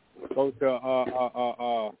phone, go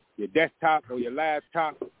to your desktop or your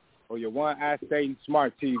laptop or your One iStation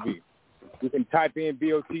Smart TV. You can type in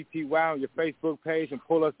VOTTY on your Facebook page and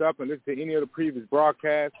pull us up and listen to any of the previous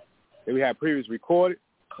broadcasts that we have previously recorded,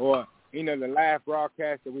 or any of the live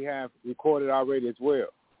broadcasts that we have recorded already as well.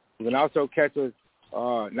 You can also catch us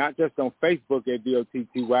not just on Facebook at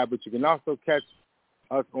VOTTY, but you can also catch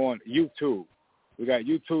us on YouTube. We got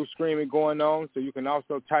YouTube streaming going on, so you can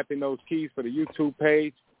also type in those keys for the YouTube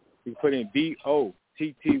page. You can put in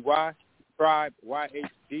VOTTY, Tribe,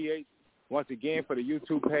 YHDH. Once again, for the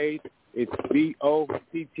YouTube page, it's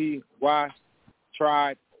VOTTY,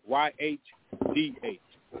 Tribe, YHDH.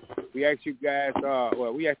 We ask you guys,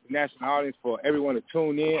 we ask the national audience for everyone to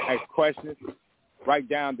tune in, ask questions, write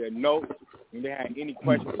down their notes. When they have any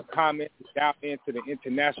questions or comments, dial into the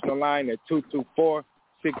international line at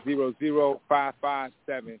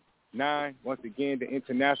 224-600-5579. Once again, the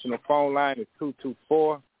international phone line is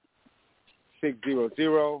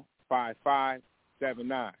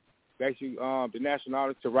 224-600-5579. We ask you, the national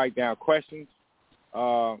audience, to write down questions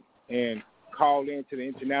and call into the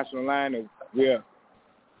international line, and we'll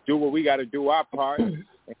do what we got to do our part and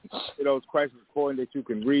answer those questions according that you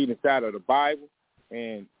can read inside of the Bible.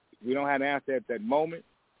 And we don't have to answer at that moment,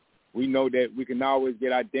 we know that we can always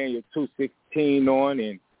get our Daniel 2:16 on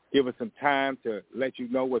and give us some time to let you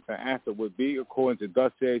know what the answer would be according to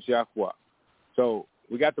thus says Yahweh. So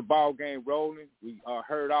we got the ball game rolling. We are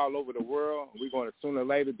heard all over the world. We're going to sooner or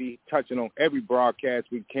later be touching on every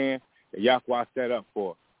broadcast we can that Yahweh set up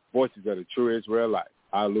for Voices of the True Israelite.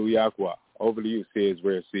 Hallelujah, Yahweh. Over to you, says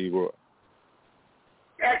Red Sea Roy.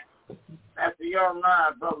 That's the young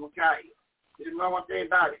line, Brother Micaiah. You didn't know one thing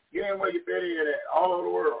about it. Get in where you fit in at all over the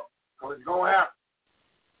world. Because it's going to happen.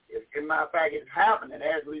 As a matter of fact, it's happening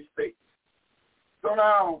as we speak. So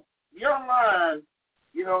now, young line,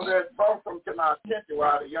 you know, that brought some to my attention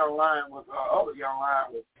while the young line was, other young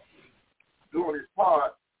line was doing his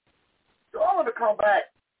part. So I want to come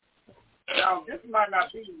back. Now, this might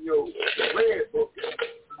not be in your red book,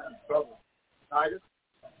 Brother Titus.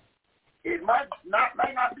 It might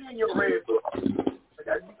not be in your red book. But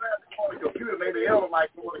you have to go on the computer. Maybe Elder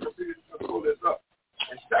might go on the computer to pull this up.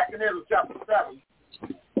 In 2 Ezra chapter 7,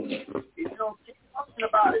 it's going to keep talking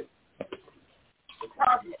about it. The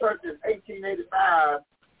Protestant church in 1885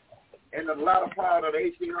 and the latter part of the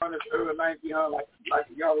 1800s, early 1900s, like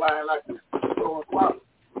a young line, like this. So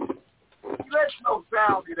you let you know,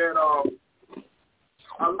 Salvi, that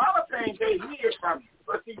a lot of things they hear from you.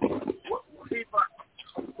 But see,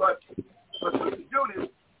 but Judas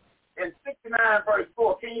in 69 verse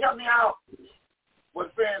 4, can you help me out?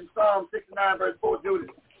 What's saying Psalm 69 verse 4, Judas?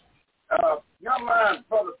 Young line,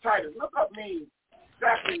 Brother Titus, look up me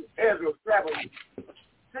 2 Ezra 7,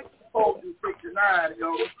 64 through 69,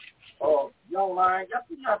 young line.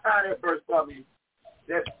 Y'all find that verse for me.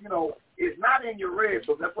 That, it's not in your red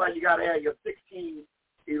book. That's why you got to have your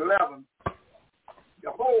 16:11,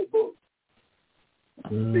 the whole book.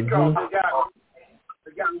 Because they got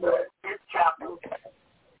the chapter.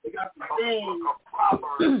 They got some things.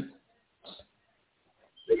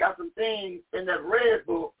 They got some things in that red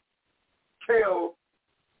book.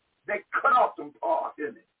 They cut off some parts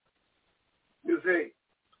in it. You see,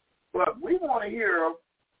 but we want to hear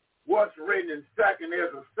what's written in 2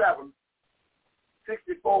 Ezra 7,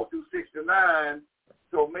 64 through 69.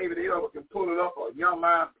 So maybe the elder can pull it up, or a young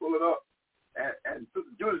man pull it up, and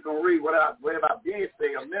Sister Judith's gonna read what I did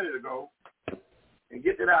say a minute ago, and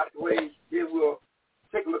get that out of the way. Then we'll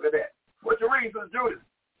take a look at that. What you reading, Sister Judith?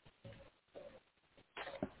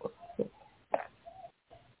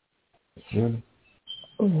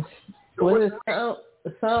 What is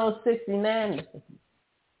Psalm 69?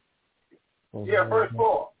 Yeah, verse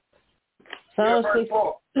 4. Psalm verse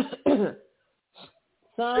 4.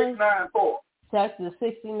 Psalm 69:4. Chapter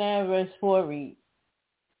 69, verse 4 reads,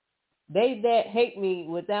 "They that hate me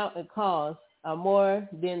without a cause are more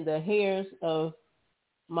than the hairs of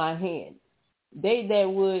my head. They that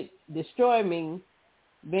would destroy me,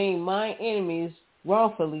 being mine enemies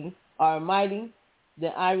wrongfully, are mighty,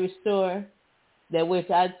 that I restore that which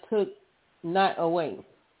I took not away."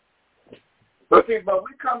 But we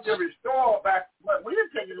come to restore back, but we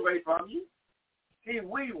didn't take it away from you. See,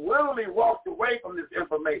 we willingly walked away from this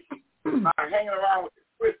information by hanging around with the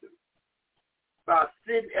Christians, by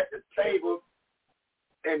sitting at the table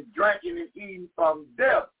and drinking and eating from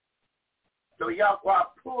them. So Yahweh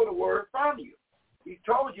pulled the word from you. He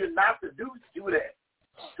told you not to do that.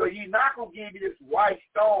 So you're not going to give you this white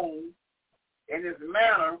stone in this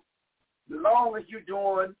manner as long as you're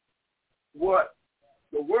doing what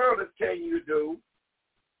the world is telling you to do.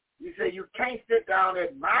 You say you can't sit down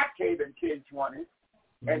at my table in 10:20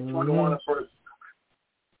 and 21 first,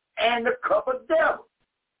 and the cup of devil.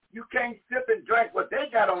 You can't sip and drink what they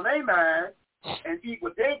got on their mind and eat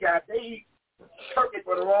what they got. They eat turkey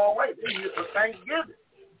for the wrong way. They eat it for Thanksgiving.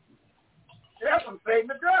 That's from Satan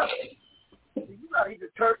the devil. You got to eat the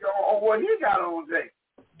turkey on what he got on today.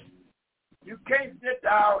 You can't sit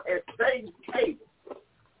down at Satan's table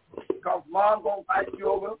because mom going to fight you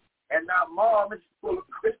over, and now mom is full of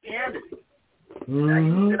Christianity. Now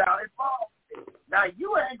you sit down at mom. Now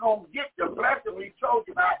you ain't going to get the blessing we told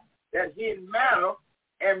you about that hidden manna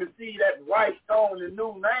and receive that white stone, the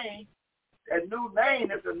new name. That new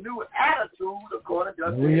name is a new attitude according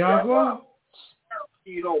to the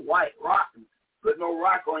white rock and put no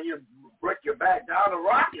rock on you and break your back down. The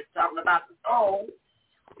rock is talking about the stone.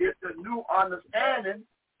 It's a new understanding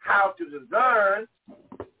how to discern.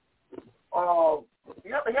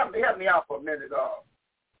 Help me out for a minute.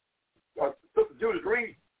 Sister Judith,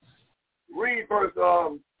 read verse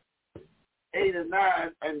 8 and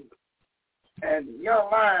 9, and young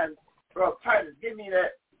line, Brother Titus, give me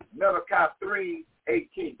that Malachi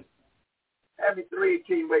 3:18. Have me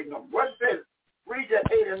 3:18 waiting on. What it says? Read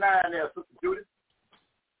that 8 and 9 there, Sister Judith.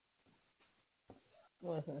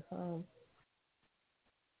 What's it?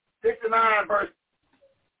 69 verse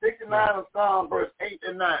 69 of Psalm, verse 8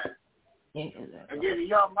 and 9. And then the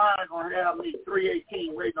young man going to have me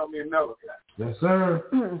 3:18 waiting on me another time. Yes, sir.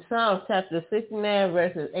 Psalm chapter 69,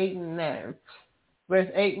 verses 8 and 9. Verse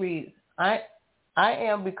 8 reads, I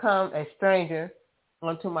am become a stranger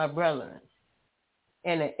unto my brethren,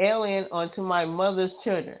 and an alien unto my mother's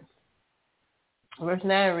children. Verse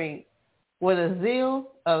 9 reads, for the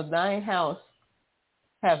zeal of thine house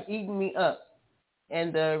have eaten me up,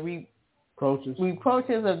 and the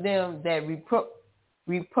reproaches of them that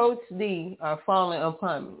reproach thee are falling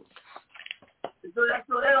upon me. So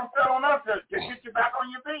they don't tell on us to get you back on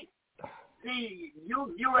your feet. See,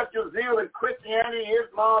 you at your zeal in Christianity,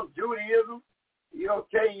 Islam, Judaism,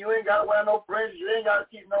 okay, you ain't got to wear no fringes, you ain't got to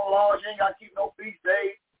keep no laws, you ain't got to keep no feast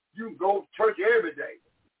days. You can go to church every day.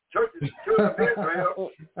 Church is the children of Israel.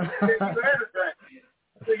 They do everything.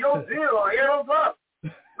 So your zeal on arrows up.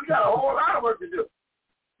 We got a whole lot of work to do.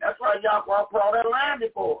 That's why Yahweh put all that land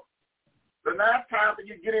before. So now it's time for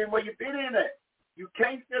you to get in where you fit in at. You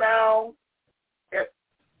can't sit down at,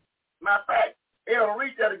 matter of fact, Elder,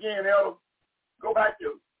 read that again, Elder. Go back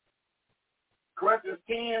to Corinthians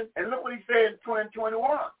 10, and look what he said in 20 and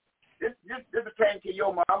 21. This pertains to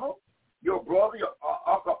your mama, your brother, your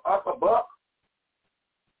Uncle Buck,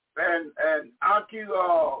 and Auntie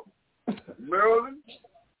Marilyn.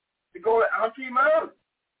 You go to Auntie Marilyn.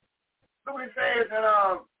 Look what it says in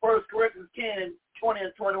 1 Corinthians 10, 20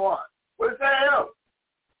 and 21. What is that else?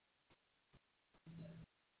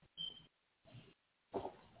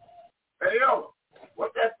 Hey, yo,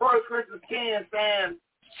 what's that 1 Corinthians 10 saying,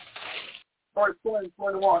 verse 20 and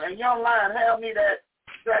 21? And young lion, have me that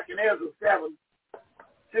 2nd Ezra 7,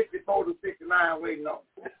 64 to 69 waiting on.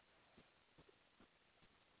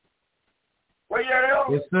 Where you at,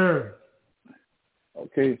 Elder? Yes, sir.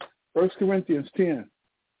 Okay, 1 Corinthians 10,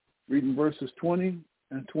 reading verses 20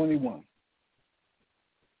 and 21.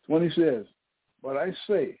 20 says, but I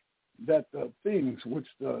say that the things which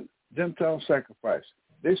the Gentiles sacrifice,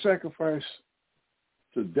 they sacrifice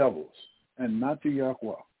to devils and not to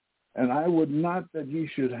Yahweh. And I would not that ye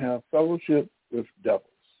should have fellowship with devils.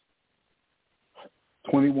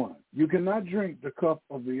 21. You cannot drink the cup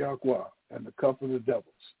of the Yahweh and the cup of the devils.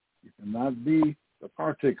 You cannot be the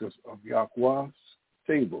partakers of Yahweh's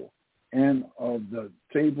table and of the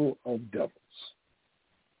table of devils.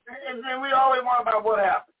 And then we always wonder about what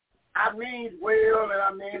happened. I mean well, and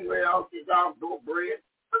I mean well, she's off door bread.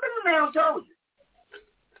 But this man told you.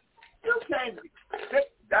 You can't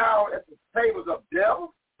sit down at the tables of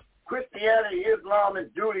devils, Christianity, Islam, and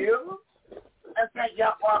Judaism, and think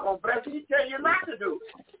Yahweh gonna bless you. He tell you not to do.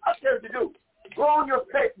 I tell you to do. Go on your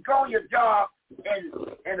pay, go on your job,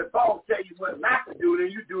 and the boss tell you what not to do,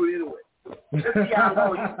 then you do it anyway. Let's see how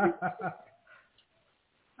long you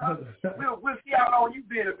we'll see how long you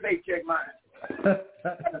be in a paycheck mind.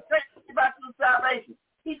 About your salvation.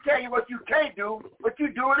 He tell you what you can't do, but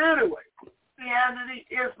you do it anyway. Christianity,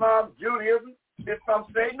 Islam, Judaism is from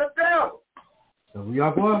Satan the devil. So we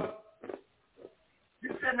are what? You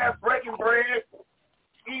sitting there breaking bread,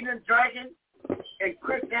 eating and drinking, and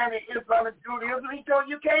Christianity, Islam, and Judaism, he told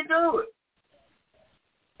you can't do it.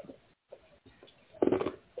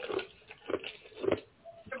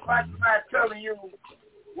 It's like somebody telling you,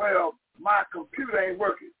 well, my computer ain't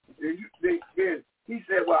working. And he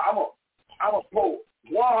said, well, I'm gonna pour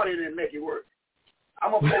water in it and make it work.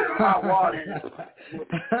 I'm gonna pour some hot water in it.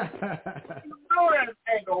 You know that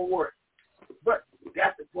ain't gonna work. But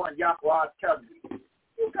that's the point Yahweh is telling you.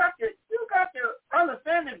 You got to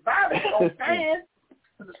understand this Bible don't stand.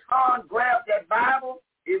 The son grabbed that Bible,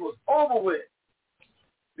 it was over with.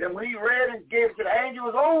 Then when he read and gave it to the angel,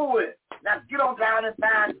 it was over with. Now get on down and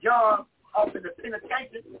find John up in the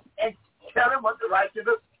penitentiary and tell him what to write to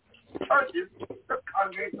the churches, the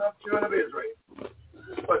congregation of children of Israel.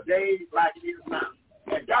 For days like it is now.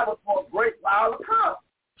 And that was for a great while to come.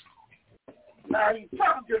 Now he's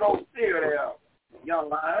talking to those seer there, young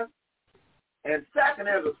lions. And 2nd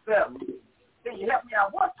Ezra 7, can you help me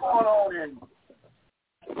out? What's going on in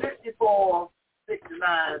 64, 69?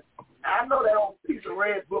 Now, I know that old piece of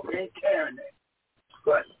red book ain't carrying that.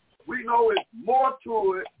 But we know it's more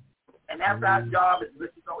to it, and that's our job is to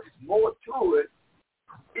let you know it's more to it,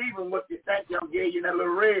 even what you think them gave you in that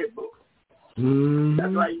little red book.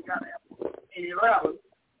 That's why you got to have in 11,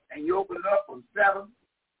 and you open it up from 7,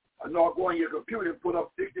 or no, go on your computer and put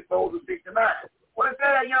up 64 to 69. What is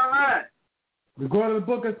that, young man? We're going to the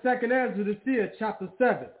book of 2nd Ezra the Seer, chapter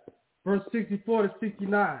 7, verse 64 to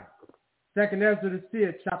 69. 2nd Ezra the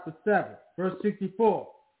Seer, chapter 7, verse 64.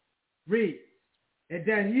 Read, and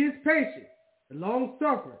that he is patient and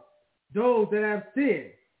long-suffering, those that have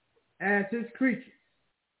sinned as his creatures.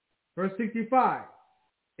 Verse 65.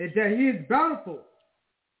 and that he is bountiful,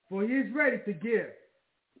 for he is ready to give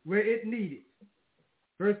where it needed.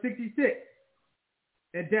 Verse 66,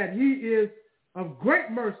 and that he is of great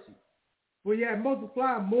mercy, for he hath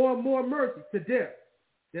multiplied more and more mercy to them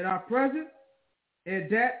that are present and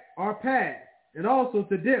that are past, and also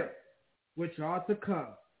to them which are to come.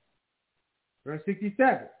 Verse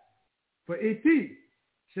 67, for if he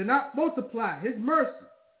should not multiply his mercy,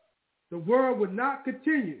 the world would not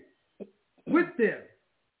continue with them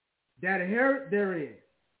that inherit therein.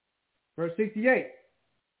 Verse 68,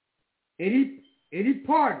 and he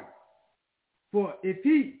pardoned, for if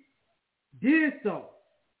he did so,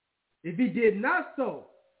 if he did not so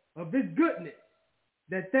of his goodness,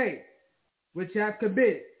 that they which have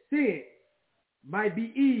committed sin might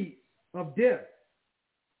be eased of death,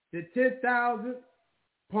 the 10,000th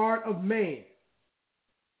part of man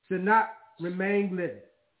should not remain living.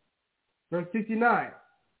 Verse 69,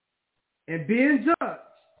 and being judged,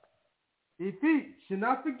 if he should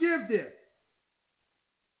not forgive them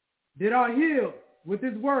that are healed with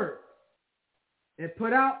his word, and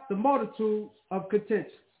put out the multitudes of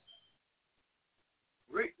contentions.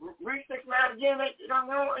 Read 69 again, young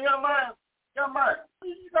man.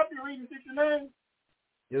 You got to be reading 69?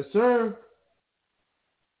 Yes, sir.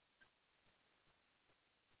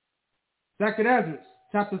 Second Ezra,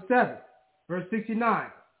 chapter 7, verse 69.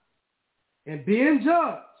 And being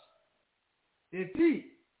judged, if he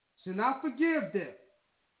should not forgive them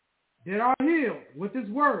that are healed with his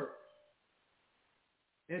word,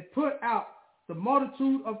 and put out the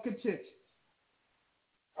multitude of contentions.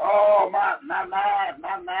 Oh, my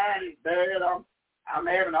mind is bad. I'm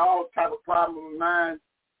having all type of problems with mine.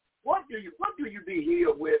 What do you be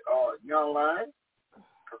healed with, young lion?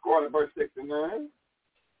 According to verse 69.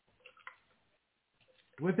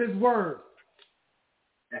 With his word.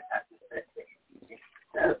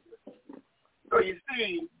 So you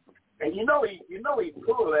see, and you know he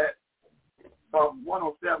pulled that from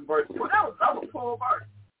 107 verse 2. That was a full verse.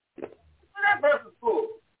 That verse is full.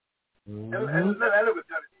 Mm-hmm. And let me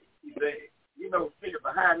tell you, he said, thinking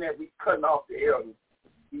behind that, we cutting off the elders.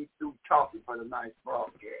 He through talking for the nice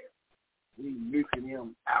broadcast. We muting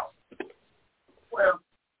him out. Well,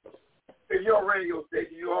 if you're a radio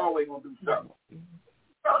station, you're always going to do something.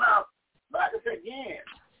 So now, like I said again,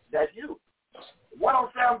 that's you.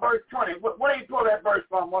 107 verse 20. Where do you pull that verse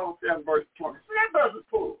from, 107 verse 20? See, that verse is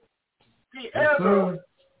full. See, Ezra,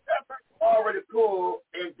 that verse already pulled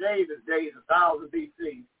in David's days, 1000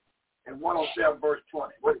 BC, and 107 verse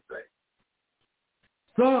 20. What do you say?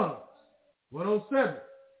 Psalms 107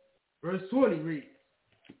 verse 20 reads,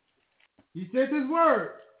 he sent his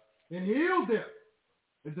word and healed them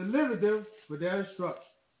and delivered them for their instruction.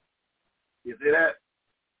 You see that?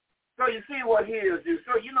 So you see what heals you.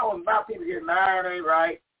 So a lot of people get married, ain't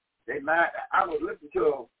right. I was listening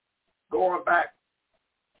to going back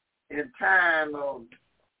in time,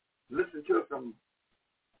 listening to some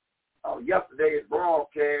yesterday's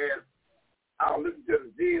broadcast. I was listening to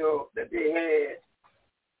the deal that they had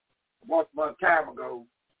once upon a time ago.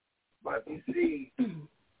 But you see,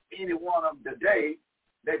 any one of them today,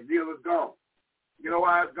 that deal is gone. You know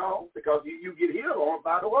why it's gone? Because you get healed on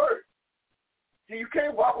by the word. See, you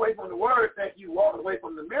can't walk away from the word think you walk away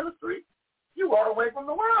from the ministry. You walk away from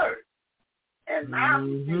the word. And now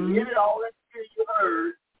you get it all that you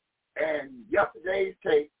heard, and yesterday's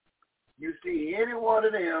tape, you see any one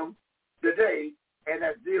of them today, and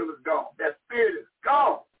that deal is gone. That spirit is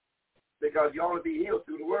gone because you only be healed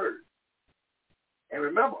through the word. And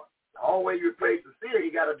remember, the only way you replace the seer,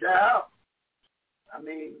 you got to die out. I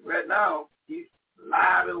mean, right now, he's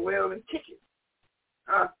live and well and kicking.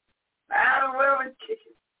 Live and well and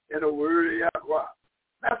kicking in the word of Yahweh.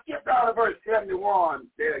 Now skip down to verse 71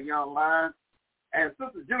 there, young lion. And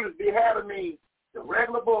Sister Judith be having me the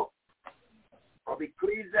regular book of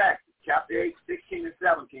Ecclesiastes, chapter 8, 16 and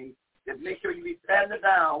 17. Just make sure you be patting it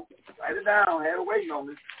down, write it down, have it waiting on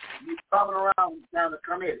this. You be coming around down to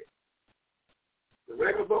come in it. The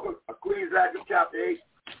regular book of Ecclesiastes, chapter 8,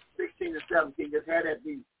 16 and 17. Just had that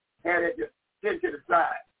just sent to the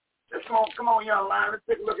side. Let's come on, young lion. Let's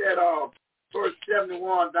take a look at verse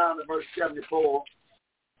 71 down to verse 74.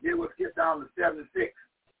 Then we'll skip down to 76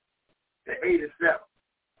 to 87.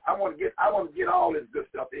 I want to get all this good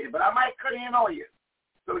stuff in, but I might cut in on you.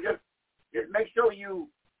 So just make sure you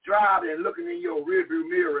drive and looking in your rearview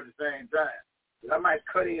mirror at the same time. I might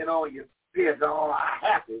cut in on you based on how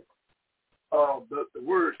happy the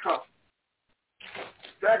word comes.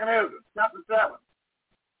 Second Ezra, chapter 7,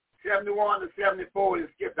 71 to 74, and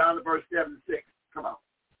skip down to verse 76. Come on.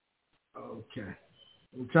 Okay.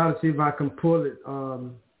 I'm trying to see if I can pull it.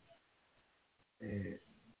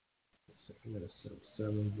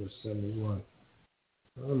 7 verse 71.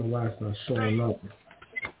 I don't know why it's not showing up.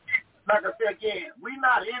 Like I said again, we're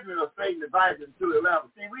not ignorant of Satan's devices to 11.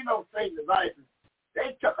 See, we know Satan's devices.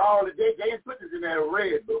 They took all the they didn't put this in that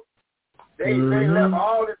red book. They left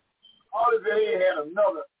all this they had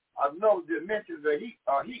another dimensions of heat.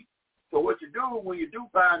 So what you do when you do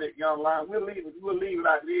find it, young lion, we'll leave it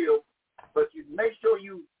like it is, but you make sure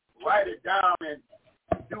you write it down and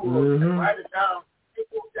write it down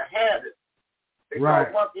to have it.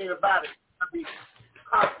 Because one thing about it, it'll be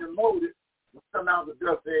constant molded when come out the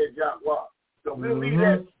dust edge Yahweh. So we'll leave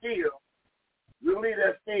that still.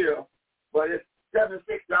 But it's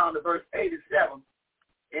 76 down to verse 87,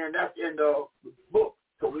 and that's in the book.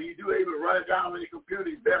 So when you do able to run it down on your computer,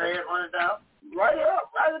 you better have it run it down. Write it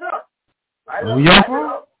up.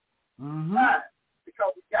 Right.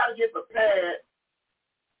 Because we got to get prepared,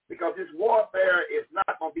 because this warfare is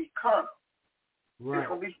not going to be carnal. Right. It's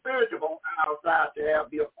going to be spiritual on our side to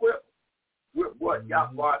be equipped with what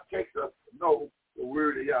Yahweh takes us to know the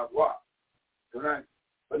word of Yahweh. Right?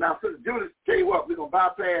 But now, Sister Judith, tell you what, we're going to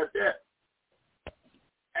bypass that.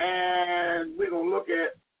 And we're going to look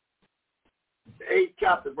at the 8th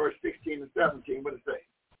chapter, verse 16 and 17. What does it say?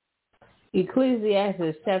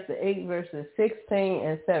 Ecclesiastes chapter 8, verses 16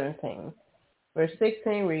 and 17. Verse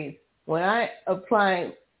 16 reads, when I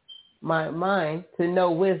apply my mind to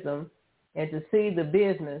know wisdom and to see the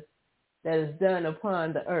business that is done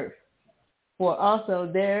upon the earth. For also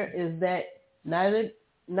there is that neither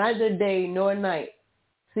day nor night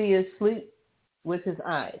seeth sleep with his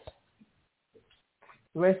eyes.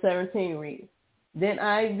 Verse 17 reads, then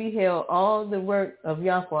I beheld all the work of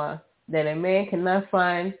Yahweh, that a man cannot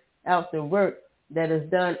find out the work that is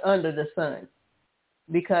done under the sun.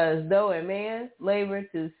 Because though a man labor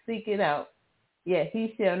to seek it out, yet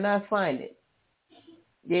he shall not find it.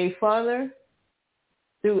 Yea, farther,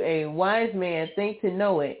 through a wise man think to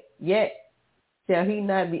know it, yet shall he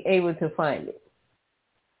not be able to find it.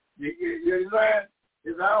 You learn,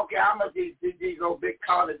 I don't care how much these old big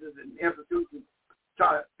colleges and institutions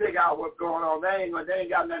try to figure out what's going on. They ain't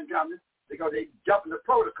got nothing coming, because they jump in the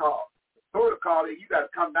protocol. The protocol is you got to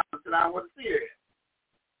come down and sit down with the seer.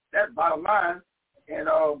 That's bottom line. And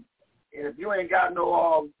if you ain't got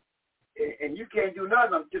no and you can't do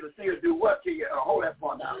nothing until the seers do what to you? Hold that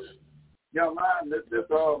point down. Young man, let's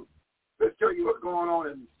show you what's going on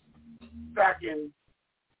in second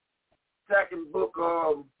book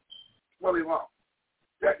of what we want.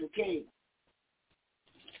 2 Kings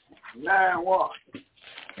 9:1.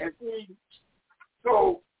 And see,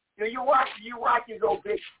 so you watch these old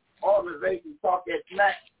big organizations talk that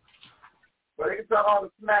smack, but they can talk all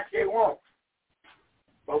the smack they want.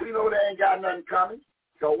 But we know they ain't got nothing coming.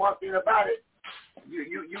 So one thing about it,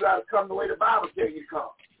 you got to come the way the Bible tells you to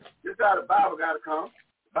come. This is how the Bible got to come.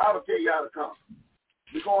 The Bible tells you how to come.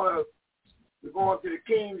 We're going to the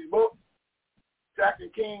King's book, 2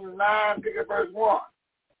 Kings 9, pick up verse 1.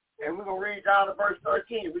 And we're going to read down to verse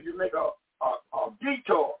 13. We just make a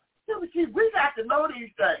detour. See, we got to know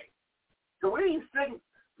these things. So we ain't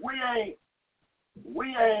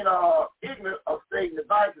ignorant of Satan's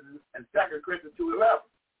devices in 2 Corinthians 2:11.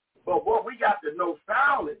 But what we got to know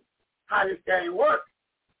soundly, how this thing works.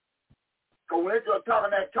 Because when they're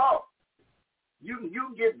talking that talk, you can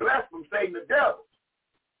get blessed from Satan the devil.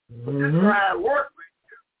 But this is how it works.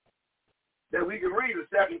 That we can read in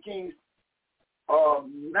 2 Kings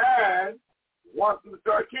 9, 1 through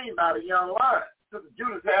 13 by the young lion. Sister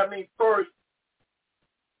Judas had me first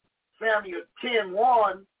Samuel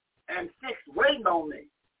 10:1 and 6 waiting on me.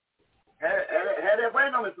 Had that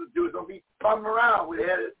waiting on me, Sister Judas. Don't be coming around. We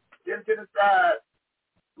had it to the side.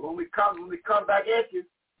 When we come back at you,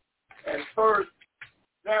 and first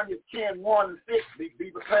Samuel 10:1 and 6,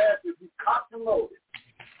 be prepared to be cocked and loaded.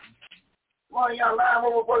 Come on, young lion,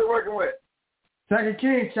 what are we working with? 2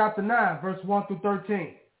 Kings chapter 9, verse 1 through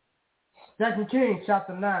 13. 2 Kings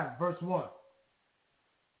chapter 9, verse 1.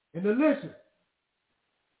 In the list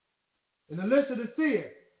of the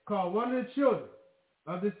seer called one of the children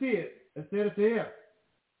of the seer and said unto him,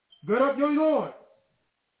 gird up your loins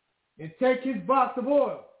and take his box of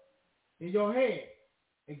oil in your hand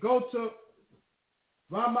and go to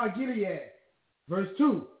Ramoth Gilead. Verse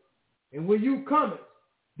 2. And when you come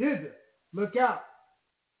thither, look out.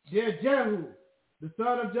 There Jehu, the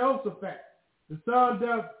son of Jehoshaphat, the son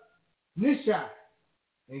of Nishai,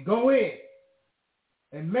 and go in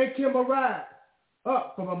and make him arise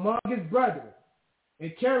up from among his brethren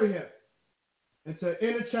and carry him into the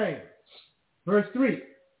inner chamber. Verse 3.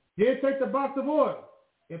 Then take the box of oil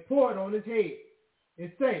and pour it on his head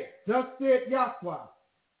and say, thus said Yahweh,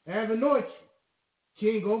 I have anointed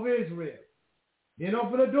you king over Israel. Then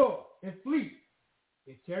open the door and flee,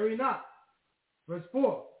 and tarry not. Verse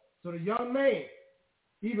 4, so the young man,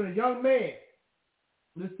 even a young man,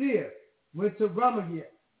 the seer, went to Ramoth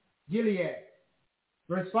Gilead.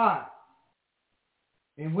 Verse 5,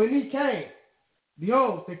 and when he came,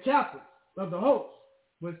 behold, the captain of the host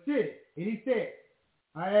was sitting, and he said,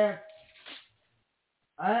 I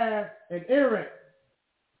have an errand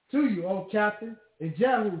to you, O captain. And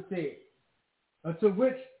Jehu said, unto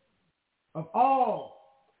which of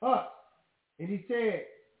all us? And he said,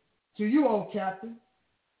 to you, O captain.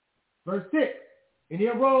 Verse 6, and he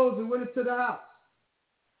arose and went into the house,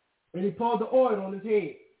 and he poured the oil on his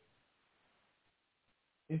head,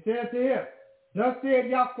 and said to him, thus said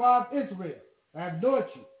Yahweh of Israel, I have anointed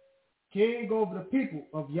you king over the people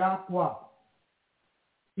of Yahweh,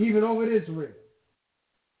 even over Israel.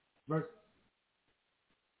 Verse.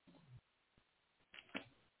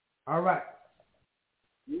 All right.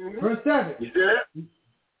 Mm-hmm. Verse 7. You see that?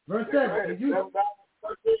 Verse 7.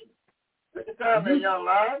 Take your time there, young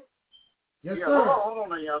man. Yes, yeah, sir. Hold on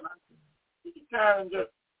there, young man. Take your time and just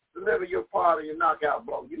deliver your part of your knockout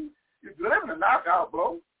blow. You're delivering a knockout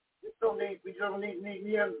blow. We don't need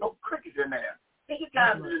no crickets in there. Take your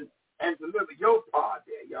time and deliver your part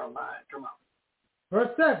there, young man. Come on. Verse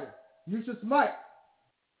 7. You shall smite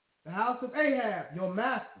the house of Ahab, your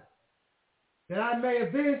master, that I may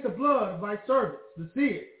avenge the blood of my servants, the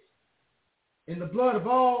seers, and the blood of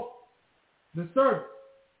all the servants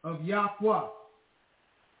of Yahweh,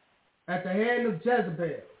 at the hand of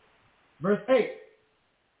Jezebel. Verse 8.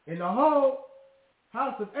 And the whole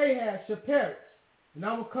house of Ahab shall perish, and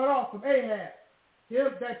I will cut off from Ahab him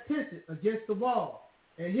that pisseth against the wall,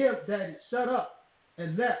 and him that is shut up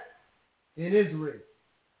and left in Israel.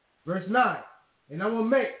 Verse 9. And I will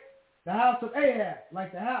make the house of Ahab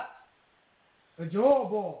like the house of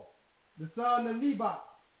Jeroboam, the son of Nebat,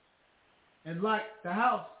 and like the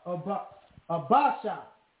house of Baasha,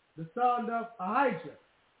 the son of Ahijah.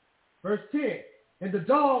 Verse 10. And the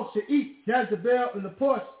dogs shall eat Jezebel in the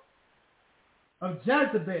portion of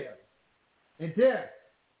Jezebel, and there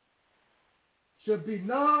shall be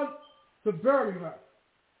none to bury her.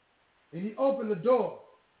 And he opened the door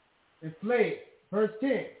and fled. Verse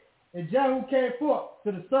 10. And Jehu came forth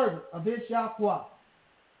to the servant of his Yahweh.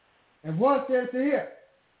 And one said to him,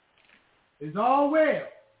 is all well?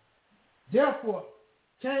 Therefore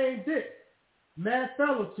came this mad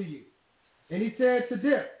fellow to you. And he said to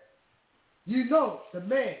them, you know the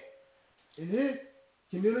man in his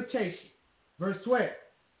communication. Verse 12.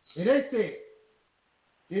 And they said,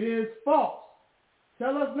 it is false.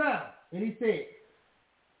 Tell us now. And he said,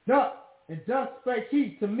 thus spake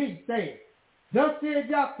he to me, saying, thus said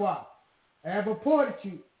Yahweh, I have appointed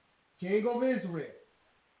you king over Israel.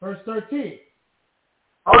 Verse 13.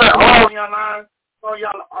 Hold on, young man.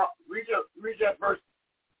 Read that verse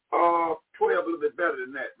 12 a little bit better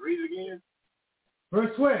than that. Read it again.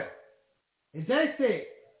 Verse 12. And they said,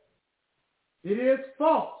 it is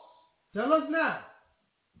false. Tell us now.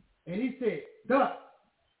 And he said, thus.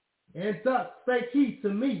 And thus spake he to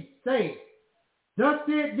me, saying, thus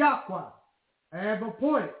said Yahweh, I have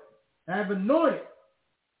appointed, I have anointed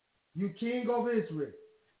you king over Israel.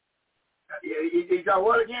 You got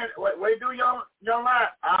what again? What do young man?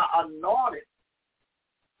 I anointed.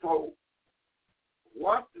 So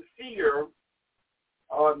once the seer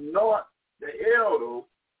anoint the elders,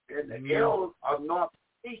 and the elders anoint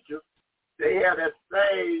the teachers, they have that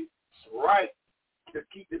same right to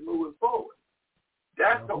keep it moving forward.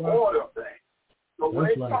 That's the order of things. So when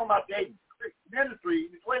they talk about their ministry,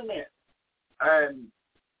 wait a minute,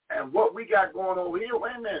 and what we got going over here,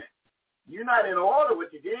 wait a minute. You're not in order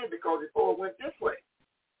what you did because before it went this way.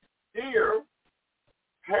 Here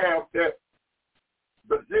have that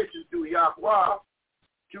position through Yahweh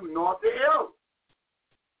to anoint the elders.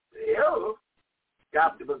 The elders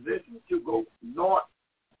got the position to go anoint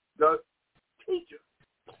the teachers.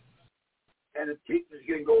 And the teachers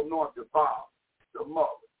can go anoint the father, the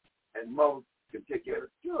mother, and mother can take care of the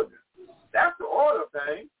children. That's the order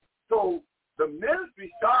thing. So the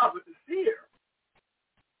ministry starts with the seer.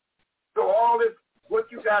 So all this,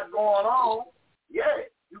 what you got going on, yeah,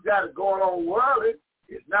 you got it going on worldly.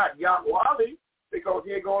 It's not Yahweh because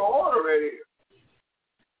he ain't going to order right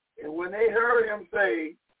here. And when they heard him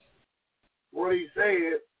say what he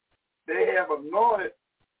said, they have anointed,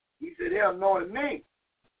 he said, they anointed me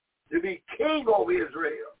to be king over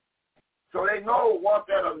Israel. So they know once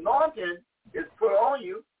that anointing is put on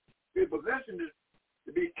you, your position is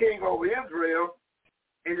to be king over Israel,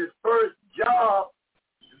 and his first job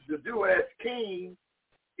to do as king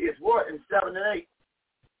is what in 7 and 8?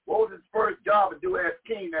 What was his first job to do as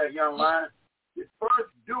king, that young man? His first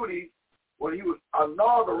duty when he was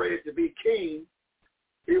inaugurated to be king,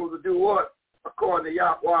 he was to do what? According to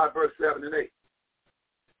Yahweh, verse 7 and 8.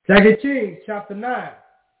 2 Kings chapter 9,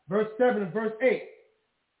 verse 7 and verse 8.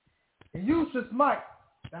 And you shall smite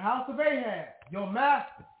the house of Ahab, your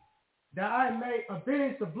master, that I may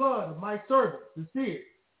avenge the blood of my servants, the seers,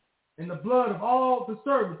 and the blood of all the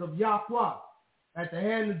servants of Yahweh at the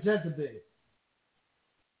hand of Jezebel.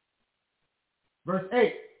 Verse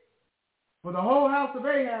 8. For the whole house of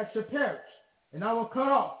Ahab shall perish, and I will cut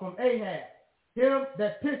off from Ahab him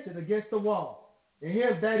that pitcheth against the wall, and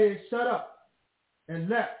him that is shut up and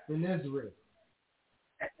left in Israel.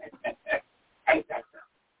 Ain't that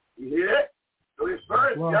something? You hear that? So his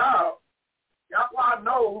first job, Yahweh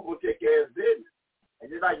knows who will take care of his business. And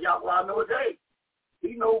just like Yahweh knows today,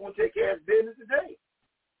 he knows who will take care of his business today.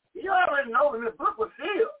 He already knows when the book was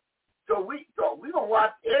sealed. So we gonna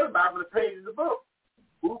watch everybody from the pages of the book.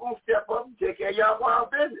 Who's gonna step up and take care of Yahweh's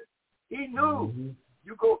business? He knew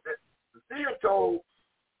you go. The seer told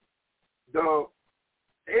the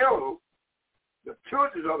elders, the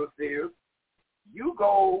churches of the seers, you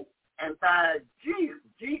go and find Jesus,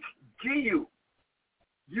 G-U.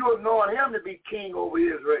 You anoint him to be king over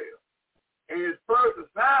Israel. And his first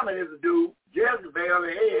assignment is to do Jezebel and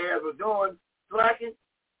Ahab are doing slacking.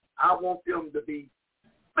 I want them to be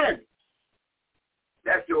finished.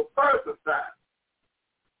 That's your first assignment.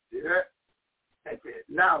 See that? That's it.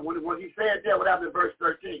 Now, when he said that, what happened in verse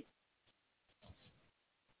 13?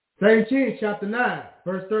 2 Kings chapter 9,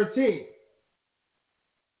 verse 13.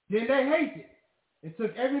 Then they hated and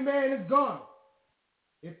took every man his garment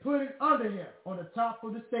and put it under him on the top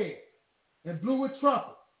of the stairs and blew with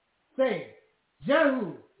trumpets, saying,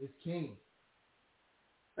 Jehu is king.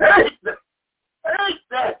 Hey, that.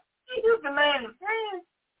 He was the man of sin.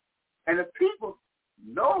 And the people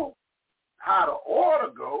know how the order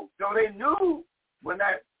goes, so they knew when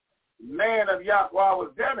that man of Yahweh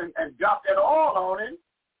was there and dropped that oil on him,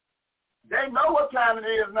 they know what time it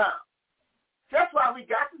is now. That's why we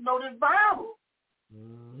got to know this Bible.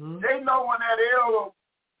 They know when that elder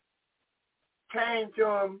came to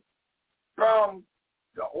him from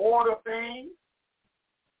the order thing.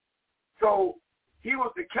 So he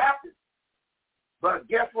was the captain. But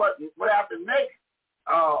guess what? What happened next?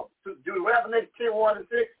 What happened next? 10:1 and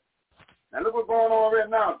 6. Now look what's going on right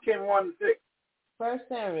now. 10:1 and 6. 1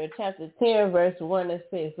 Samuel chapter 10, verse 1 and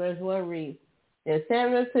 6. Verse 1 reads, And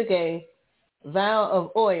Samuel took a vial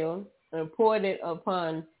of oil and poured it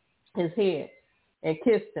upon his head and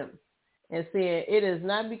kissed him and said, It is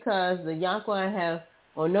not because the Yahweh hath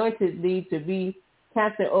anointed thee to be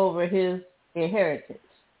captain over his inheritance.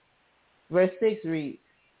 Verse 6 reads,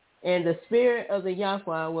 And the spirit of the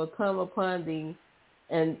Yahweh will come upon thee,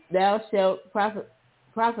 and thou shalt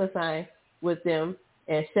prophesy with them,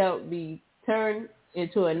 and shalt be turned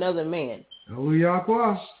into another man. Oh,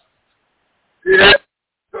 Yahweh. Yeah.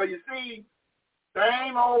 So you see,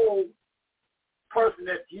 same old person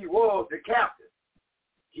that he was, the captain,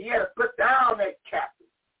 he had to put down that captain.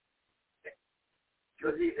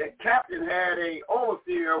 Because the captain had a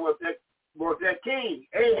overseer was that king,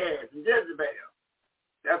 Ahaz and Jezebel.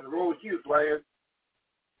 That's the role she was playing.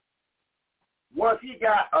 Once he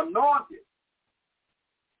got anointed,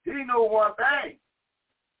 he knew one thing.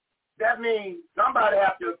 That means somebody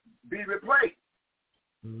have to be replaced.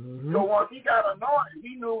 So once he got anointed,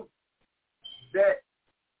 he knew that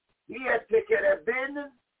he had to take care of that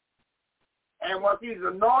business. And once he's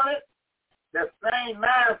anointed, that same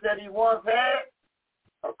mindset he once had,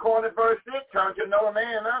 according to verse 6, turned to another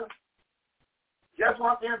man. Just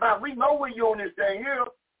one thing about we know we're on this thing here,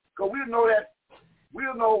 because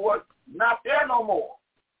we'll know what's not there no more.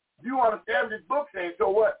 You understand this book saying, so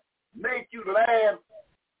what made you laugh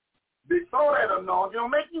before that anointing,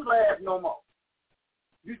 don't make you laugh no more.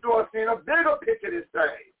 You start seeing a bigger picture of this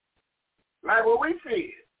thing. Like what we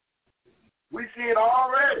see it. We see it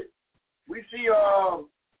already. We see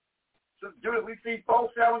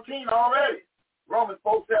 4:17 already. Romans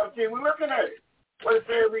 4:17. We're looking at it. What it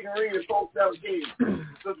says we can read in 4:17.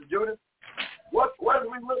 Sister Judith, what are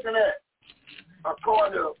we looking at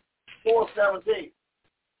according to 4:17?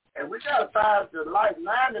 And we got to find the light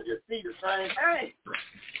line to just see the same thing.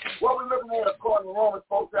 What are we looking at according to Romans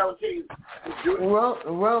 4:17?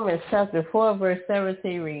 Romans chapter 4, verse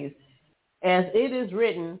 17 reads, As it is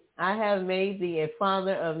written, I have made thee a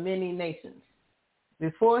father of many nations.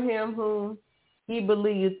 Before him whom he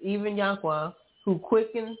believes, even Yahweh, who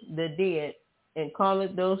quickens the dead, and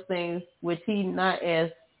calleth those things which he not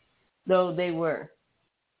as though they were.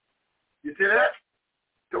 You see that?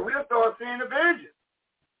 So we'll start seeing the vision.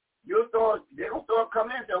 They're going to start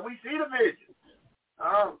coming in, so we see the vision.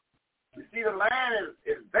 We see the land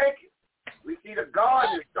is vacant. We see the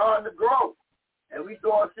garden is starting to grow. And we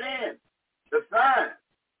saw sin, the sign.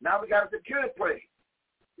 Now we got a security place.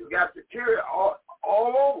 We got security all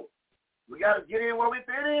over. We got to get in where we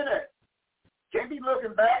fit in at. Can't be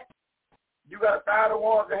looking back. You got to find the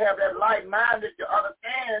ones that have that light mind that you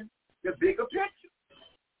understand the bigger picture.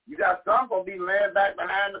 You got some going to be laying back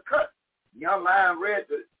behind the cut. Young Lion read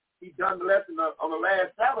he done the lesson on the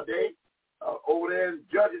last Saturday over there in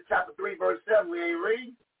Judges chapter 3, verse 7. We ain't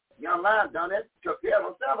reading. Young Lion done it, took care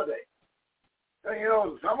on Saturday.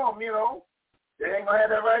 And, some of them, they ain't going to have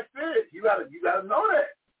that right spirit. You got to know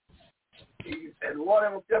that. And the one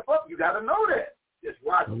that will step up, you got to know that. Just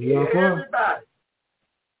watch everybody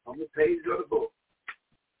on the page of the book.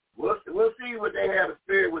 We'll see what they had a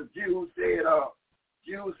spirit when Jews said,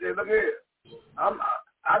 look here,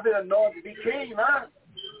 I've been anointed to be king, man.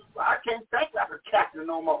 Well, I can't think like a captain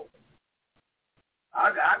no more.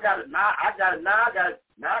 I got it now. I got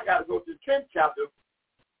to go to the 10th chapter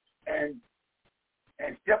and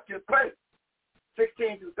step to the place.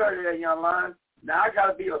 16 through 30 there, young lion. Now I got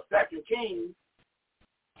to be a 2 Kings,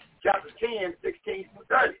 chapter 10, 16 through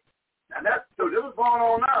 30. Now so this is going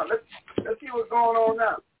on now. Let's see what's going on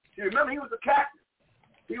now. See, remember he was a captain.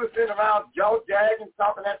 He was sitting around jagging,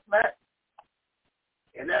 talking that smack.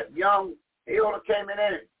 And that young elder came in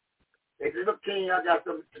there. They said, look, King, I got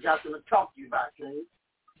something to talk to you about, King.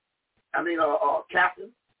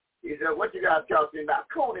 Captain. He said, what you got to talk to me about?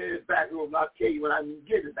 Come on in his back room, and I'll tell you when I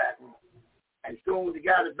get in the back room. And as soon as he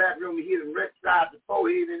got in the back room, he hit him right side the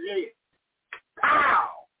forehead in his head. Pow!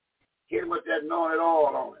 Hit him with that anointed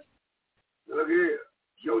oil on it. Look here.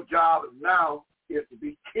 Your job now is to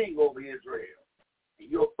be king over Israel.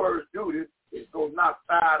 And your first duty is to go knock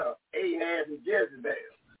out of Ahaz and Jezebel.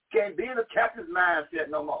 Can't be in the captain's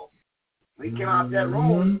mindset no more. When he came out that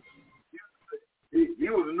room, he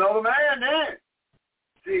was another man then.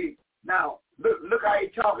 See, now, look how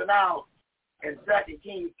he's talking now in 2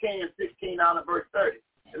 Kings 10, 16 down to verse 30.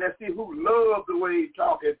 And let's see who loves the way he's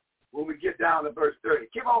talking when we get down to verse 30.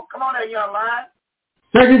 Come on there, young lion.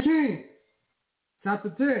 2 Kings, chapter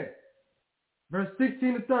 10, verse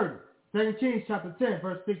 16 to 30. 2 Kings, chapter 10,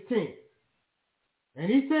 verse 16. And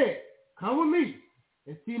he said, come with me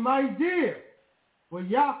and see my deal with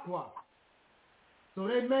Yahweh. So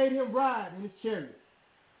they made him ride in his chariot.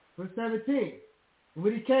 Verse 17. And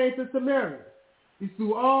when he came to Samaria, he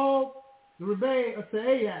slew all the remain of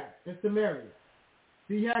Ahaz in Samaria.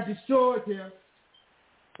 He had destroyed him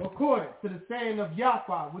according to the saying of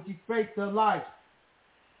Yahweh, which he spake to Elijah.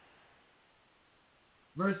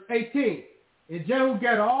 Verse 18. And Jehu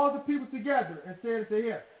gathered all the people together and said to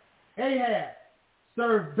him, Ahaz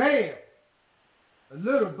served Baal a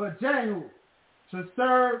little, but Jehu should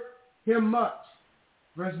serve him much.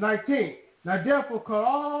 Verse 19. Now therefore call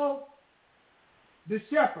all the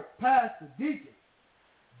shepherd, pastor, deacon,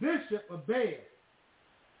 bishop of Baal,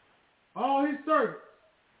 all his servants,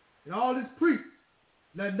 and all his priests,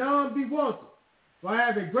 let none be wanted, for I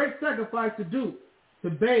have a great sacrifice to do to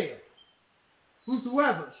Baal.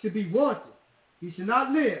 Whosoever should be wanted, he should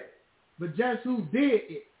not live, but just who did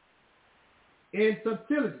it in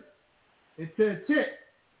subtlety, and to intent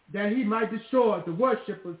that he might destroy the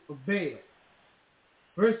worshippers of Baal.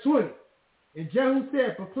 Verse 20. And Jehu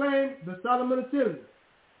said, proclaim the solemn assembly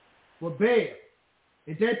for Baal.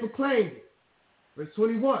 And they proclaimed it. Verse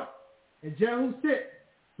 21. And Jehu said,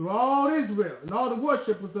 through all Israel and all the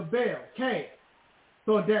worshippers of Baal came,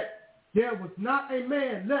 so that there was not a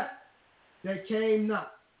man left that came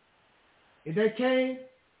not. And they came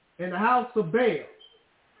in the house of Baal.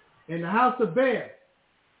 And the house of Baal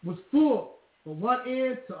was full from one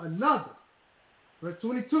end to another. Verse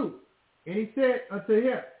 22. And he said unto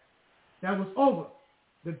him that was over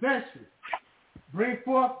the vestry, bring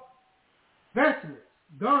forth vestments,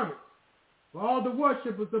 garments, for all the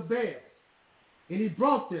worshippers of Baal. And he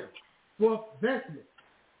brought them forth vestments.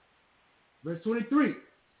 Verse 23.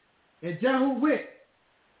 And Jehu went,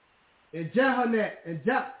 and Jehanan and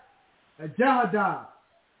Jehoiada,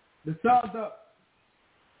 the sons of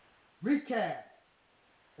Rechab,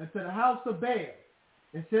 into the house of Baal,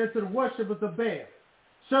 and said to the worshippers of Baal,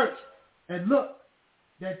 search and look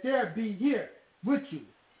that there be here with you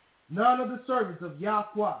none of the servants of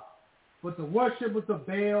Yahweh, but the worshippers of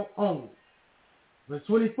Baal only. Verse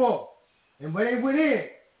 24. And when they went in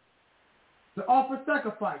to offer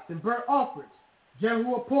sacrifice and burnt offerings,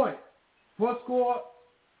 Jehu appointed 80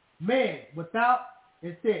 men without,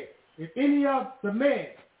 and said, if any of the men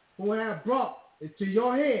who have brought it to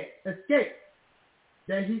your hand escape,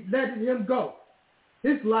 that he let him go.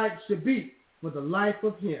 His life should be for the life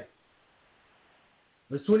of him.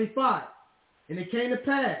 Verse 25. And it came to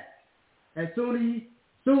pass, as soon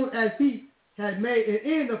as he had made an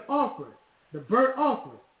end of offering the burnt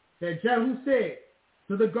offering, that Jehu said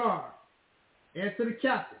to the guard and to the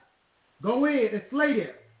captain, go in and slay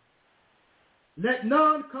them. Let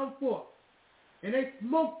none come forth. And they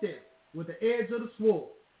smote them with the edge of the sword.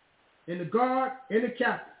 And the guard and the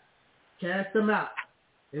captain cast them out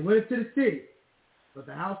and went into the city of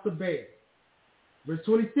the house of Baal. Verse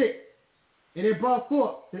 26. And they brought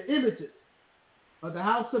forth the images of the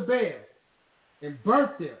house of Baal and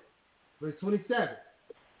burnt them. Verse 27.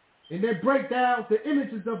 And they break down the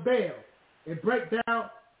images of Baal and break down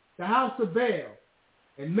the house of Baal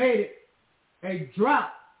and made it a dry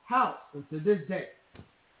house unto this day.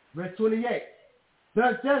 Verse 28.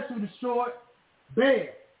 Thus Joshua destroyed Baal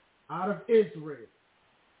out of Israel.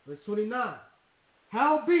 Verse 29.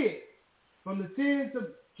 Howbeit, from the sins of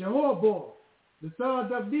Jehoram, the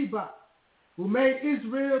son of Nebat, who made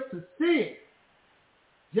Israel to sin,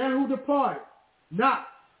 Jehu departed not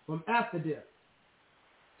from after them.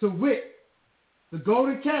 To wit, the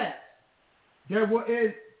golden calves that were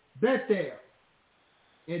in Bethel,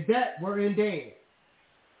 and that were in Dan.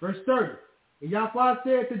 Verse 30. And Yahweh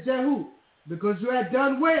said to Jehu, because you have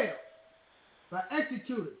done well by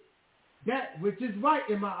executing that which is right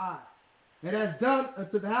in my eyes, and has done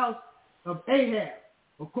unto the house of Ahab,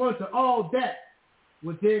 according to all that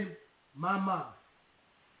was in my mind.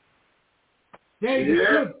 David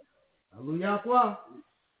stood. Hallelujah.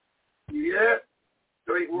 Yeah.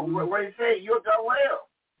 So what he say? You've done well.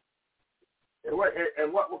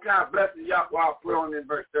 And what kind of blessing Yahweh put on in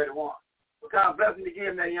verse 31? What kind of blessing he gave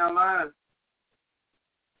him that young lion?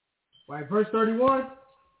 Right, verse 31?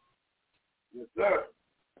 Yes, sir.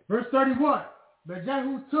 Verse 31. But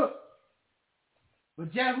Jehu took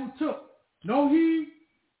no heed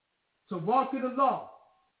to walk in the law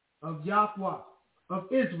of Yahweh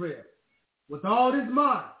of Israel with all his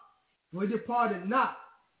mind, for he departed not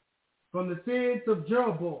from the sins of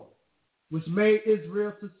Jeroboam, which made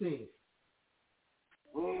Israel to sin.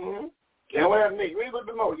 Mm-hmm. And what happened next? Read a little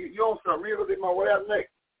bit more. You on something. Read a little bit more. What happened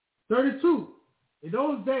next? 32. In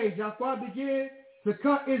those days, Yahweh began to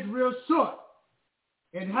cut Israel short,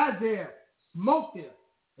 and Hazael smote them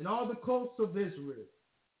in all the coasts of Israel.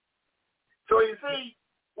 So you see,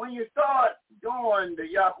 when you start doing the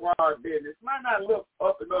Yahweh business, it might not look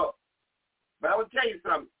up and up, but I will tell you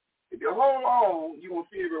something. If you hold on, you will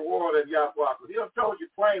see the reward of Yahweh. Because he told you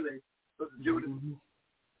plainly, Sister Judith. Mm-hmm.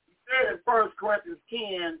 He said in 1 Corinthians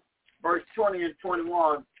 10, verse 20 and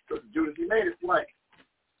 21, Sister Judith, he made it plain.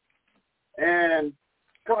 And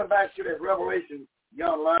coming back to that Revelation,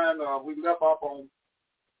 young line, we left off on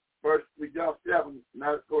we jumped 7,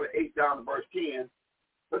 now let's go to 8 down to verse 10.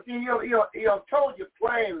 But see, he told you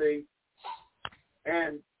plainly,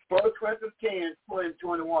 and 1 Corinthians 10, 20 and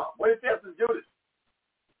 21. What is that, Sister Judith?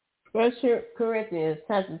 1 Corinthians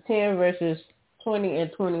chapter 10, verses 20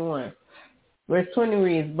 and 21. Verse 20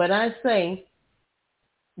 reads, but I say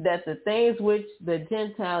that the things which the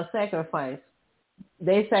Gentiles sacrifice,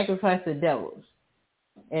 they sacrifice to devils,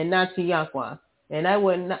 and not to Yahweh. And I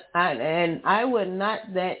would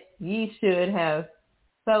not that ye should have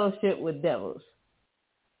fellowship with devils.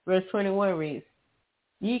 Verse 21 reads,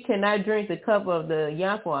 ye cannot drink the cup of the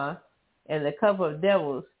Yahweh and the cup of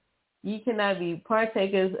devils. Ye cannot be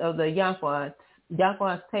partakers of the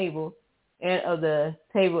Yahweh's table and of the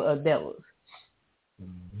table of devils.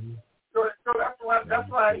 Mm-hmm. So that's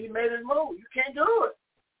why he made it move. You can't do it.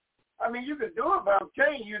 I mean, you can do it, but I'm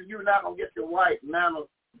telling you, you're not gonna get the white mantle.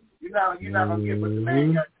 You're not gonna get what the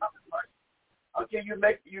man got coming like. Until you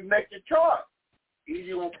make your choice. Either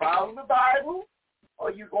you're gonna follow the Bible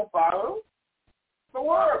or you're gonna follow the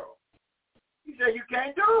world. He said you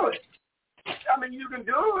can't do it. I mean, you can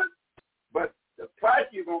do it, but the price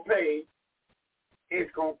you're gonna pay is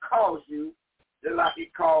gonna cost you, just like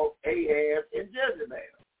it cost Ahab and Jezebel.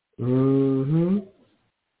 Mm-hmm.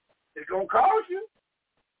 It's gonna cost you.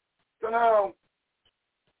 So now,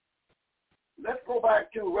 let's go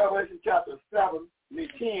back to Revelation chapter 7,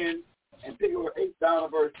 10, and pick up 8 down to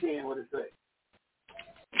verse 10. What it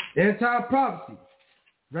say? End-time prophecy.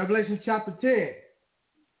 Revelation chapter 10,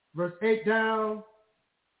 verse 8 down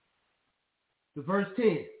to verse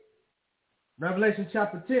 10. Revelation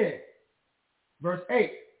chapter 10, verse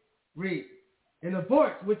 8 reads, and a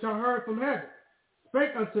voice which I heard from heaven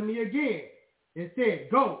spake unto me again, and said,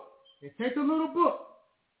 go and take the little book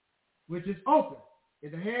which is open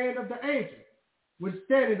in the hand of the angel which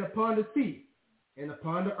standeth upon the sea and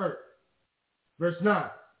upon the earth. Verse 9.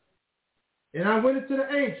 And I went unto the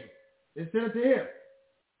angel and said unto him,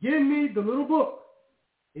 give me the little book.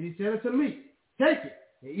 And he said unto me, take it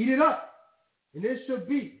and eat it up, and it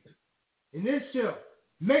shall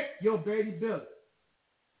make your baby belly.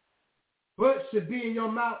 but should be in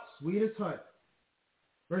your mouth sweet as honey.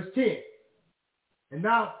 Verse 10. And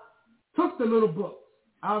thou took the little book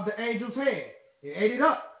out of the angel's hand and ate it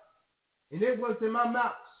up, and it was in my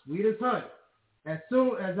mouth sweet as honey. As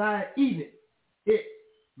soon as I had eaten it,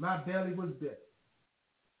 my belly was bitter.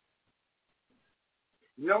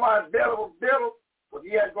 You know why his belly was bitter? Because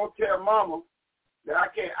he had to go tell Mama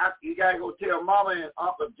that you got to go tell Mama and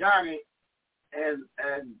Uncle Johnny and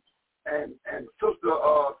Sister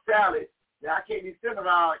Sally that I can't be sitting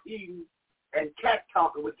around eating and cat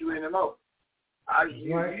talking with you anymore.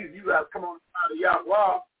 You got to come on out of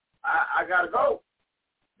Yahweh. I got to go.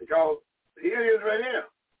 Because here it is right here.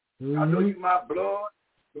 Mm-hmm. I know you my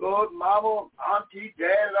blood, mama, auntie,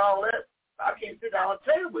 dad, and all that. I can't sit down and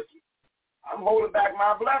table with you. I'm holding back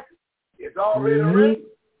my blessing. It's already written.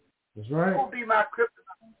 That's right. It won't be my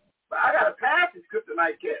kryptonite. But I got to pass this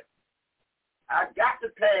kryptonite test. I got to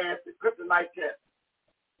pass the kryptonite test.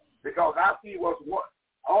 Because I see what's what.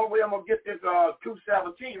 Only way I'm going to get this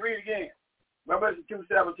 2:17. Read it again. Revelation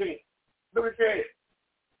 2:17. Look what it says.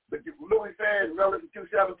 Look what it says in Revelation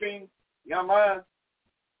 2:17. Young man.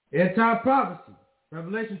 End time prophecy.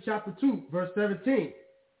 Revelation chapter 2, verse 17.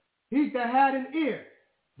 He that had an ear,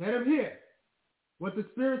 let him hear what the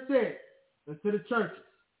Spirit said unto the churches,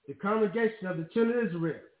 the congregation of the children of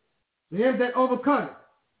Israel. To him that overcometh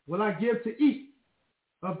will I give to eat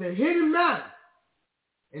of the hidden manna,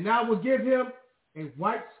 and I will give him a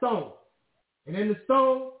white stone, and in the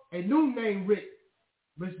stone a new name written,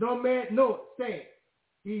 which no man knoweth, saying,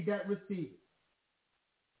 he that receiveth.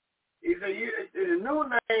 He said, the new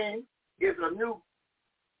name is a new.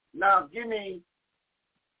 Now, give me,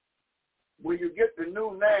 when you get the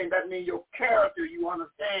new name, that means your character, you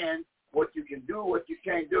understand what you can do, what you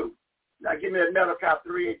can't do. Now, give me a Malachi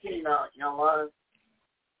 3:18 now, young man.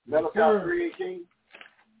 Malachi 3:18.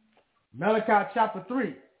 Malachi chapter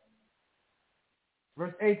 3,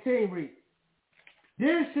 verse 18 reads,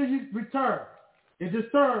 then shall you return and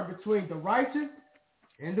discern between the righteous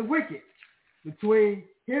and the wicked, between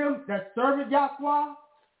him that serveth Yahweh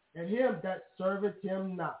and him that serveth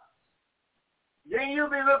him not. Then you've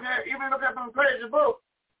been looking at from the crazy book.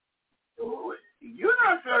 You're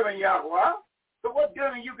not serving Yahweh, so what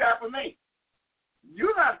dealing you got for me?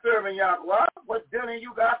 You're not serving Yahweh, what dealing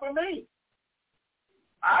you got for me?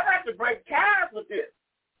 I got to break ties with this.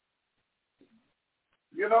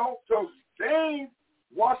 You know, so things,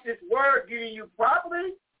 once this word getting you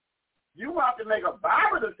properly, you have to make a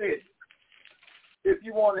Bible decision if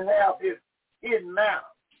you want to have this hidden manna.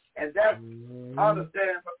 And that's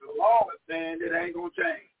understanding what the law is saying, it ain't going to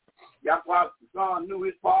change. That's why the son knew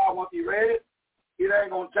his part once he read it. It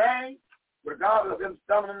ain't going to change. Regardless of him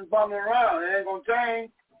stumbling and fumbling around, it ain't going to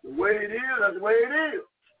change. The way it is, that's the way it is.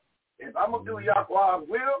 If I'm going to do Yahweh's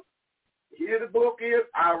will, here the book is,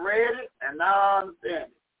 I read it, and now I understand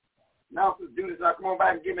it. Now to do this, now come on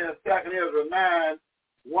back and give me the 2nd Ezra 9,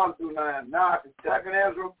 1 through 9. Now it's 2nd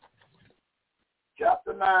Ezra,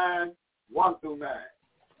 chapter 9, 1 through 9.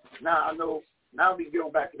 Now I know, now we go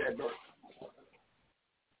back to that verse.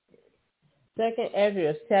 2nd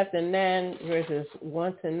Ezra chapter 9, verses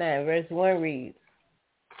 1 to 9. Verse 1 reads,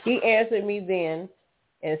 he answered me then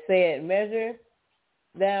and said, measure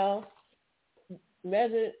thou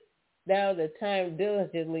the time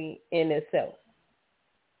diligently in itself.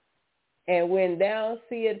 And when thou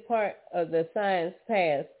seest part of the signs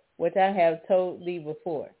past, which I have told thee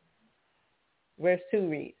before. Verse 2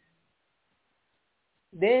 reads,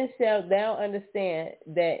 then shalt thou understand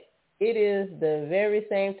that it is the very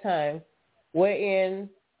same time wherein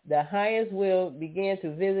the highest will begin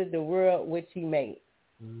to visit the world which he made.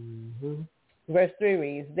 Mm-hmm. Verse 3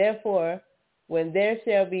 reads, therefore, when there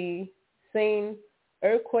shall be seen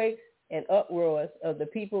earthquakes and uproars of the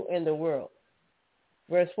people in the world.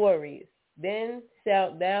 Verse 4 reads, then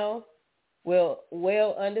shalt thou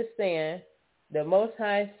well understand the Most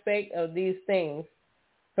High spake of these things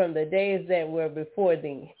from the days that were before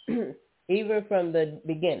thee, even from the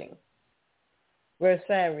beginning. Verse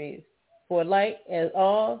 5 reads, for like as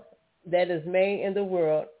all that is made in the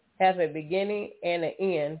world hath a beginning and an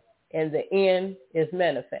end, and the end is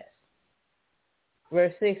manifest.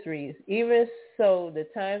 Verse 6 reads, even so the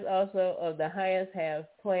times also of the highest have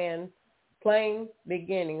plain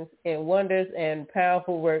beginnings and wonders and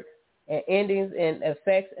powerful works and endings and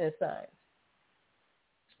effects and signs.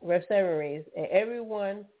 Verse 7 reads, and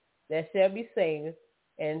everyone that shall be saved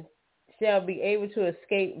and shall be able to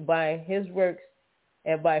escape by his works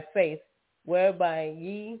and by faith, whereby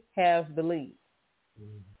ye have believed.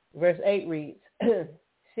 Mm-hmm. Verse 8 reads,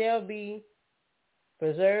 shall be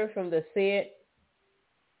preserved from the said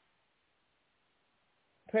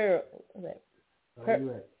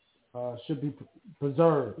should be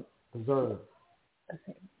preserved.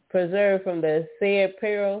 Preserved from the said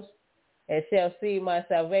perils, and shall see my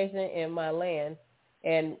salvation in my land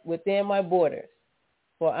and within my borders.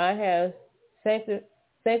 For I have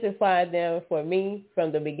sanctified them for me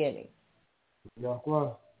from the beginning.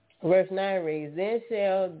 Verse 9 reads, then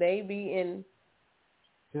shall they be in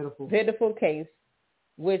pitiful case,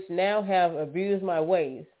 which now have abused my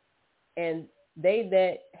ways, and they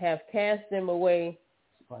that have cast them away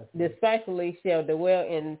despitefully shall dwell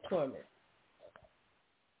in torment.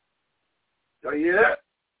 So yeah,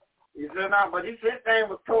 he said now, but he said thing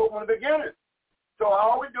was told from the beginning. So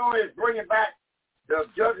all we're doing is bringing back the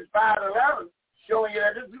Judges 5:11, showing you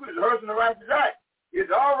that this people is hurting the righteous act.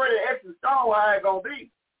 It's already etched in stone how it's gonna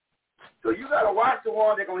be. So you gotta watch the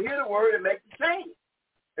one that's gonna hear the word and make the change.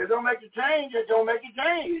 If it don't make the change, it don't make the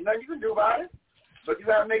change. There's nothing you can do about it. But you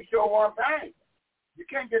gotta make sure one thing. You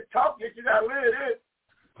can't just talk this, you gotta live this.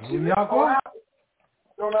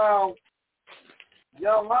 So now,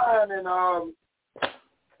 young man, and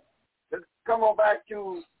let's come on back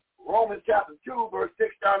to Romans chapter 2, verse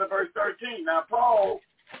 6 down to verse 13. Now, Paul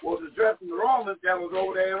was addressing the Romans that was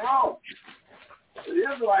over there in Rome.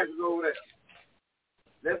 The Israelites was over there.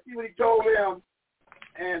 Let's see what he told them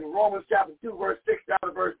in Romans chapter 2, verse 6 down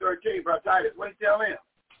to verse 13. Brother Titus, what did he tell them?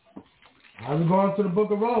 I'm going to the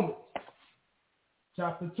book of Romans,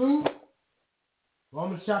 chapter 2.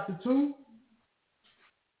 Romans chapter 2,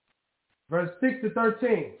 verse 6 to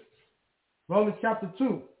 13. Romans chapter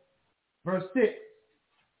 2, verse 6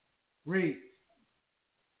 reads,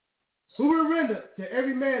 who will render to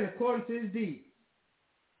every man according to his deeds.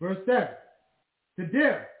 Verse 7, to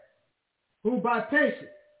them who by patience,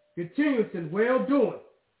 continuance in well-doing,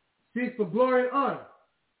 seek for glory and honor,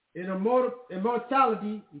 in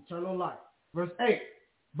immortality, eternal life. Verse 8,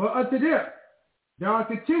 but unto them there are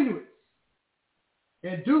continuance,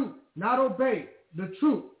 and do not obey the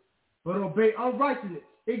truth, but obey unrighteousness,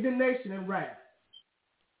 indignation, and wrath.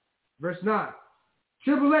 Verse 9,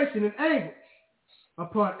 tribulation and anguish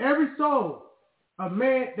upon every soul of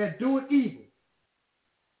man that doeth evil,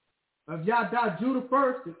 of Yada Judah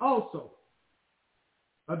first, and also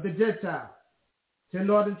of the Gentiles, 10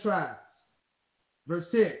 northern tribes. Verse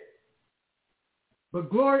 10, but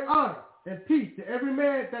glory, honor, and peace to every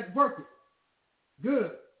man that worketh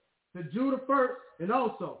good, to Judah first, and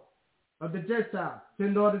also of the Gentiles,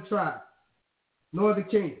 10 northern tribes, northern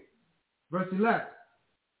kingdom. Verse 11,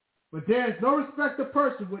 but there is no respect of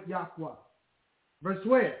person with Yahweh. Verse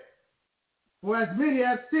 12, for as many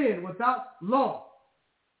have sinned without law,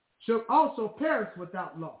 shall also perish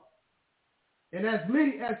without law. And as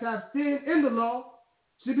many as have sinned in the law,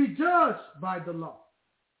 should be judged by the law.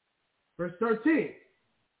 Verse 13,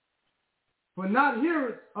 for not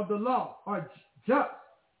hearers of the law are just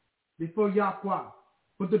before Yahweh,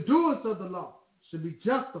 but the doers of the law should be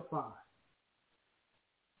justified.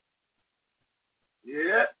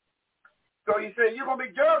 Yeah. So you say you're going to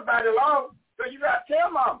be judged by the law, so you got to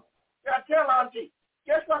tell mama. You got to tell auntie.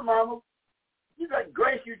 Guess what, mama? You got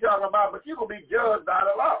grace you talking about, but you're going to be judged by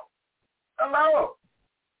the law. The law.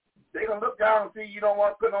 They're going to look down and see you don't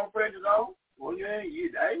want to put on fringes on. Well, you ain't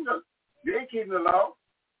keeping the law.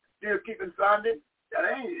 Still keeping Sunday. That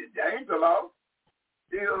ain't the law.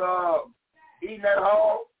 Still eating at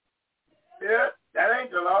home. Yeah, that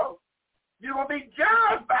ain't the law. You're going to be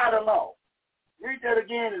judged by the law. Read that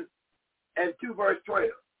again in 2 verse 12.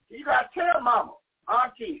 You got to tell mama,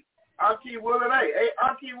 auntie Willie A. Hey,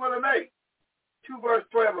 auntie Willie A. 2 verse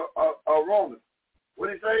 12 of Romans. What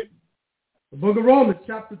did it say? The book of Romans,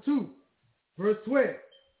 chapter 2, verse 12.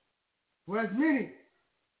 For as many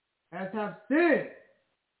as have sinned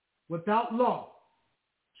without law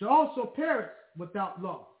shall also perish without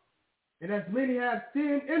law. And as many have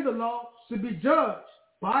sinned in the law should be judged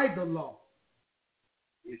by the law.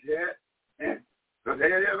 You see that? Because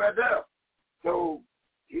there it is right there. So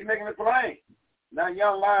he's making it plain. Now,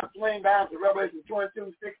 young lion, swing down to Revelation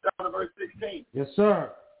 22, 6 down to verse 16. Yes,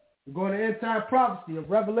 sir. We're going to end-time prophecy of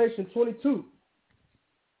Revelation 22.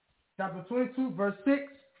 Chapter 22, verse 6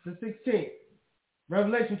 to 16.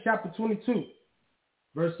 Revelation chapter 22,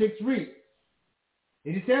 verse 6 reads,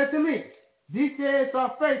 and he said to me, these sayings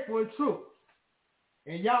are faithful and true.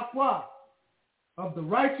 And Yahweh of the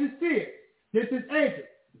righteous fear, this is angel,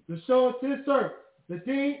 to show unto his servant the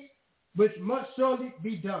things which must surely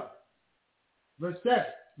be done. Verse 7,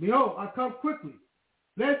 behold, I come quickly.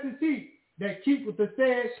 Blessed is he that keepeth the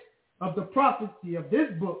sayings of the prophecy of this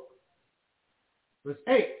book. Verse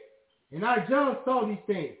 8, and I, John, saw these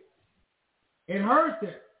things, and heard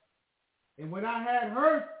them. And when I had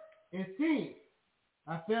heard and seen,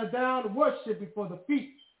 I fell down to worship before the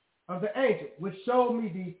feet of the angel which showed me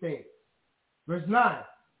these things. Verse 9.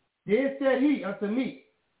 Then said he unto me,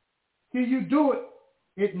 see you do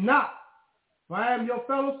it not, for I am your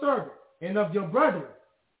fellow servant, and of your brethren,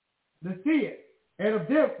 the seers, and of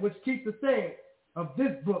them which keep the saying of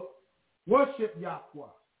this book, worship Yahweh.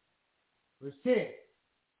 Verse 10.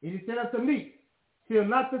 And he said unto me, seal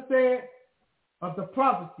not the saying of the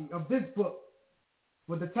prophecy of this book,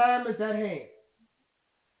 for the time is at hand.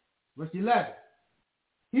 Verse 11.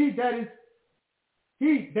 He that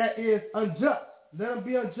is unjust, let him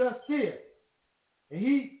be unjust still. And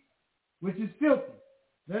he which is filthy,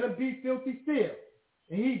 let him be filthy still.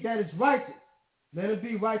 And he that is righteous, let him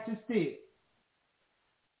be righteous still.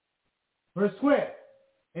 Verse 12.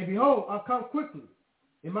 And behold, I come quickly,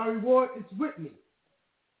 and my reward is with me,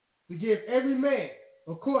 to give every man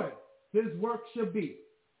according to his work should be.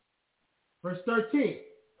 Verse 13.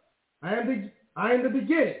 I am the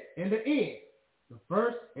beginning and the end, the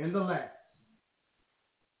first and the last.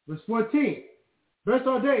 Verse 14. Blessed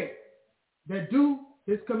are they that do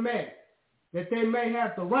his commandments, that they may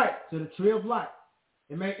have the right to the tree of life,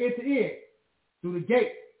 and may enter in through the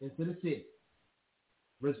gate into the city.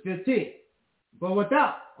 Verse 15. But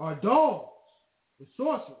without are dogs, and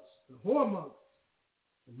sorcerers, and whoremongers,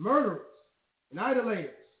 and murderers, and idolaters,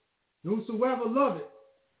 and whosoever loveth,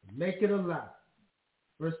 make it alive.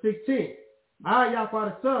 Verse 16. I, Yahweh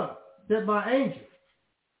the Son, sent my angel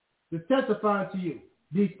to testify to you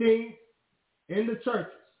these things in the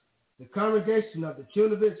churches, the congregation of the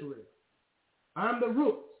children of Israel. I am the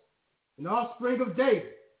root and offspring of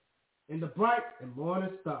David, and the bright and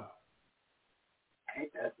morning star.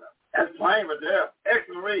 Ain't that something? That's plain right there.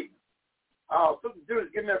 Excellent reading. Sister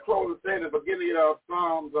Judith, give me a closing statement, but give me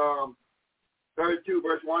Psalms 32,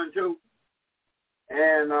 verse 1 and 2,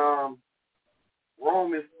 and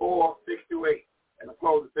Romans 4, 6 to 8, and a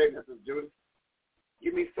closing statement, Sister Judith.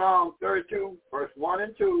 Give me Psalm 32, verse 1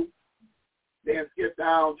 and 2, then skip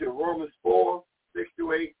down to Romans 4, 6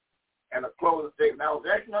 to 8, and a closing statement. That was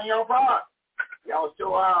excellent on your part. Y'all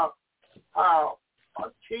show how a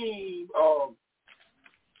team of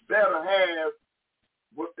better has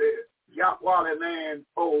what the Yahweh man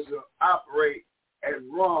supposed to operate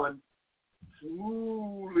and run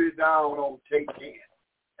smoothly down on take 10.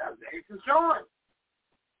 That's the excellent showing.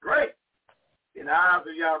 Great. In the eyes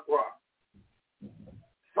of Yahweh.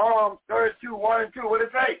 Psalm 32, 1 and 2, what does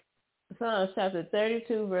it say? Psalms chapter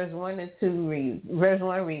 32, verse 1 and 2 reads, verse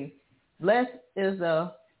 1 reads, Blessed is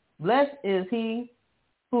he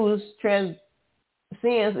whose sins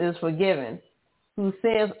is forgiven, whose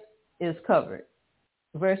sins is covered.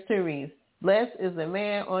 Verse 2 reads, Blessed is the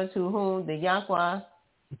man unto whom the Yahweh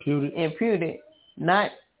imputed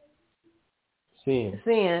not sin,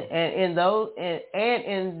 and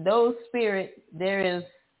in those spirit there is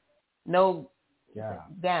no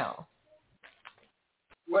guile.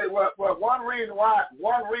 Wait, well, one reason why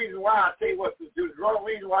I tell you what to do, one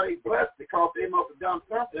reason why they blessed, because they must have done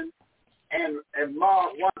something. And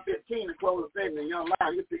Mark 1:15 to close the statement, young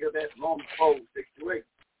man, you pick up that Romans 4, 6 to 8.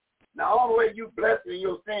 Now, all the way you blessed in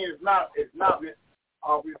your sin is not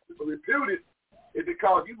reputed, is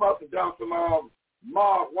because you must have done some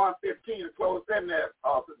Mark 1:15 to close the statement there,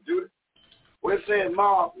 Judith. What it says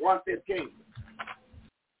Mark 1:15.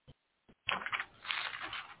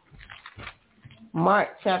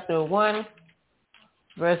 Mark chapter 1,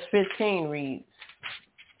 verse 15 reads,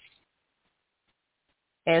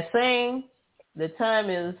 And saying, the time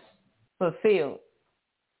is fulfilled,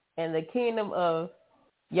 and the kingdom of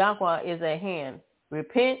Yahweh is at hand.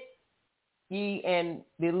 Repent ye and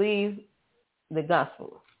believe the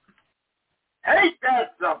gospel. Ain't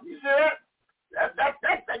that something? You see that?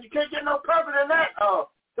 That you can't get no cover than that.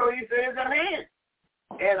 So he says at hand.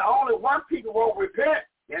 And only one people won't repent,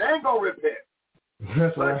 it ain't gonna repent.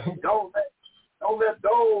 That's but right. Don't let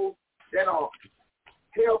those that are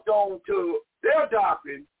held on to their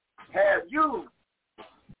doctrine have you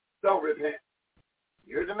don't repent.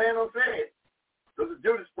 Here's the man who said, so the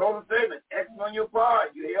Judas closing statement, excellent on your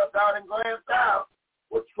part, you helped out in grand style.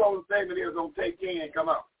 What your closing statement is on take 10 and come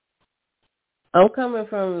out. I'm coming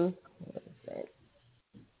from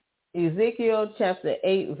Ezekiel chapter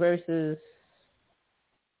 8 verses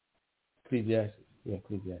Ecclesiastes.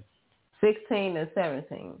 16 and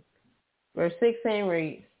 17. Verse 16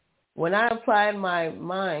 reads, When I applied my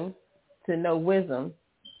mind to know wisdom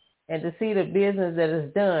and to see the business that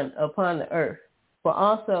is done upon the earth, for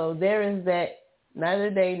also there is that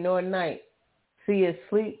neither day nor night seeth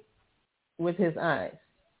sleep with his eyes.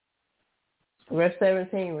 Verse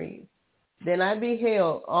 17 reads, Then I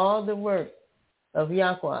beheld all the work of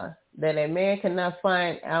Yahweh, that a man cannot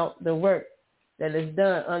find out the work that is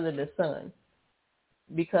done under the sun.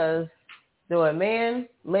 because though a man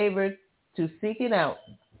labor to seek it out,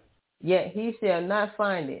 yet he shall not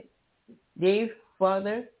find it. Yea,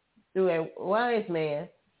 further, through a wise man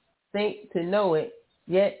think to know it,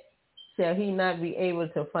 yet shall he not be able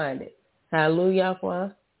to find it. Hallelujah.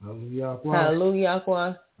 Hallelujah. Hallelujah.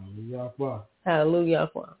 Hallelujah. Hallelujah. Hallelujah.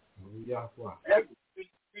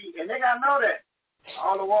 And they gotta know that.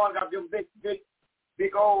 All the ones got them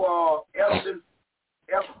big old elephant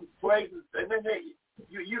places, and then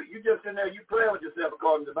you just in there, you play with yourself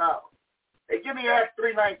according to the Bible. Hey, give me Acts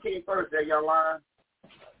 3:19 first, there, young lion.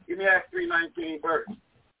 Give me Acts 3:19 first.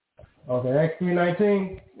 Okay, Acts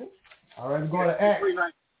 3:19. All right, we're going to Acts.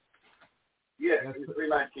 3:19. Yeah,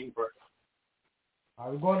 3:19 first. All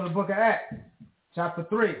right, we're going to the book of Acts, chapter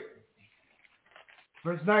 3,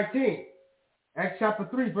 verse 19. Acts chapter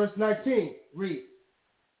 3, verse 19 reads,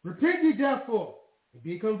 Repent ye therefore, and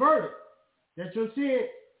be converted, that your sin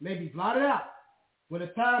may be blotted out, when the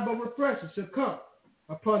time of refreshing shall come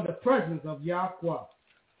upon the presence of Yahweh.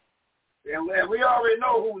 And we already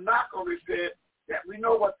know who's not going to repent, that we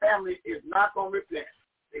know what family is not going to repent.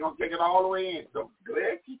 They're going to take it all the way in. So go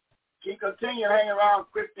ahead, keep continuing hanging around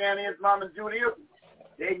Christianity, Islam, and Judaism.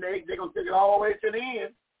 They're going to take it all the way to the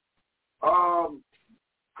end.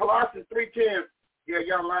 Colossians 3:10. Yeah,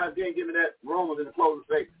 young lion didn't give me that. Romans in the closing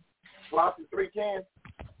statement. Colossians 3:10.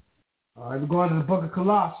 All right, we're going to the book of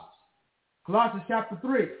Colossians. Colossians chapter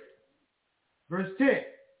 3, verse 10.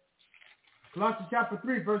 Colossians chapter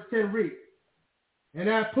 3, verse 10 reads, And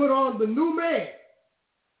I put on the new man,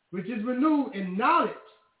 which is renewed in knowledge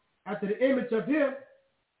after the image of him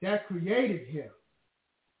that created him.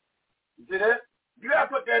 You see that? You got to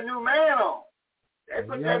put that new man on. They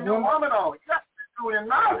put that new woman on. You got to do it in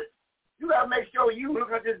knowledge. You got to make sure you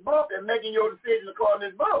look at this book and making your decision according to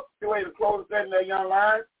this book. The way to close the setting there, young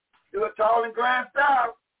lion. Do it tall and grand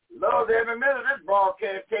style. Love every minute of this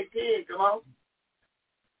broadcast. Take in. Come on.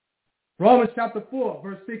 Romans chapter 4,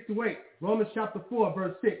 verse 6 to 8. Romans chapter 4,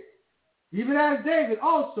 verse 6. Even as David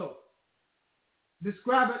also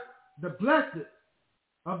described the blessings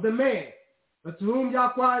of the man unto whom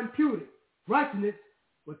Yahweh imputed righteousness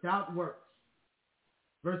without works.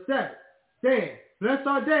 Verse 7. Saying, Blessed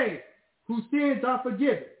are they whose sins are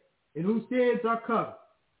forgiven and whose sins are covered.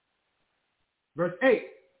 Verse 8.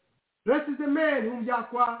 Blessed is the man whom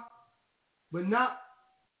Yahweh will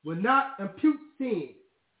not impute sin.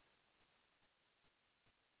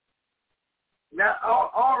 Now,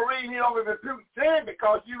 all the reason he don't impute sin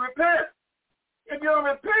because you repent. If you don't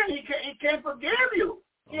repent, he can't forgive you.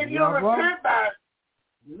 If you don't repent by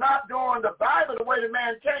not doing the Bible the way the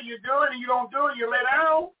man tells you to do it and you don't do it, you let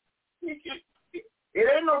out. It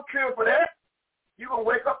ain't no cure for that. You're going to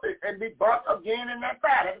wake up and be brought again in that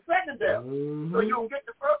fire at the second death. So you don't get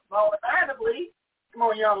the first one automatically. Come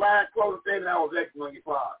on, young lion, close the statement. I was excellent on your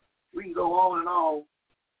part. We can go on and on.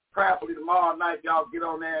 Prayerfully tomorrow night, y'all get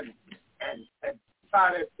on there and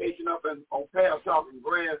tie that station up on Pale Talk in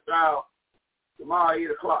grand style tomorrow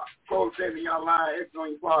 8 o'clock. Close the statement, young lion, excellent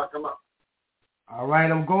on your part. Come up. All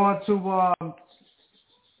right, I'm going to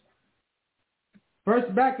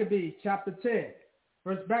First Maccabees, chapter 10.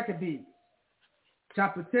 First Maccabees,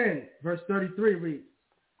 chapter 10, verse 33 reads,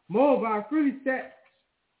 Moreover, I freely set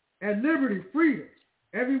at liberty freedom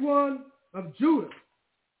everyone of Judah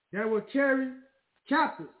that will carry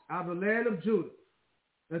captives out of the land of Judah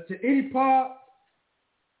unto any part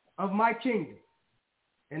of my kingdom.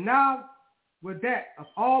 And now with that of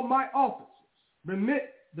all my officers,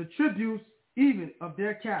 remit the tributes even of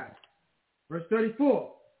their cattle. Verse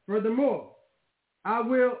 34, Furthermore, I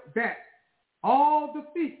will that all the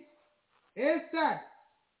feasts and Sabbaths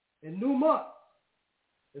and new months,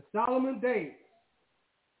 the Solomon days,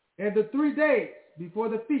 and the 3 days before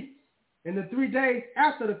the feast, and the 3 days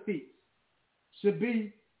after the feast, should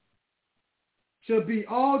be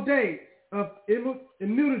all days of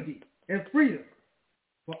immunity and freedom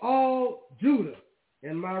for all Judah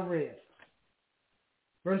and my realm.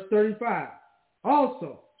 Verse 35.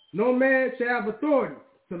 Also, no man shall have authority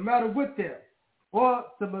to meddle with them or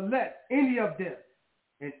to molest any of them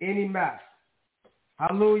in any matter.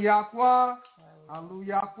 Hallelujah.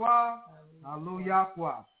 Hallelujah.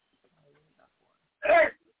 Hallelujah. Hey,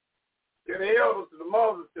 to the elders, to the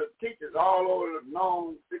mothers, to the teachers all over the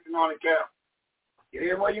known 60 on the camp. You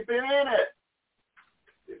hear where you been in at?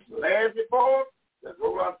 It's the last report. Let's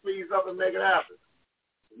roll our sleeves up and make it happen.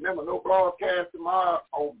 Remember, no broadcast tomorrow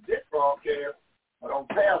on this broadcast, but on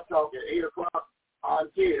Past Talk at 8 o'clock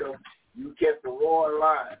until you catch the roaring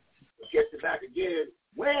line. We'll catch it back again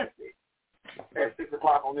Wednesday at 6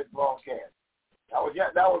 o'clock on this broadcast. That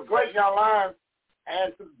was great, young line.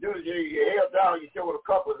 And some dudes, you held down, you show what a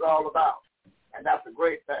couple is all about. And that's a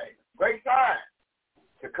great thing. Great time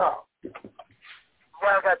to come. Well,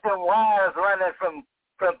 I got them wires running from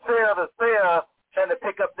cell to cell trying to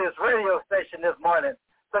pick up this radio station this morning.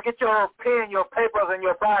 So get your pen, your papers, and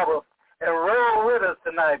your Bibles and roll with us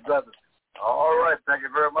tonight, brothers. All right. Thank you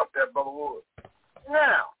very much, there, Brother Wood.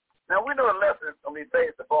 Now we know the lesson is going to be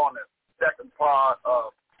based upon the second part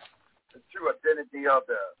of the true identity of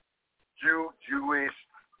the Jew, Jewish,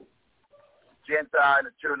 Gentile, and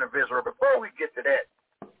the children of Israel. Before we get to that,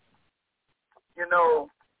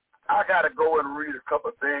 I got to go and read a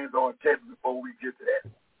couple of things on text before we get to that.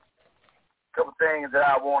 A couple of things that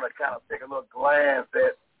I want to kind of take a little glance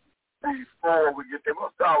at before we get there.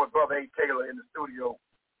 We'll start with Brother A. Taylor in the studio.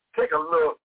 Take a look